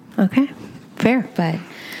 Okay, fair. But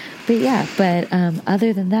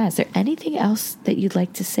other than that, is there anything else that you'd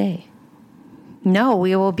like to say? No,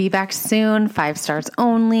 we will be back soon. 5 stars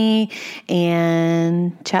only,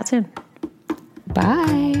 and chat soon.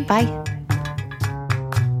 Bye. Bye.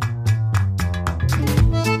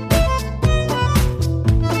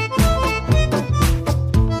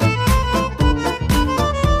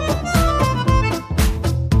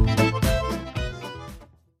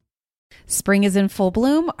 Spring is in full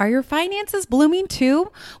bloom. Are your finances blooming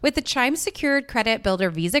too? With the Chime Secured Credit Builder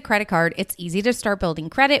Visa Credit Card, it's easy to start building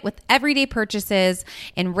credit with everyday purchases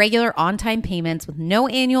and regular on-time payments with no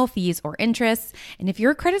annual fees or interest. And if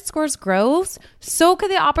your credit scores grows, so could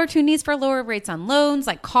the opportunities for lower rates on loans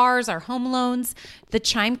like cars or home loans. The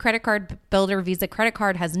Chime Credit Card Builder Visa Credit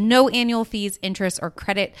Card has no annual fees, interest, or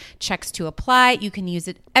credit checks to apply. You can use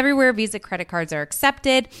it everywhere Visa credit cards are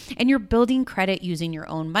accepted, and you're building credit using your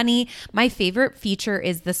own money. My favorite feature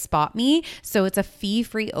is the Spot Me. So it's a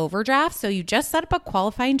fee-free overdraft. So you just set up a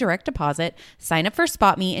qualifying direct deposit, sign up for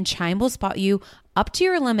Spot Me, and Chime will spot you up to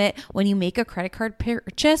your limit when you make a credit card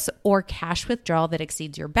purchase or cash withdrawal that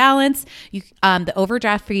exceeds your balance. The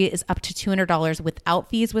overdraft fee is up to $200 without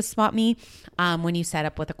fees with Spot Me. When you set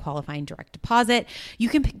up with a qualifying direct deposit, you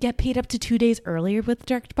can get paid up to 2 days earlier with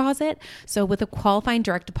direct deposit. So with a qualifying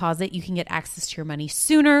direct deposit, you can get access to your money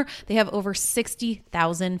sooner. They have over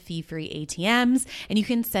 60,000 fee-free ATMs, and you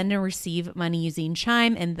can send and receive money using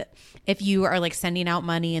Chime. And if you are like sending out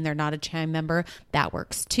money and they're not a Chime member, that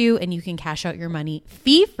works too. And you can cash out your money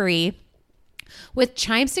fee-free. With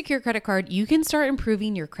Chime Secure Credit Card, you can start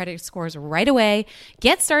improving your credit scores right away.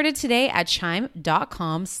 Get started today at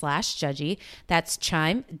chime.com/judgy. That's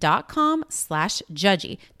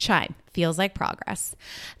chime.com/judgy. Chime feels like progress.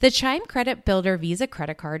 The Chime Credit Builder Visa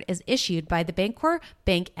Credit Card is issued by the Bancorp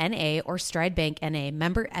Bank N.A. or Stride Bank N.A.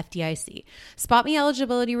 member FDIC. Spot Me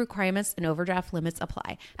eligibility requirements and overdraft limits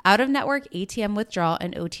apply. Out-of-network ATM withdrawal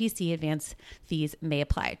and OTC advance fees may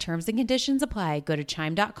apply. Terms and conditions apply. Go to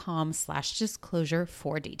chime.com/disclosure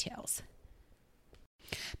for details.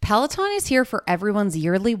 Peloton is here for everyone's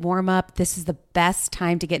yearly warm-up. This is the best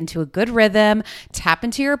time to get into a good rhythm, tap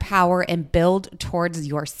into your power, and build towards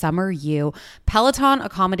your summer you. Peloton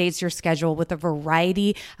accommodates your schedule with a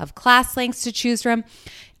variety of class lengths to choose from.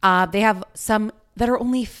 They have some that are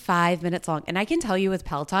only 5 minutes long. And I can tell you with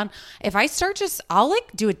Peloton, if I start I'll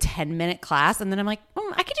like do a 10-minute class and then I'm like,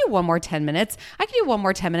 I could do one more 10 minutes. I could do one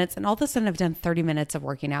more 10 minutes. And all of a sudden I've done 30 minutes of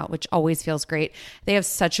working out, which always feels great. They have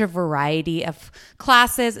such a variety of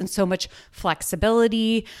classes and so much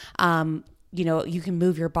flexibility. You can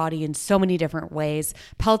move your body in so many different ways.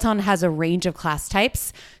 Peloton has a range of class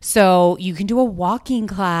types. So you can do a walking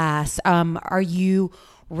class. Are you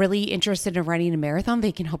really interested in running a marathon?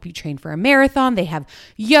 They can help you train for a marathon. They have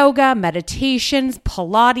yoga, meditations,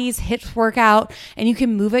 Pilates, HIIT workout, and you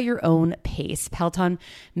can move at your own pace. Peloton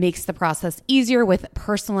makes the process easier with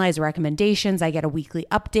personalized recommendations. I get a weekly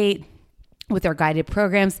update with their guided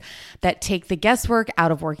programs that take the guesswork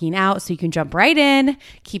out of working out so you can jump right in,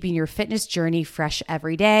 keeping your fitness journey fresh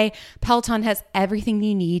every day. Peloton has everything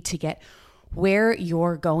you need to get where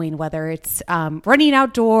you're going, whether it's running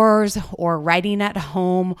outdoors or riding at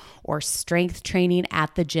home or strength training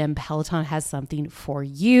at the gym. Peloton has something for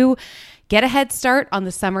you. Get a head start on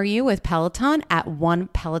the summer you with Peloton at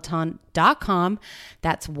onepeloton.com.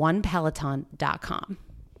 That's onepeloton.com.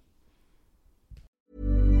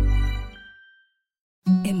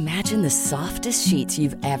 Imagine the softest sheets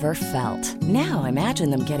you've ever felt. Now imagine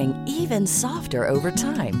them getting even softer over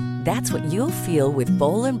time. That's what you'll feel with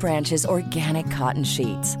Boll & Branch's organic cotton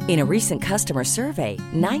sheets. In a recent customer survey,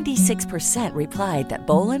 96% replied that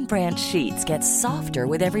Boll & Branch sheets get softer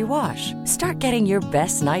with every wash. Start getting your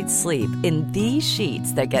best night's sleep in these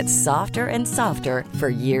sheets that get softer and softer for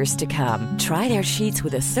years to come. Try their sheets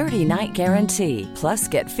with a 30-night guarantee. Plus,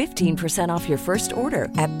 get 15% off your first order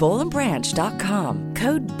at bollandbranch.com.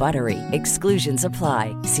 Code BUTTERY. Exclusions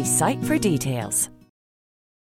apply. See site for details.